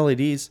 they're just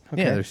LEDs.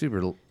 yeah, they're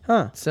super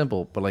Huh.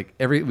 simple. But like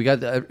we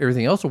got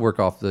everything else to work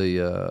off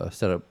the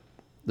setup,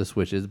 the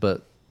switches.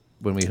 But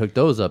when we hooked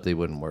those up, they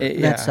wouldn't work. Yeah.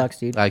 That sucks,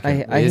 dude. I I can-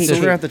 hate it's So we're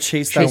just- gonna have to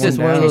chase that Chase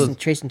one one of down. those-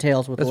 chasing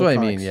tails with That's the what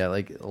I mean. electronics. Yeah,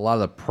 like a lot of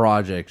the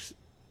projects,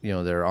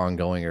 they're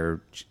ongoing.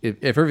 Or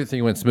if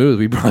everything went smooth,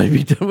 we'd probably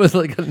be done with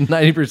like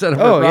 90% of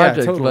our Oh, yeah,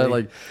 projects. totally. But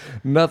like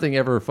nothing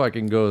ever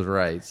fucking goes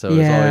right. So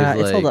Yeah, it's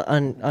always it's like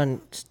all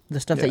the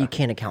stuff that Yeah. you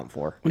can't account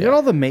for. We got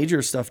all the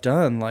major stuff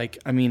done. Like,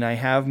 I mean, I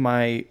have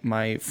my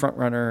front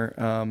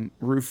runner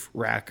roof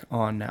rack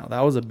on now.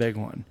 That was a big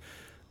one.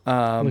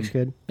 Looks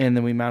good. And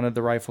then we mounted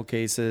the rifle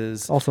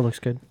cases. Also looks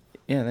good.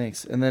 Yeah,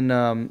 thanks. And then,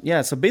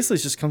 so basically it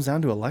just comes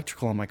down to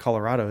electrical on my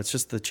Colorado. It's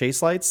just the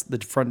chase lights, the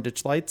front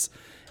ditch lights,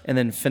 and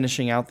then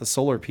finishing out the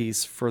solar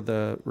piece for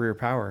the rear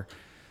power.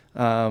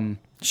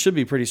 should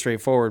be pretty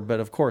straightforward. But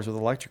of course, with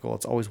electrical,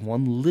 it's always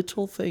one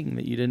little thing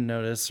that you didn't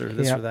notice or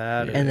this or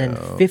that. And then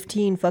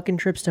 15 fucking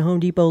trips to Home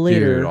Depot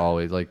later. Dude,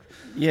 always like.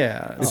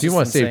 Yeah. If you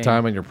want to save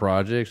time on your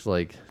projects,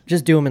 like.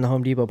 Just do them in the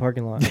Home Depot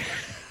parking lot.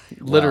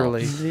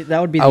 Literally.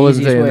 That would be the I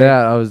wasn't easiest saying way.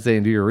 that. I was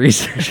saying do your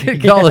research.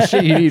 Get all the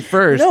shit you need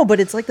first. No,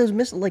 but it's like those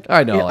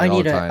I know, I like, all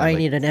need the time, I like-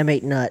 need an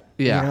M8 nut.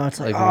 Yeah, You know, it's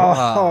like, like,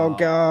 oh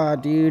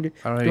god, dude.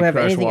 I don't Do need I have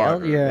fresh anything water.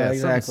 else? Yeah, something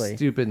exactly.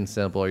 stupid and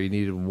simple, or you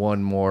needed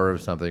one more of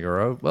something,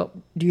 or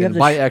Do you have the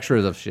buy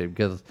extras of shit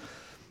because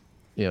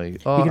can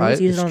I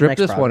always use it on the stripped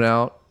next this one project.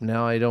 out.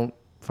 Now I don't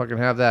fucking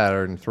have that,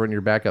 or throw it in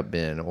your backup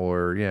bin,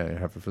 or you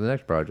have it for the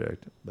next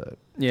project. But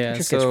Yeah, It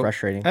just gets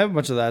frustrating. I have a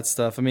bunch of that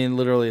stuff. I mean,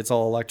 literally, it's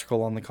all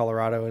electrical on the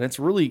Colorado, and it's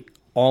really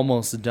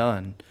almost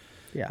done.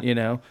 Yeah. You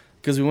know,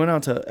 because we went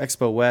out to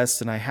Expo West,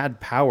 and I had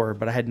power,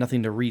 but I had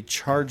nothing to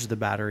recharge the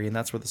battery, and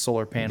that's where the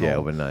solar panel yeah,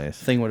 it would be nice.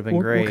 thing would have been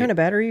What, great. what kind of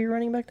battery are you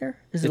running back there?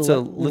 Is It's it a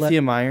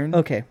lithium iron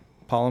Okay.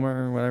 polymer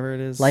or whatever it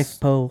is. Life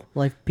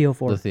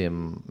PO4.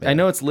 Lithium. I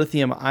know it's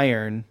lithium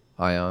iron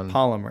ion,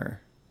 polymer.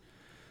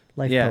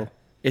 Life Yeah, Po.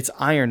 it's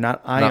iron,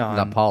 not ion.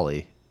 not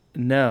poly.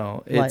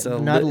 No, it's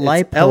not it's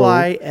lipo.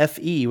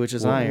 LIFE, which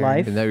is iron.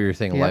 Life? Isn't that what you're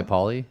saying? Yeah.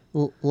 Lipoly.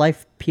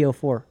 Life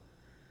PO4.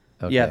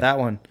 Okay. Yeah, that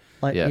one.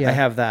 Yeah. I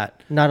have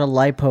that. Not a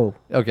lipo.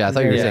 Okay, I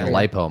thought you were Yeah. saying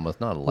lipome. It's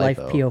not a lipo. Life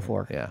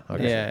PO4. Yeah.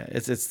 Okay. Yeah,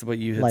 it's what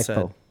you had Life said.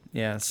 Po.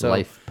 Yeah, so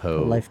Life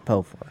po. Life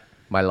PO4.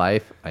 My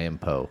life. I am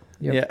po.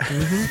 Yep.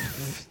 yeah.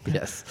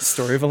 Yes.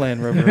 Story of a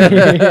Land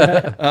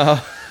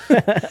Rover.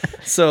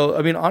 So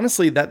I mean,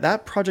 honestly,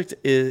 that project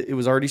it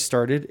was already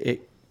started.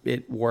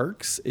 It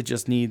works. It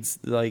just needs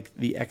like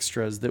the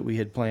extras that we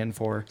had planned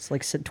for. It's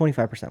like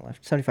 25%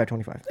 left.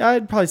 75-25.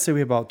 I'd probably say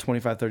we have about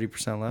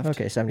 25-30% left.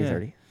 Okay,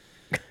 70-30.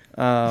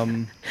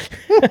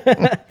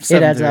 It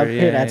It adds up.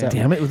 It adds up.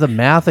 Damn it with the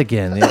math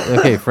again.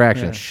 Okay,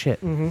 fraction. Shit.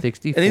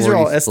 60, And these are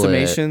all 40 split.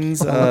 estimations.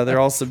 They're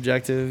all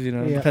subjective. You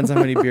know, it Yeah. depends how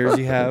many beers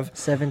you have.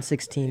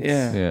 7/16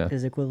 Yeah. Yeah.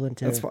 is equivalent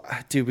to. That's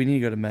why, dude. We need to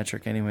go to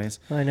metric, anyways.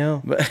 I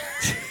know. But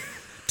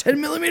 10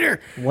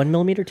 millimeter. 1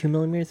 millimeter, 2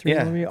 millimeter, 3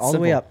 Yeah, millimeter, all the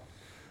way simple. up.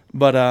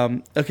 But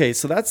okay,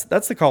 so that's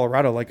the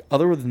Colorado. Like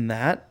other than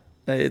that,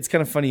 it's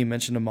kind of funny you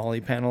mentioned a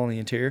Molly panel on the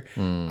interior.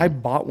 I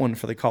bought one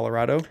for the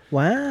Colorado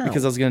Wow.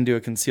 because I was going to do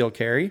a concealed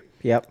carry,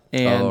 Yep.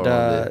 and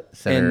the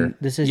center. and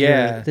This is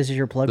yeah,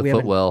 your plug. The We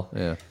haven't footwell.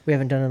 Yeah.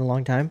 done it in a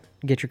long time.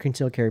 Get your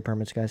concealed carry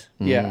permits, guys.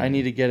 yeah. I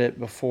need to get it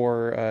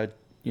before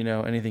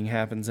anything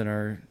happens in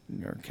our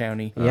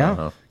county. Yeah.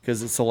 Uh-huh.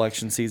 because it's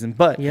election season.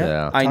 But Yeah.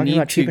 Yeah. I Talking need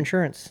about cheap to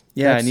insurance.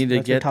 Yeah, I need to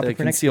that's a get topic the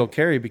for next concealed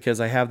carry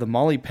because I have the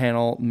Molly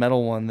panel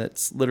metal one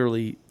that's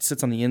literally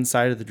sits on the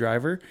inside of the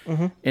driver,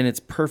 Mm-hmm. and it's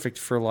perfect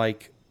for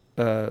like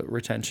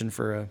retention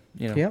for a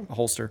Yeah. a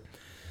holster.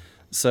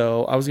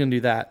 So I was gonna do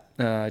that.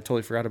 I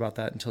totally forgot about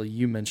that until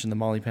you mentioned the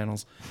Molly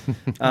panels,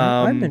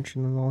 I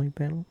mentioned the Molly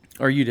panel.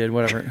 or you did,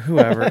 whatever,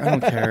 whoever. I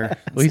don't care.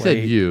 Well, he It's said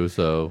late. you,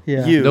 so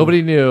Yeah. You.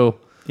 nobody knew.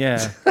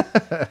 Yeah.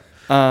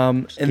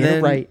 And Get then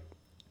it right.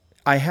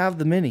 I have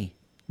the Mini.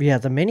 Yeah,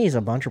 the Mini is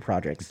a bunch of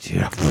projects.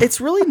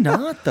 It's really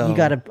not though. You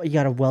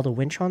gotta weld a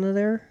winch onto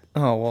there.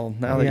 Oh well,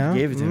 now that Yeah. you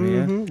gave it to me,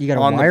 yeah. Mhm. You gotta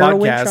on the wire a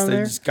winch podcast. on I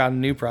there. just got a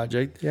new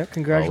project. Yep, Oh,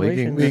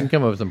 congratulations. we can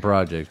come up with some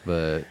projects,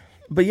 but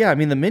But yeah, I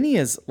mean the Mini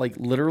is like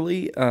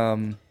literally.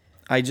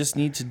 I just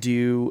need to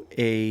do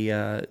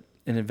an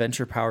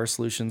Adventure Power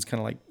Solutions kind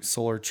of like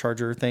solar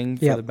charger thing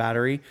for Yep. the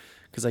battery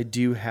because I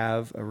do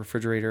have a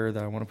refrigerator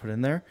that I want to put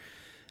in there.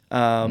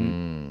 Are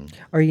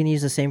you gonna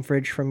use the same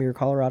fridge from your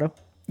Colorado?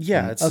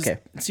 Yeah, it's Okay.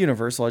 it's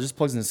universal. It just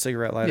plugs in a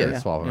cigarette lighter. Yeah,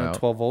 swap 'em out.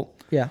 12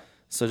 volt. Yeah.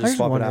 So I just was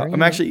swap it wondering, out. you I'm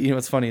know. actually,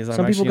 what's funny is Some I'm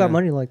people actually got gonna,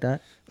 money like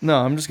that. No,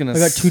 I'm just gonna. I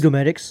got two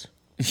Domestics.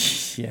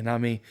 Yeah,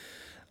 not me.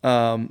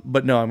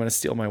 But no, I'm gonna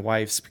steal my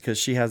wife's because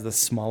she has the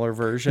smaller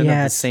version Yeah, of the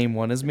it's- same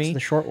one as It's me. the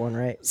short one,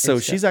 right? So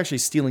It's, she's actually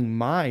stealing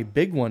my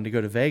big one to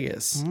go to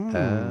Vegas,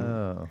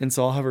 oh. and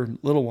so I'll have her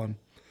little one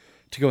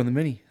to go in the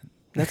Mini.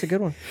 that's a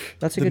good one.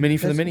 That's a The good Mini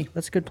for the that's- Mini.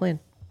 That's a good plan.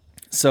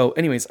 So,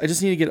 anyways, I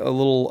just need to get a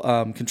little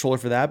controller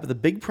for that. But the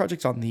big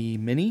project on the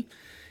Mini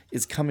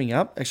is coming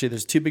up. Actually,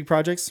 there's two big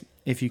projects.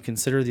 If you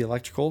consider the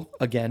electrical,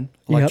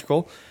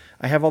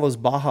 I have all those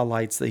Baja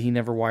lights that he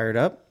never wired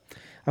up.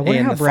 I wonder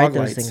And how the bright fog those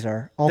lights. things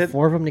are. All That-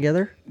 four of them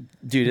together.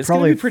 Dude, it's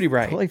probably pretty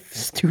bright. Probably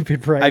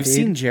stupid bright. I've dude.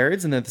 seen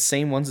Jared's, and they're the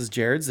same ones as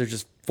Jared's. They're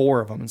just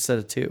four of them instead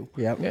of two.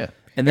 Yep. Yeah.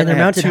 And then they're I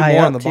have mounted two high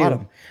more up on the too.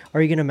 bottom.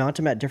 Are you going to mount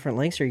them at different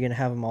lengths, or are you going to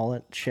have them all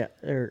at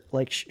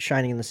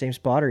shining in the same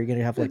spot, or are you going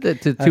to have like The a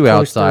two close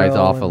outsides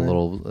throw off and a then-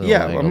 little.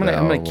 Yeah, angle I'm down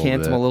gonna a little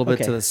cant them a bit. little bit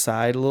Okay. to the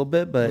side a little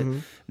bit, but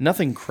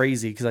nothing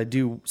crazy because I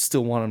do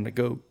still want them to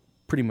go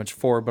pretty much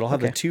forward. But I'll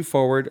have Okay. the two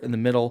forward in the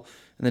middle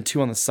and the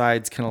two on the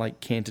sides, kind of like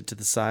canted to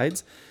the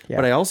sides. Yeah.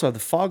 But I also have the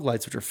fog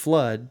lights, which are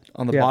flood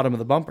on the Yeah. bottom of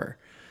the bumper.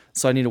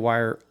 So I need to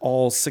wire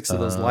all 6 of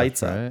those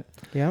lights up. Right.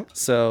 Yep.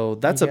 So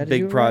that's You a gotta do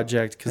big it right.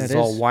 project because That it's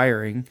all is.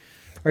 wiring.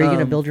 Are you going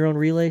to build your own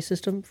relay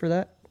system for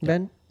that,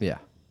 Ben? Yeah.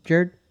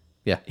 Jared?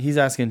 Yeah. He's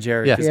asking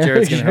Jared Yeah. because Yeah.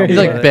 Jared's gonna help He's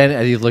me like with Ben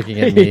as he's looking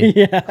at me.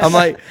 yeah. I'm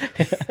like,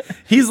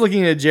 he's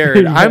looking at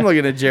Jared. I'm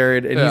looking at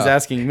Jared, and he's Yeah.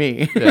 asking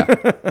me.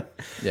 Yeah.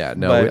 Yeah.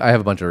 No, But- I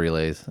have a bunch of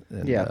relays.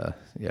 And, Yeah.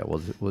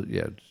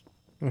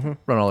 run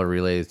all the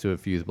relays to a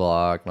fuse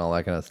block and all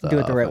that kind of stuff. Do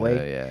it the right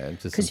way. Yeah, and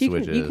just some Because you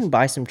switches. can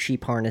buy some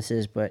cheap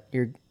harnesses, but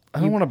I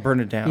don't want to burn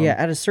it down. yeah,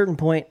 at a certain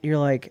point, you're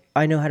like,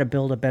 I know how to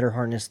build a better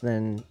harness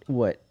than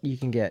what you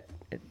can get,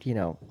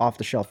 off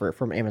the shelf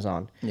from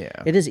Amazon. Yeah.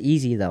 It is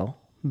easy though,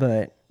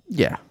 but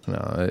Yeah,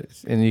 no,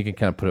 and you can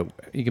kind of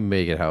you can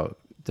make it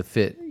to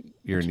fit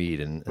your need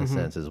in a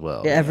sense as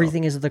well. yeah,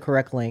 everything is the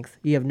correct length.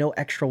 You have no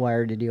extra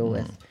wire to deal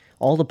with.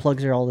 All the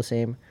plugs are all the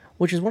same,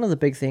 which is one of the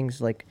big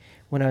things. Like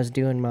when I was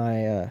doing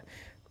my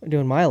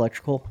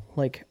electrical,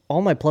 like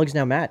all my plugs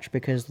now match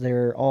because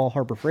they're all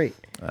Harbor Freight.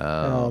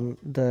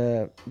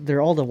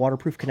 They're all the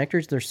waterproof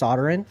connectors. They're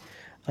soldering,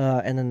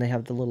 and then they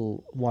have the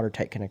little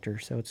watertight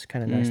connector, so it's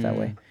kind of nice that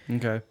way.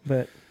 Okay.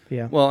 But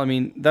yeah. Well,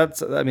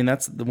 that's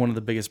one of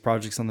the biggest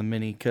projects on the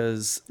Mini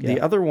because the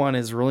other one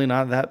is really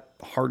not that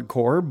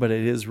hardcore, but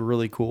it is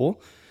really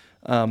cool.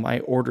 I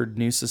ordered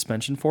new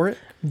suspension for it.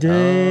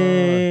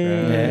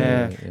 Dang.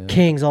 Yeah.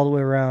 Kings all the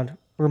way around.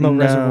 Remote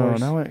reservoirs.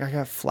 No, I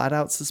got flat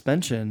out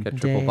suspension. Got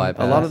triple Dang.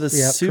 bypass. A lot of the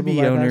triple Subi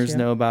bypass, owners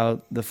know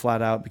about the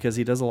flat out because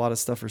he does a lot of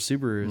stuff for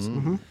Subarus.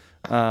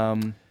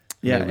 And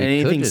we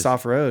anything could just-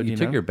 soft road. You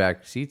took your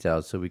back seats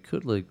out, so we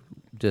could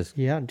just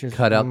just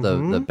cut out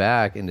the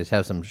back and just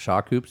have some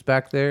shock hoops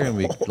back there, and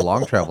we could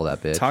long travel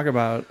that bitch. Talk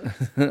about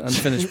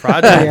unfinished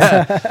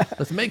projects.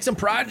 Let's make some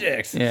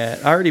projects. Yeah,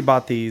 I already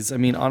bought these. I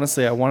mean,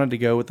 honestly, I wanted to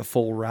go with the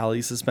full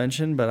rally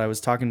suspension, but I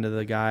was talking to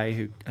the guy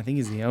who I think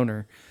he's the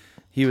owner.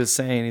 He was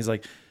saying, he's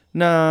like,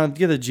 "Nah,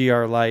 get the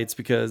GR lights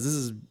because this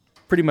is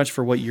pretty much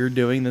for what you're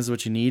doing. This is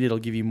what you need. It'll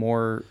give you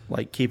more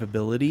like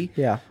capability.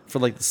 Yeah. For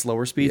like the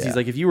slower speeds." Yeah. He's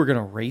like, "If you were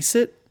gonna race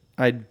it,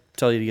 I'd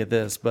tell you to get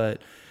this,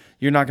 but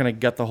you're not gonna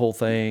gut the whole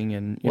thing,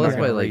 and you're not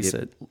gonna race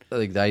it."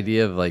 Like the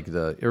idea of like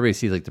everybody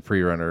sees like the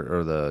pre-runner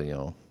or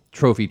the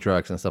trophy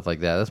trucks and stuff like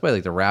that. That's why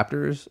like the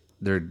Raptors,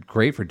 they're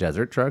great for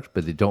desert trucks,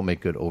 but they don't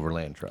make good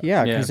overland trucks.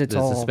 Yeah, Yeah. because it's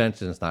the all.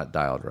 suspension is not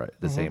dialed right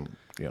the same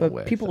But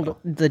way. people, so.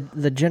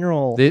 the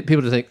general.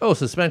 People just think, oh,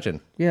 suspension.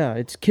 Yeah,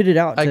 it's kitted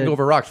out I can go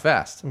over rocks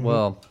fast.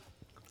 Well,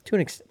 to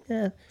an extent.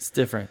 Yeah. It's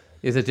different.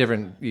 it's a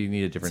different. You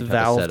need a different It's type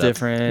of valve setup.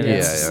 different. Yeah,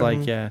 It's yeah. just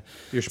like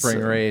Your spring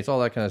rates, all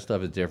that kind of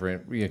stuff is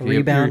different.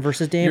 Rebound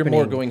versus You're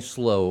more dampening. going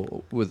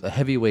slow with a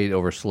heavy weight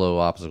over slow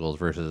obstacles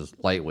versus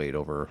lightweight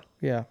over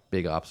Yeah.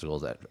 big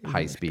obstacles at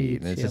high speed.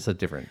 speeds, And it's yeah. just a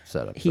different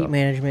setup. Heat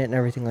management and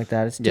everything like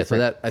that. It's Yeah, so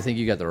different. that I think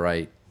you got the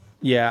right.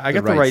 Yeah, I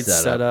got the right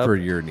setup. for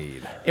your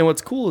need. And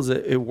what's cool is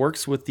it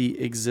works with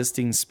the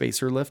existing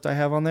spacer lift I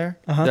have on there.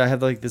 I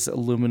have like this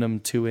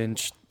aluminum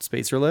 2-inch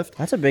spacer lift.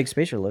 That's a big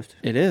spacer lift.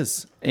 It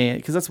is, and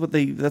because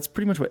that's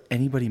pretty much what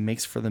anybody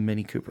makes for the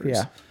Mini Coopers.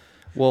 Yeah.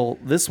 Well,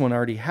 this one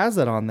already has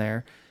that on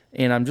there,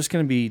 and I'm just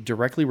going to be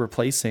directly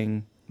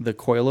replacing the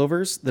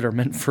coilovers that are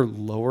meant for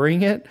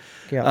lowering it.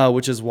 Yeah.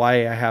 Which is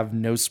why I have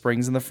no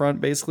springs in the front.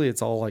 Basically,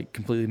 it's all like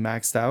completely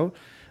maxed out.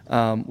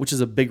 Which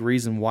is a big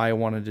reason why I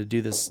wanted to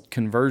do this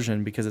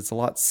conversion because it's a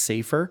lot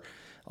safer.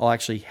 I'll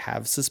actually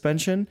have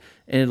suspension,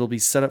 and it'll be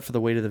set up for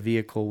the weight of the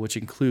vehicle, which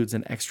includes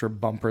an extra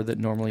bumper that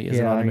normally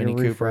isn't on a Mini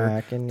your roof Cooper,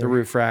 rack and the your-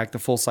 roof rack, the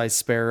full-size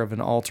spare of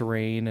an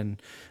all-terrain, and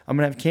I'm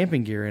going to have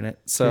camping gear in it.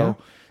 So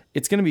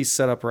it's going to be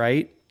set up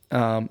right.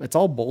 It's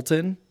all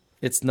bolt-in.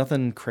 It's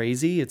nothing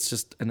crazy. It's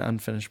just an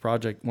unfinished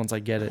project once I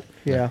get it.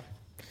 Yeah.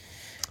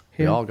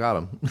 We all got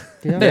them.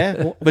 Yeah,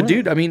 Well, but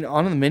dude, I mean,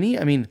 on the Mini,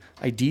 I mean,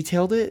 I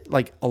detailed it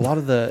like a lot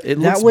of it That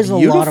looks was a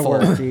lot of beautiful.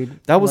 work,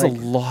 dude. That was Like- a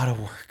lot of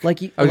work.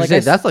 Like you, I was like gonna I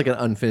say that's like an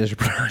unfinished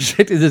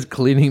project. Is just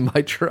cleaning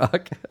my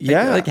truck.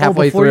 Yeah. like Oh,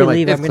 halfway before through, you I'm like,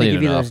 leave, it's I'm going to clean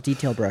give you enough. those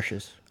detail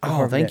brushes. Oh,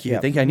 before I thank forget. you. Yeah.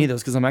 Thank you. I need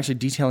those because I'm actually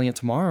detailing it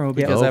tomorrow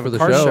because Go I have for a the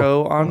car show.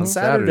 show on On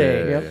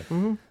Saturday. Saturday.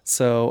 Yep.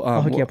 So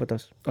I'll hook you wh- up with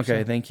those.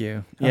 Okay, thank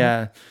you.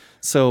 Yeah.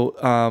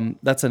 So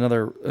that's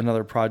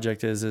another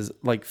project is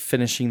like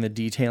finishing the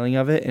detailing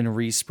of it and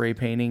respray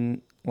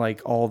painting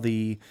like all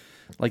the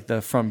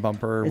front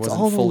bumper It's wasn't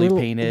all the fully little-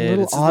 painted.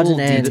 little It's the odds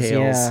little and ends,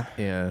 details. yeah.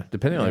 Yeah,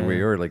 depending on where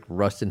you're, like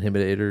rust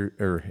inhibitor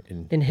or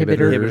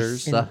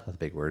Inhibitors. That's a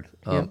big word.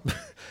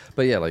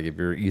 But yeah, like if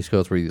you're East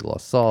Coast where you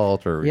lost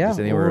salt or Yeah, just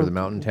anywhere or- in the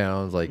mountain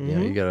towns, like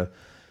you gotta,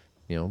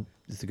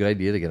 it's a good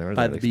idea to get rid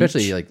By of the that.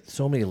 Especially beach. like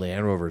so many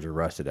Land Rovers are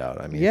rusted out.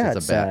 I mean, Yeah, it's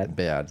it's a sad.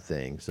 bad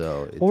thing.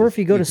 So it Or just if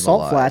you go to keeps them salt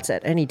alive. flats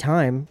at any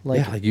time, like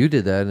yeah, like you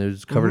did that and it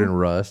was covered in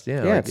rust.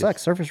 Yeah, yeah, like it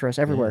sucks. Surface rust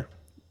everywhere.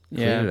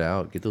 Clean Yeah. it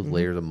out. Get those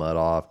layers of mud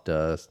off,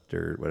 dust,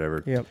 dirt,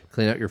 whatever. Yep.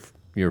 Clean out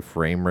your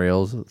frame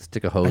rails.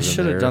 Stick a hose. I in should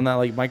have there. done that.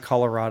 Like my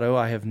Colorado,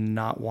 I have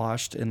not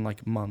washed in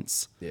like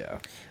months. Yeah.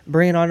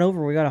 Bring it on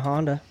over. We got a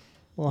Honda.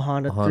 Little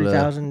Honda, Honda.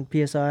 3000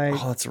 PSI.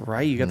 Oh, that's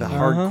right. You got the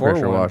hardcore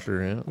Pressure one.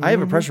 washer. Yeah. I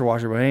have a pressure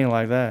washer, but it ain't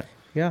like that.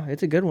 Yeah,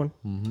 it's a good one.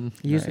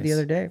 Used it the Nice.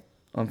 other day.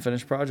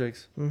 Unfinished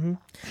projects.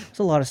 It's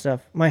a lot of stuff.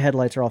 My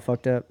headlights are all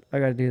fucked up. I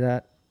got to do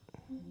that.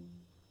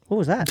 What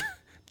was that?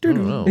 I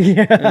don't know.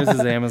 This is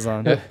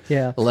Amazon.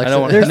 Yeah. Alexa, I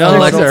don't want. There's- No,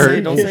 there's- don't Alexa, say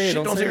it. Don't say it.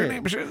 Don't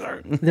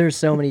say it. There's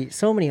so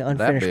many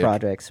unfinished big.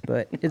 projects,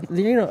 but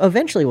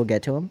eventually we'll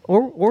get to them.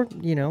 Or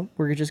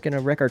we're just gonna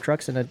wreck our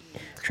trucks in a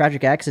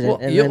tragic accident,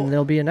 Well, and you'll- then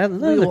there'll be another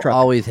We'll truck.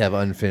 always have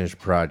unfinished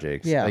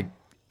projects. Yeah. Like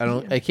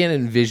I can't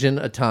envision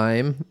a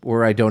time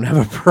where I don't have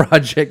a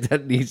project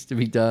that needs to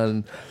be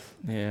done.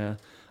 Yeah.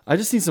 I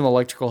just need some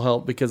electrical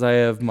help because I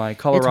have my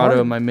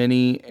Colorado and my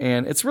Mini,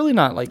 and it's really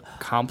not like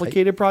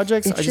complicated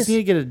projects. I just need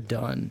to get it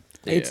done.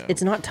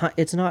 It's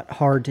not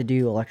hard to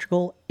do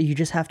electrical. You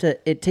just have to.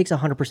 It takes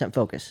 100%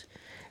 focus,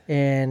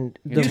 and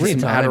the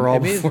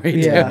Adderall before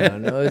you do it.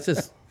 No,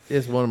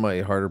 it's one of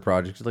my harder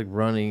projects. It's like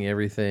running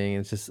everything.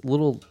 It's just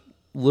little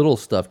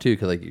stuff too,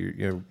 because like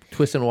you're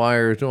twisting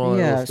wires, doing all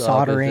that little stuff.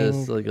 Soldering, it's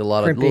just like a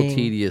lot of little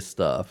tedious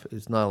stuff.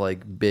 It's not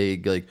like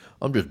big, like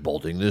I'm just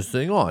bolting this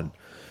thing on.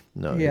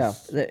 No. Yeah.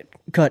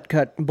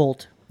 Cut,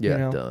 bolt.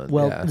 Yeah. Done.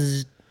 Well. Yeah.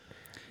 Zzz.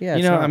 Yeah.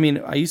 You know, I mean,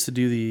 I used to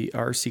do the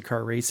RC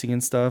car racing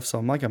and stuff, so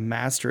I'm like a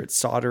master at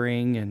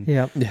soldering and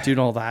doing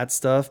all that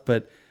stuff.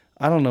 But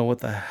I don't know what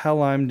the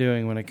hell I'm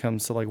doing when it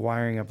comes to like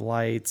wiring up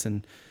lights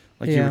and.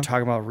 Like you were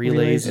talking about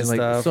relays and like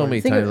stuff. So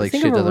many times, like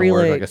shit doesn't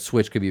work. Like a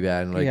switch could be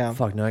bad, and like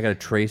fuck, now I gotta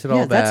trace it all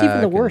back. That's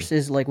even the worst.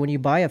 Is like when you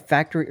buy a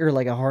factory or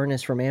like a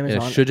harness from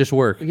Amazon. It should just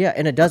work. Yeah,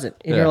 and it doesn't.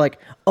 And you're like,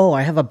 oh,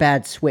 I have a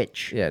bad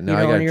switch. Yeah, now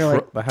I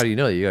gotta. But how do you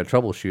know that? You gotta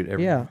trouble-shoot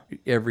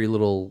every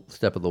little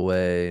step of the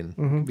way.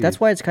 And that's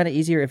why it's kind of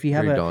easier if you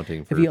have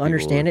if you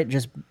understand it,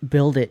 just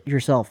build it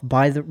yourself.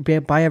 Buy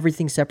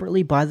everything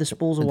separately. Buy the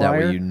spools of wire.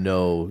 That way you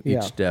know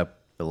each step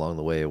along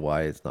the way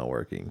why it's not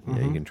working.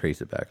 Yeah, you can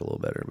trace it back a little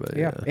better, but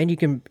and you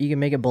can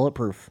make it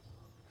bulletproof.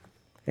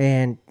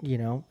 And you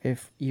know,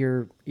 if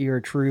you're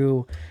a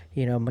true,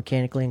 you know,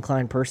 mechanically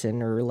inclined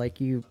person, or like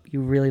you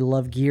really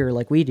love gear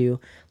like we do,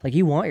 like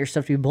you want your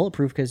stuff to be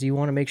bulletproof because you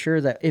want to make sure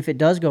that if it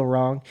does go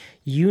wrong,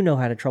 you know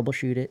how to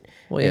troubleshoot it.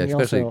 Well, yeah,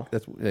 especially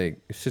that's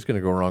it's just going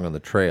to go wrong on the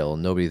trail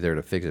and nobody's there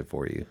to fix it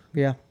for you.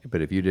 Yeah.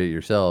 But if you did it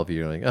yourself,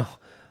 you're like, oh,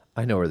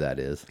 I know where that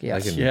is.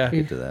 Yes. I can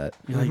get to that.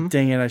 You're like,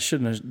 dang it, I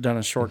shouldn't have done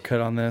a shortcut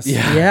on this.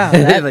 Yeah,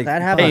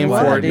 that happens a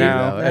lot, dude.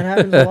 That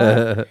happens a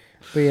lot.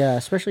 But yeah,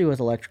 especially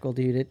with electrical,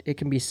 dude, it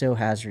can be so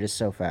hazardous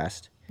so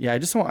fast. Yeah,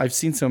 I've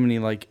seen so many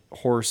like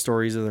horror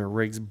stories of their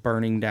rigs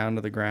burning down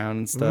to the ground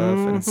and stuff,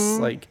 and it's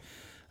like,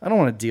 I don't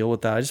want to deal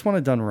with that. I just want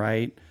it done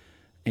right,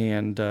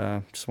 and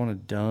just want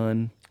it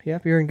done.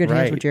 Yep, you're in good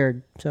hands with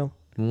Jared. So.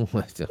 How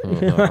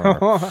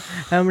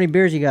many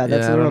beers you got?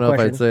 That's I the real don't know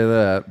question. if I'd say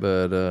that,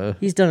 but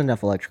he's done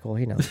enough electrical.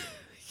 He knows.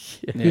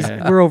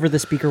 We're over the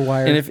speaker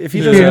wire. And if he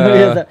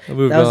doesn't,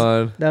 moved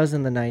on. That was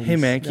in the 90s. Hey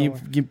man, can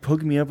you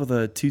hook me up with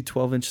a 2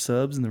 12-inch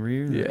subs in the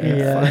rear?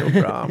 Yeah.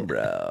 No problem,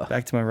 bro.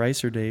 Back to my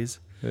Ricer days.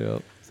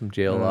 Yep. Some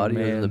jail audio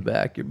in the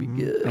back, you'll be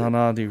good. Oh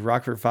no, dude,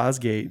 Rockford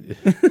Fosgate.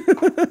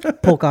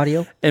 Polk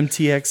audio.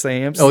 MTX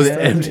amps. Oh, the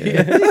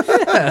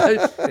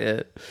MTX.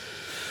 Shit.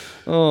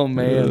 Oh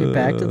man, get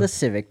back to the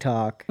Civic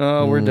talk.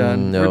 Oh, we're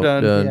done. We're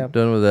done.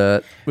 Done with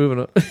that. Moving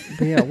on.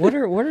 But yeah, what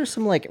are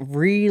some like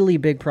really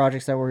big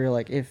projects that where you're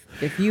like, if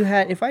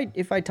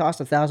I tossed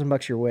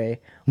 $1,000 your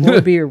way, what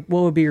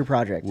would be your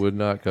project? Would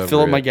not cover. Fill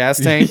up my gas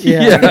tank.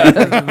 Yeah,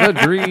 the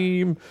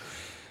dream.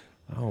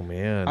 Oh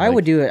man, I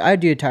would do it.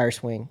 I'd do a tire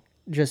swing.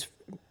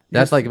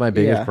 That's like my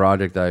biggest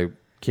project I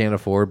can't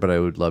afford, but I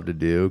would love to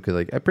do because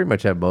like I pretty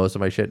much have most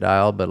of my shit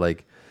dialed. But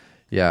like,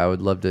 yeah, I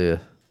would love to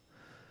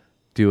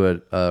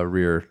do a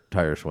rear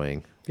tire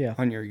swing. Yeah,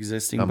 on your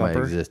existing on bumper.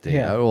 My existing.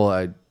 Yeah.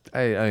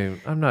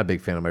 I'm not a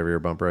big fan of my rear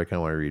bumper. I kind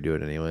of want to redo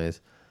it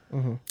anyways.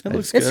 Mm-hmm. It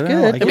looks good. It's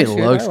good. I mean,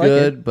 it looks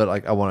good, but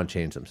like I want to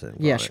change some things.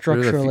 Yeah,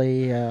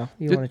 structurally,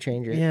 you want to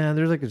change it. Yeah,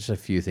 there's like just a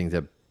few things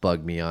that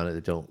bug me on it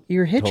that don't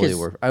your hitches totally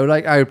work.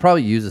 I would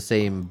probably use the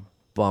same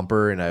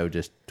bumper and I would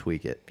just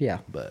tweak it. Yeah,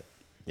 but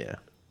yeah.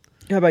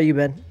 How about you,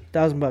 Ben?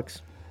 $1,000.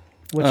 What's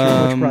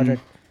your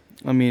project?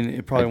 I mean,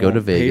 it probably I'd go won't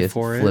to Vegas, pay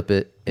for flip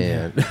it,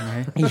 and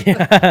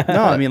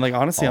No, I mean, like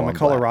honestly, on my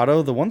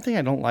Colorado, the one thing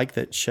I don't like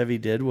that Chevy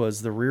did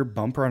was the rear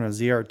bumper on a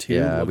ZR2.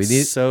 Yeah,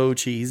 looks so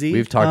cheesy.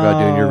 We've talked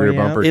about doing your rear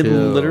bumper it too. It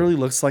literally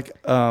looks like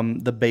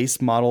the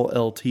base model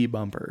LT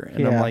bumper,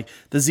 and I'm like,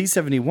 the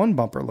Z71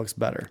 bumper looks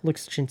better.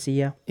 Looks chintzy,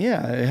 yeah.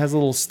 Yeah, it has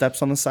little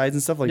steps on the sides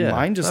and stuff. Like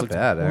mine just looks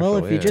bad. Well,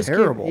 actually, if you just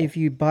if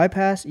you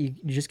bypass, you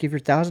just give your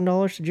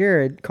 $1,000 to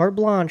Jared, carte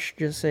blanche.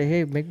 Just say,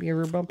 hey, make me a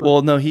rear bumper.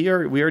 Well, no, we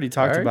already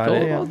talked about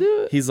it. I'll do it.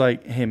 He's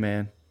like, hey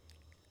man,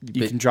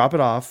 you can drop it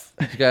off.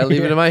 You gotta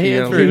leave it in my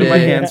hands for a leave it in my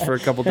day. hands for a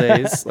couple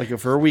days, like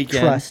for a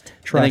weekend. Trust.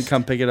 And then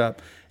come pick it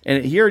up.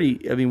 And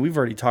we've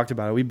already talked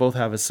about it. We both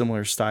have a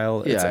similar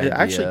style. It's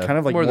actually kind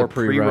of like more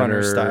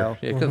pre-runner style.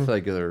 Yeah, because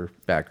like their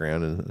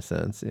background in a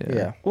sense.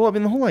 Yeah. Well, I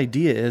mean, the whole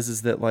idea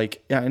is that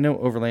like, I know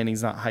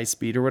overlanding's not high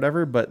speed or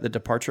whatever, but the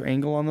departure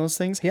angle on those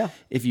things. Yeah.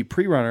 If you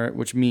pre-runner it,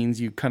 which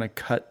means you kind of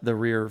cut the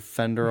rear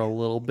fender a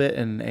little bit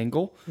in an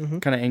angle,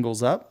 kind of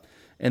angles up,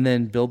 and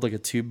then build like a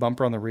tube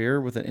bumper on the rear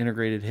with an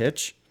integrated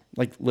hitch.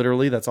 Like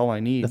literally, that's all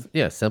I need.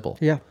 Simple.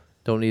 Yeah.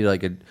 Don't need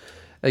like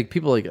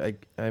people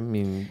I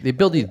mean they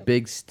build these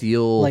big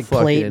steel like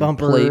plate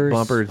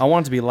bumpers. I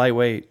want it to be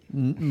lightweight.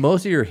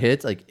 Most of your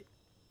hits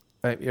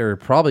or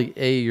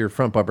probably your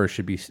front bumper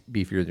should be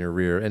beefier than your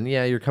rear, and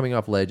yeah, you're coming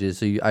off ledges,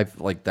 so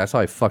that's how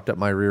I fucked up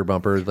my rear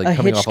bumper, like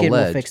coming off a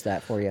ledge. Will fix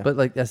that for you. But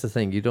like that's the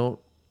thing,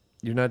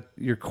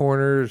 your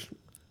corners.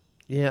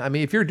 Yeah, I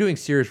mean, if you're doing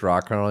serious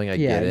rock crawling, I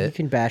get it. You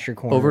can bash your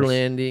corners.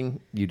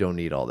 Overlanding, you don't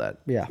need all that.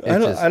 Yeah. I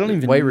don't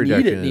even weight need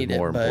reduction it, is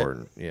more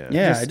important. Yeah.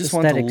 Yeah, I just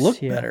want it to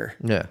look yeah. better.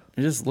 Yeah.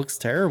 It just looks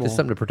terrible. Just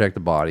something to protect the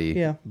body.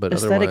 Yeah. But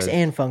aesthetics otherwise,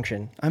 and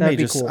function. I That'd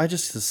may be cool. I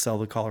just sell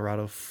the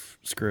Colorado.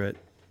 Screw it.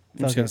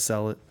 I'm just gonna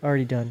sell it.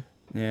 Already done.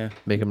 Yeah.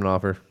 make them an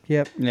offer.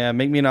 Yep. Yeah,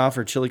 make me an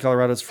offer. Chili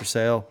Colorado's for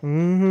sale.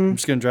 Mm-hmm. I'm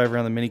just gonna drive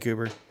around the Mini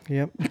Cooper.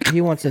 Yep. He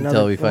wants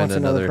another. we find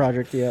another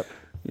project. Yep.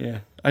 Yeah,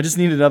 I just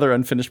need another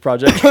unfinished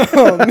project.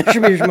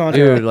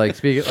 Dude, like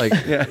speaking, like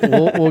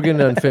we'll get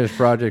into unfinished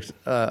projects.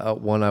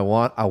 One I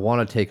want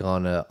to take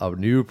on a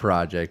new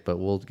project, but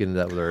we'll get into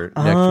that with our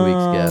next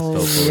week's guest.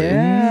 Hopefully,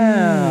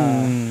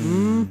 Yeah.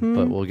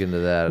 but we'll get into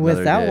that With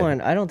another that day.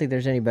 one, I don't think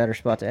there's any better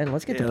spot to end.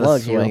 Let's get to Let's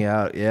plugs. swing Yo.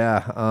 out.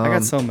 Yeah, I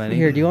got so many.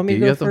 Here, do you want me do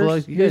to you go have the first?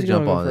 plugs? You guys Who's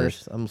jump gonna on go this.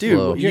 first? I'm Dude,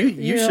 slow.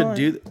 you should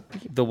do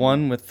the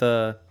one with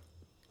the.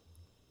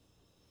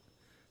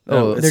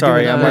 Oh, They're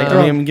sorry, doing,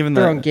 I'm giving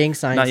they're the on gang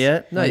signs. Not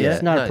yet. Not yet.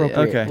 It's not Not yet.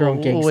 appropriate. Okay. They're on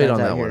gang We'll wait signs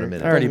on out that one here. a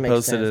minute. I already Doesn't make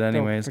posted sense. it Don't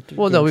anyways. put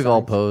Well, gang no, we've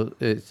all signs.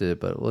 posted it,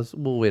 but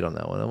we'll wait on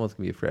that one. That one's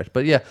gonna be fresh.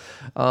 But yeah,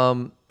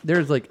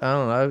 there's like I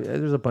don't know.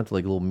 There's a bunch of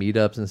like little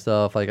meetups and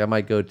stuff. Like I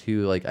might go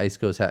to like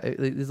IceCo's.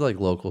 This is like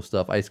local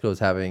stuff. IceCo's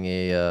having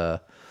a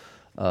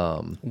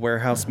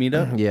Warehouse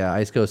meetup. yeah,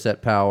 IceCo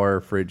Set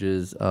Power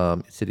Fridges,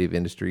 City of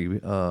Industry.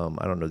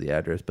 I don't know the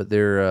address, but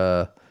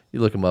they're you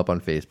look them up on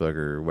Facebook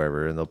or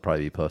wherever, and they'll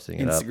probably be posting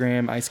it up.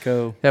 Instagram,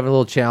 IceCo. Having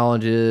little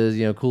challenges,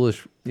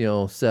 coolish,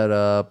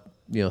 setup.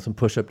 Some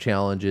push-up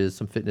challenges,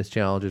 some fitness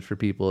challenges for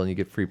people, and you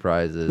get free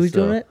prizes. Who's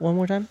doing it? One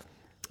more time.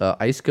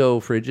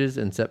 IceCo Fridges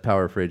and Set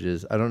Power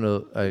Fridges. I don't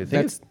know. I think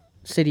That's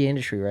City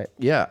Industry, right?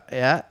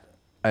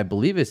 I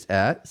believe it's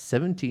at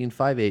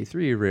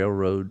 17583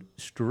 Railroad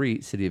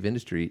Street, City of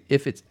Industry.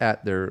 If it's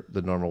at the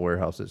normal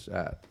warehouse it's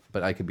at,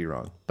 but I could be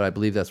wrong. But I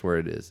believe that's where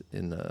it is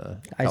in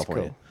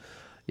California.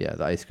 Yeah,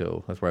 the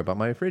IceCo. That's where I bought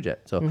my fridge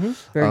at. So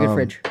Very good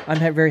fridge.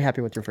 I'm very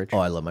happy with your fridge. Oh,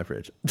 I love my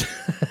fridge.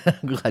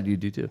 I'm glad you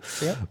do too.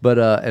 Yep. But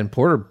and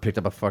Porter picked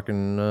up a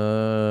fucking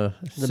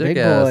big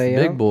boy,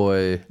 big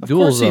boy Of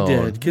dual course zone. he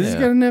did, because he's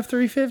got an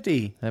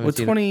F-350 with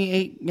seen it.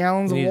 28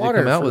 gallons of He needs to water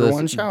come out for with us one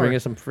and shower. bring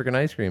us some freaking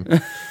ice cream.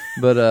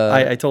 But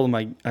I told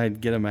him I'd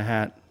get him a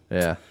hat.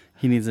 yeah,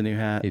 He needs a new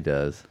hat. he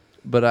does.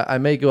 But I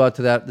may go out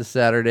to that this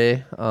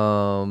Saturday.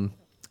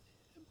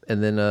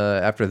 And then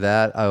after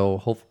that, I will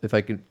hope if I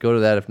can go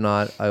to that. If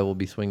not, I will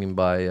be swinging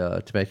by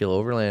Temecula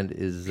Overland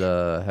is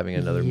having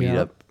another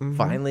meetup.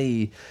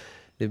 Finally,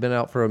 they've been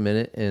out for a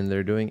minute and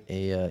they're doing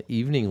a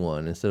evening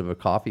one instead of a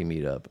coffee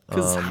metup.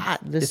 Because it's hot.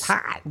 This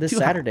hot. This Too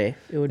Saturday,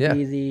 it would Yeah.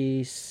 be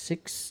the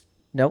 6th.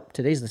 Nope,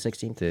 today's the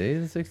 16th.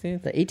 Today's the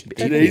 16th. The 18th.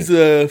 Today's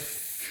the.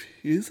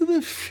 Is it the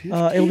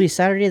 15th? It'll be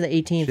Saturday the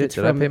 18th. Shit,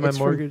 did I pay my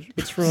mortgage?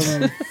 It's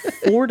from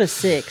 4 to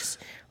 6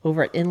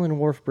 over at Inland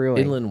Wharf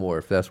Brewing. Inland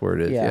Wharf, that's where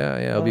it is. Yeah.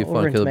 Yeah, it'll be Over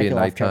fun. in It'll be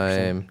Temecula off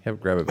nighttime.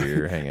 Grab a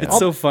beer, hang out. It's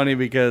so funny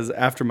because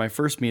after my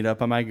first meetup,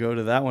 I might go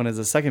to that one as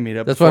a second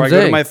meetup That's before what I I'm go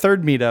to saying. my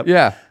third meetup.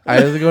 Yeah,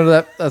 I was going to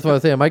that. That's what I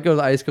was saying. I might go to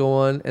the IceCo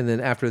one, and then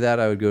after that,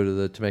 I would go to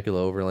the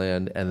Temecula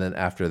Overland, and then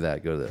after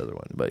that, go to the other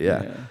one. But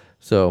yeah.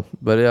 So,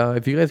 but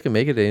if you guys can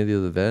make it to any of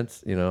those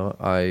events, it'd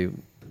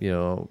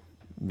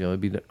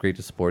be great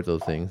to support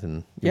those things,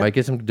 and you Yep. might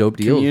get some dope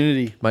deals.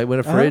 Community. Might win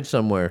a fridge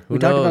somewhere. Who We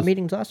knows? talked about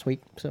meetings last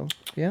week, so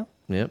yeah.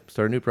 Yep,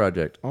 start a new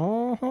project.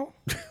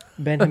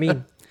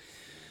 Benjamin.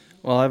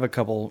 Well, I have a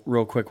couple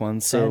real quick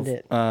ones. Send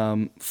it.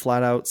 So,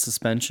 flat out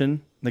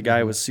suspension. The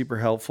guy was super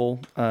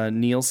helpful.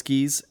 Neil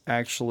Skis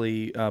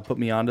actually put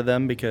me onto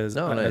them because,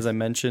 Oh, nice. as I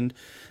mentioned,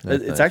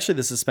 That's it's nice. actually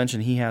the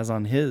suspension he has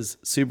on his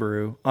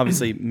Subaru.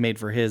 Obviously made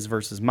for his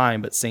versus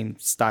mine, but same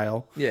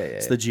style. Yeah,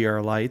 It's the GR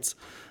lights.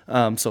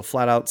 So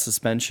flat out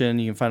suspension.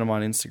 You can find them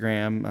on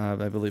Instagram.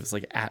 I believe it's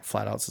like at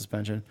flat out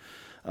suspension.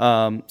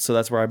 So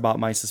that's where I bought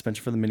my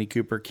suspension for the Mini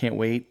Cooper. Can't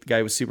wait. The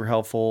guy was super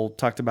helpful.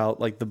 Talked about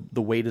like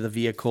the weight of the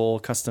vehicle,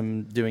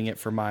 custom doing it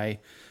for my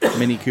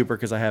Mini Cooper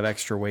because I have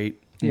extra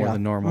weight more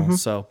than normal.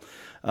 So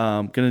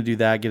gonna do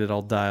that, get it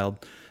all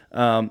dialed.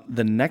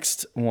 The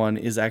next one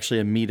is actually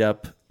a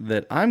meetup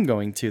that I'm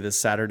going to this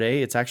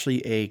Saturday. It's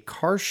actually a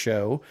car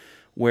show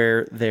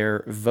where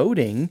they're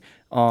voting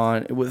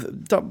on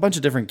with a bunch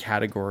of different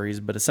categories,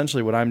 but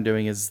essentially what I'm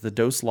doing is the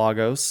Dos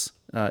Lagos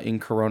in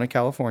Corona,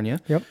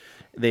 California. Yep.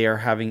 They are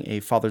having a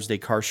Father's Day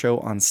car show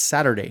on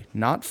Saturday,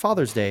 not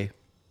Father's Day,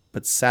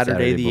 but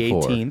Saturday the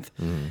before. 18th.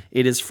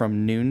 It is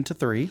from noon to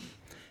 3.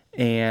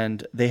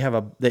 And they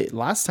have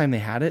last time they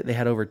had it, they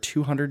had over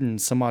 200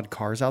 and some odd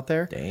cars out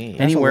there. Dang.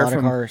 That's a lot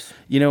of cars.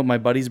 My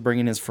buddy's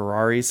bringing his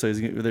Ferrari, so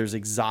there's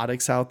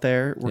exotics out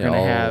there. We're Yeah,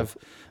 going to have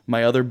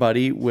my other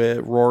buddy with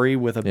Rory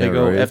with a big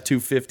old Rory.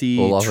 F-250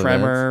 Full-off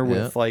Tremor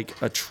events, with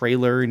like a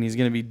trailer, and he's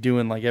going to be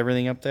doing like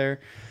everything up there.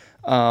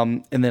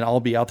 And then I'll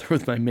be out there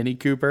with my Mini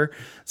Cooper.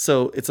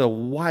 So it's a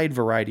wide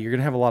variety. You're going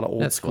to have a lot of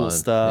old That's school fun.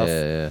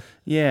 stuff.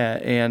 Yeah.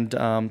 And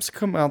so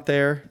come out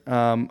there.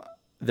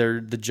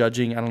 They're the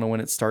judging. I don't know when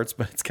it starts,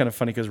 but it's kind of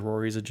funny because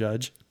Rory's a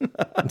judge.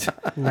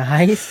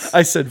 Nice.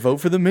 I said, vote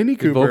for the Mini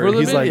Cooper. Vote for the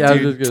He's Mini. like, Yeah, I was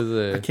dude, just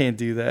gonna say. I can't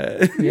do that.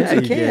 Yes,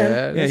 you can.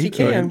 Yeah, Yes, he you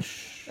can.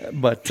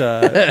 But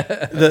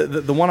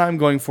the one I'm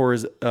going for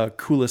is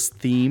coolest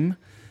theme,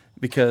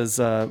 because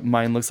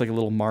mine looks like a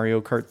little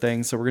Mario Kart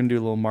thing. So we're going to do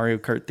a little Mario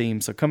Kart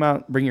theme. So come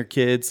out, bring your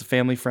kids,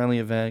 family-friendly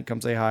event.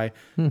 Come say hi.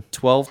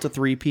 12 to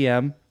 3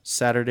 p.m.,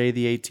 Saturday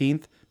the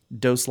 18th,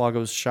 Dos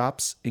Lagos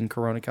Shops in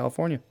Corona,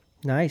 California.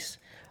 Nice.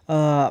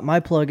 My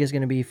plug is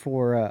going to be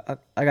for,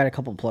 I got a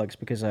couple plugs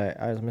because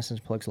I was missing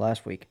some plugs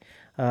last week.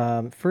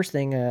 First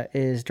thing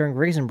is during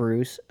Raisin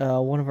Brews,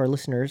 one of our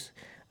listeners,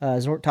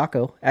 Zort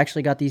Taco,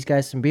 actually got these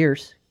guys some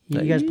beers.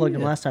 You guys plugged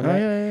him last time, right?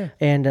 Yeah.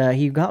 And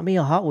he got me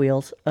a Hot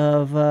Wheels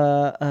of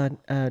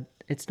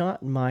it's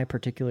not my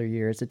particular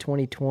year. It's a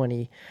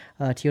 2020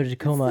 Toyota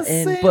Tacoma,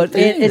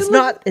 it's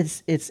not.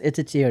 It's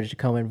a Toyota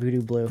Tacoma in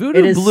Voodoo Blue.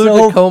 Voodoo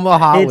Blue Tacoma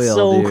Hot Wheel. It's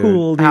so dude.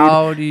 cool, dude.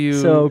 How do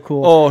you? So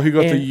cool. Oh, he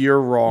got the year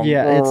wrong.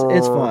 Yeah,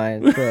 it's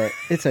fine, but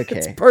it's okay.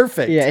 It's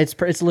perfect. Yeah,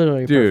 it's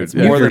literally Dude, perfect.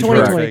 it's more than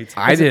 2020. perfect.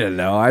 I didn't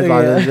know. I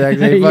thought the exact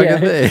same fucking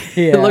thing.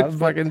 It looked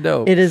fucking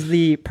dope. It is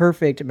the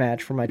perfect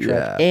match for my truck.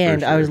 Yeah, for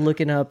and I was sure.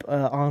 looking up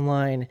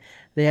online.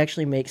 They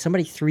actually make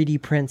somebody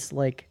 3D prints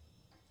like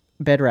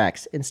bed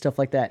racks and stuff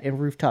like that and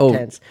rooftop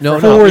tents. No,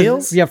 for Hot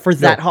Wheels? Yeah, for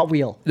that Hot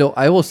Wheel. No,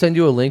 I will send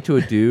you a link to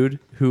a dude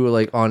who,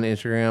 like, on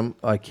Instagram,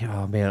 like,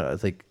 oh man,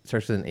 it's like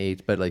starts with an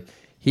H, but like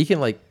he can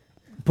like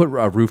put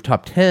a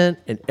rooftop tent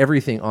and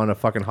everything on a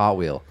fucking Hot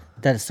Wheel.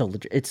 That is so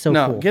legit. It's so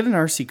No, cool. get an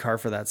RC car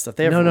for that stuff.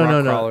 They have No.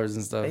 rock crawlers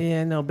and stuff.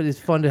 Yeah, no, but it's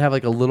fun to have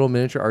like a little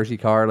miniature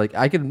RC car. Like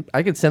I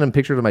could send him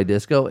pictures of my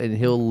disco, and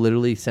he'll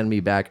literally send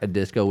me back a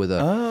disco with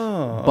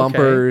a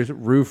bumpers,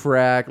 roof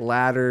rack,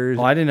 ladders.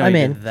 Oh, I didn't know I'm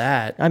you in. did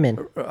that. I'm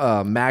in.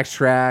 Max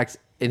tracks,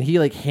 and he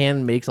like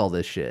hand makes all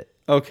this shit.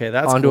 Okay,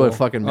 that's onto cool. a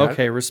fucking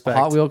respect.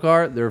 Hot Wheel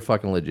car. They're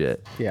fucking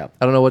legit. Yeah.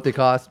 I don't know what they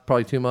cost.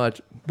 Probably too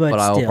much, but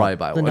I will still, probably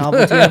buy the one.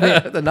 novelty of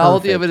it. The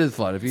novelty of it is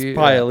fun. If you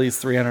Probably at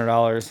least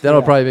 $300.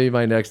 that'll probably be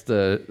my next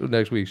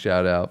week's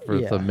shout out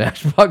for some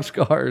Matchbox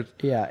cars.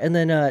 Yeah, and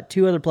then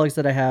two other plugs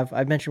that I have.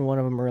 I mentioned one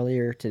of them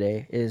earlier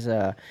today. Is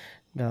I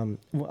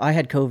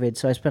had COVID,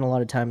 so I spent a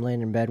lot of time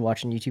laying in bed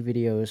watching YouTube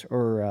videos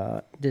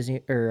or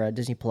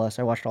Disney Plus.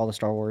 I watched all the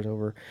Star Wars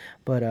over,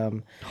 but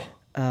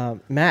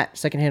Matt,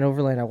 Secondhand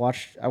Overland, I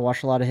watched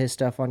a lot of his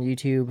stuff on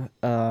YouTube.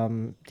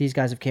 These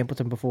guys have camped with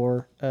him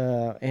before,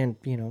 and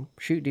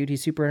shoot, dude,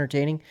 he's super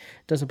entertaining.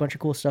 Does a bunch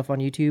of cool stuff on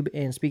YouTube.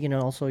 And speaking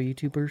of also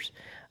YouTubers,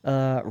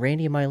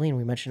 Randy and Mylene,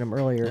 we mentioned them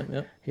earlier.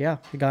 Yep. Yeah,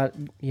 we got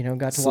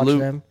to Salute. watch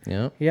them.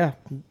 Yeah,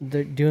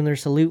 they're doing their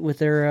salute with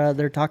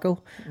their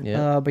taco.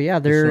 Yeah, but yeah,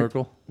 they're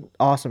snorkel.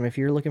 awesome. If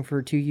you're looking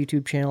for two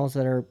YouTube channels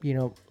that are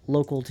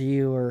local to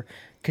you or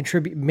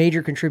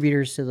major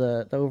contributors to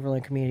the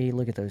Overland community,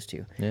 look at those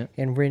two. Yeah.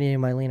 And Randy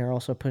and Mylene are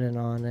also putting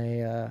on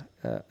a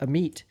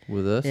meet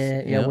With us?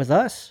 with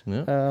us.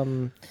 Yeah.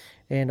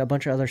 And a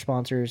bunch of other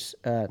sponsors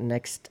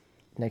next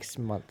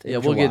month.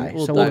 in We'll July.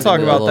 we'll So We'll dive talk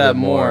into it a about little that bit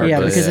more. Yeah,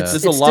 but because there's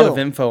it's a lot of still-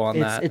 info on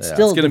that. It's Yeah.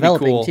 still It's gonna be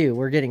developing cool. too.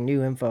 We're getting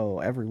new info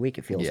every week.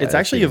 It feels. Yeah. like. It's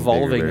actually it's getting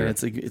evolving, bigger.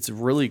 and it's a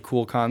really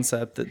cool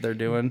concept that they're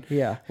doing.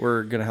 Yeah.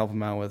 We're gonna help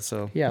them out with.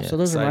 So Yeah. So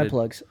those are my excited.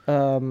 plugs.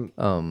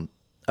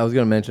 I was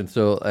gonna mention.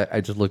 So I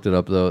just looked it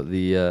up though.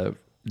 The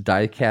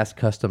diecast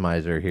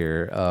customizer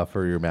here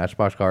for your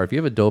Matchbox car. If you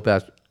have a dope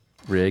ass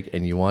rig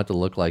and you want it to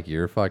look like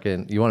you want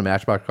a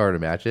Matchbox car to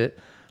match it,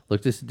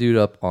 look this dude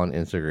up on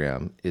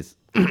Instagram. It's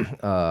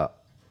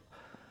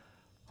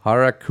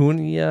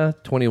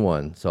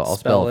Harakunia21. So I'll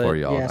spell it for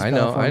y'all. Yeah, I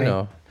spell it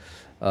know.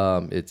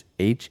 for me. It's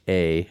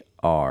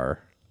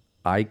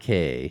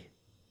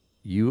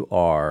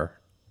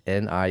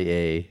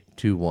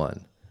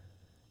HARIKURNIA21.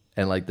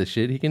 And like the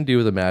shit he can do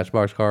with a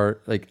Matchbox car,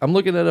 like I'm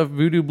looking at a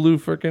Voodoo Blue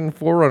freaking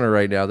 4Runner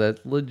right now.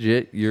 That's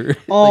legit. You're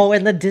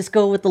And the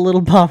disco with the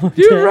little pop-up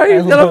dude, tent. right? I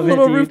He's got a love it,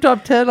 little dude.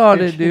 rooftop tent on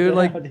it, dude.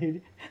 Like,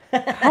 dude.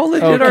 how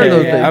legit are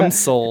those Okay, things? I'm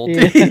sold.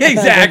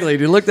 Exactly,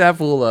 dude. Look that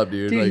fool up,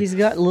 dude. Dude, Like, he's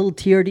got little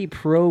TRD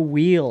Pro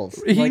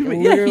wheels. he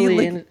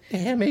Literally.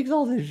 makes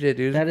all this shit,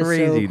 dude. It's That is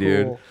crazy, so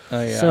dude. cool.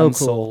 Oh yeah, So I'm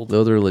cool. sold.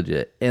 Those are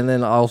legit. And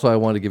then also, I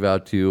want to give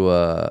out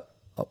to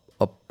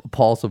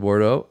Paul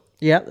Sabordo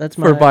Yeah, that's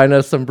for my. buying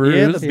us some brews.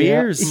 Yeah, the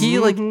beers. He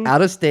like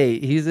out of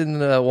state. He's in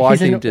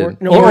Washington,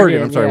 no, Oregon.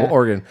 Oregon, I'm sorry, yeah.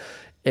 Oregon.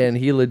 And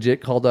he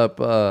legit called up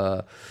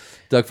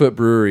Duckfoot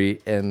Brewery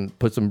and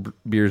put some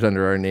beers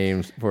under our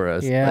names for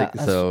us. Yeah,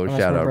 Like, so that's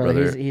shout my out,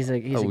 brother. brother. He's a we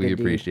good dude.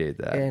 appreciate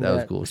that. And, that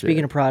was cool.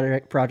 Speaking shit.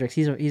 of projects,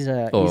 he's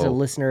a Oh.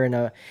 listener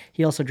and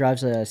he also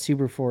drives a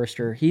Subaru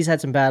Forester. He's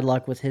had some bad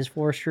luck with his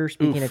Forester.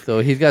 Speaking of So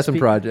he's got some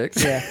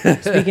projects.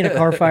 yeah, speaking of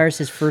car fires,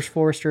 his first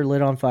Forester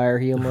lit on fire.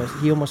 He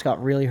almost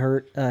got really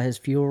hurt. His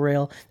fuel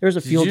rail. There was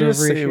a fuel Did you just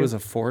delivery say issue. it was a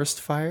forest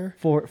fire?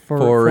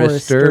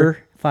 Forester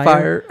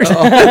fire.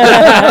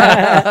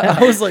 I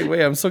was like,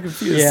 wait, I'm so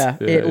confused. Yeah,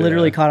 it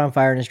literally caught on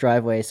fire in his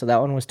driveway, so that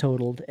one was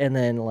totaled. And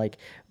then, like,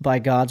 by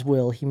God's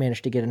will, he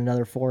managed to get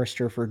another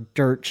Forester for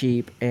dirt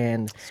cheap,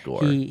 and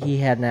Score. he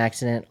had an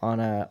accident on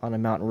a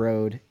mountain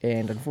road,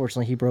 and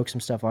unfortunately, he broke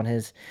some stuff on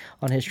his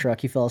truck.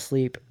 He fell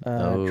asleep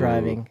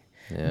driving.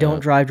 Don't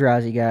drive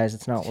drowsy, guys.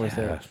 It's not worth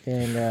it.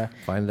 And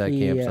find that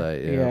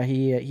campsite.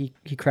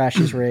 He crashed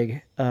his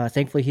rig.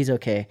 Thankfully, he's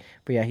okay.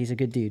 But yeah, he's a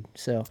good dude.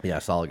 So yeah,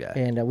 solid guy.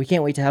 And we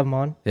can't wait to have him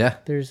on. Yeah.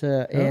 There's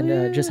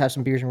just have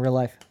some beers in real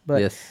life.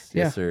 But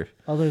yes, sir.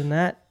 Other than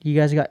that, you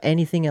guys got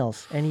anything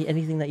else?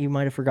 Anything that you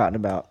might have forgotten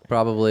about?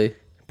 Probably.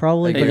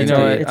 But you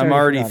know what? I'm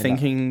already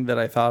thinking that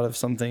I thought of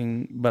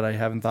something, but I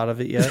haven't thought of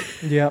it yet.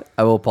 Yep.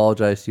 I will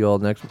apologize to you all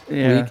next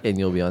week, and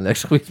you'll be on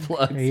next week's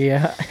plugs.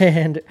 Yeah,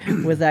 and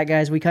with that,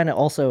 guys, we kind of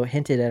also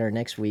hinted at our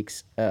next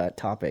week's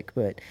topic,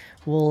 but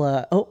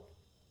we'll.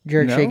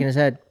 Jared's shaking his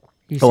head.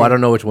 I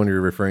don't know which one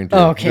you're referring to.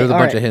 Okay, there's a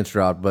bunch of hints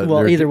dropped, but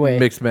either way,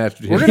 mixed match.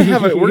 We're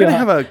gonna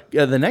have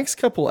the next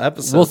couple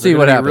episodes. We'll see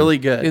what happens. Really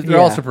good. They're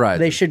all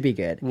surprised. They should be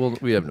good.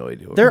 We have no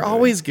idea. They're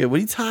always good. What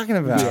are you talking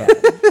about?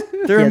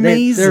 They're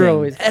amazing. They're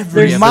always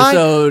every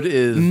episode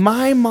is.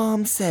 My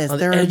mom says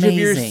they're edge amazing. Of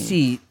your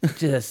seat.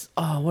 Just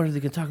what are they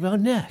going to talk about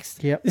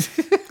next? Yep.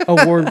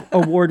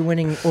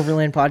 Award-winning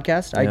Overland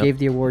podcast. Yep. I gave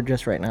the award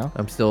just right now.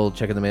 I'm still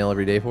checking the mail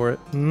every day for it.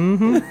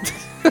 Mm-hmm.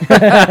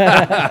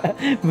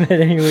 But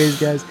anyways,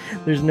 guys,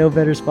 there's no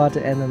better spot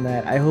to end than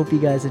that. I hope you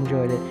guys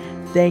enjoyed it.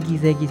 Thank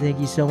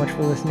you so much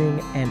for listening,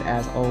 and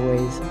as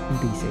always,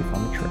 be safe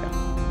on the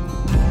trail.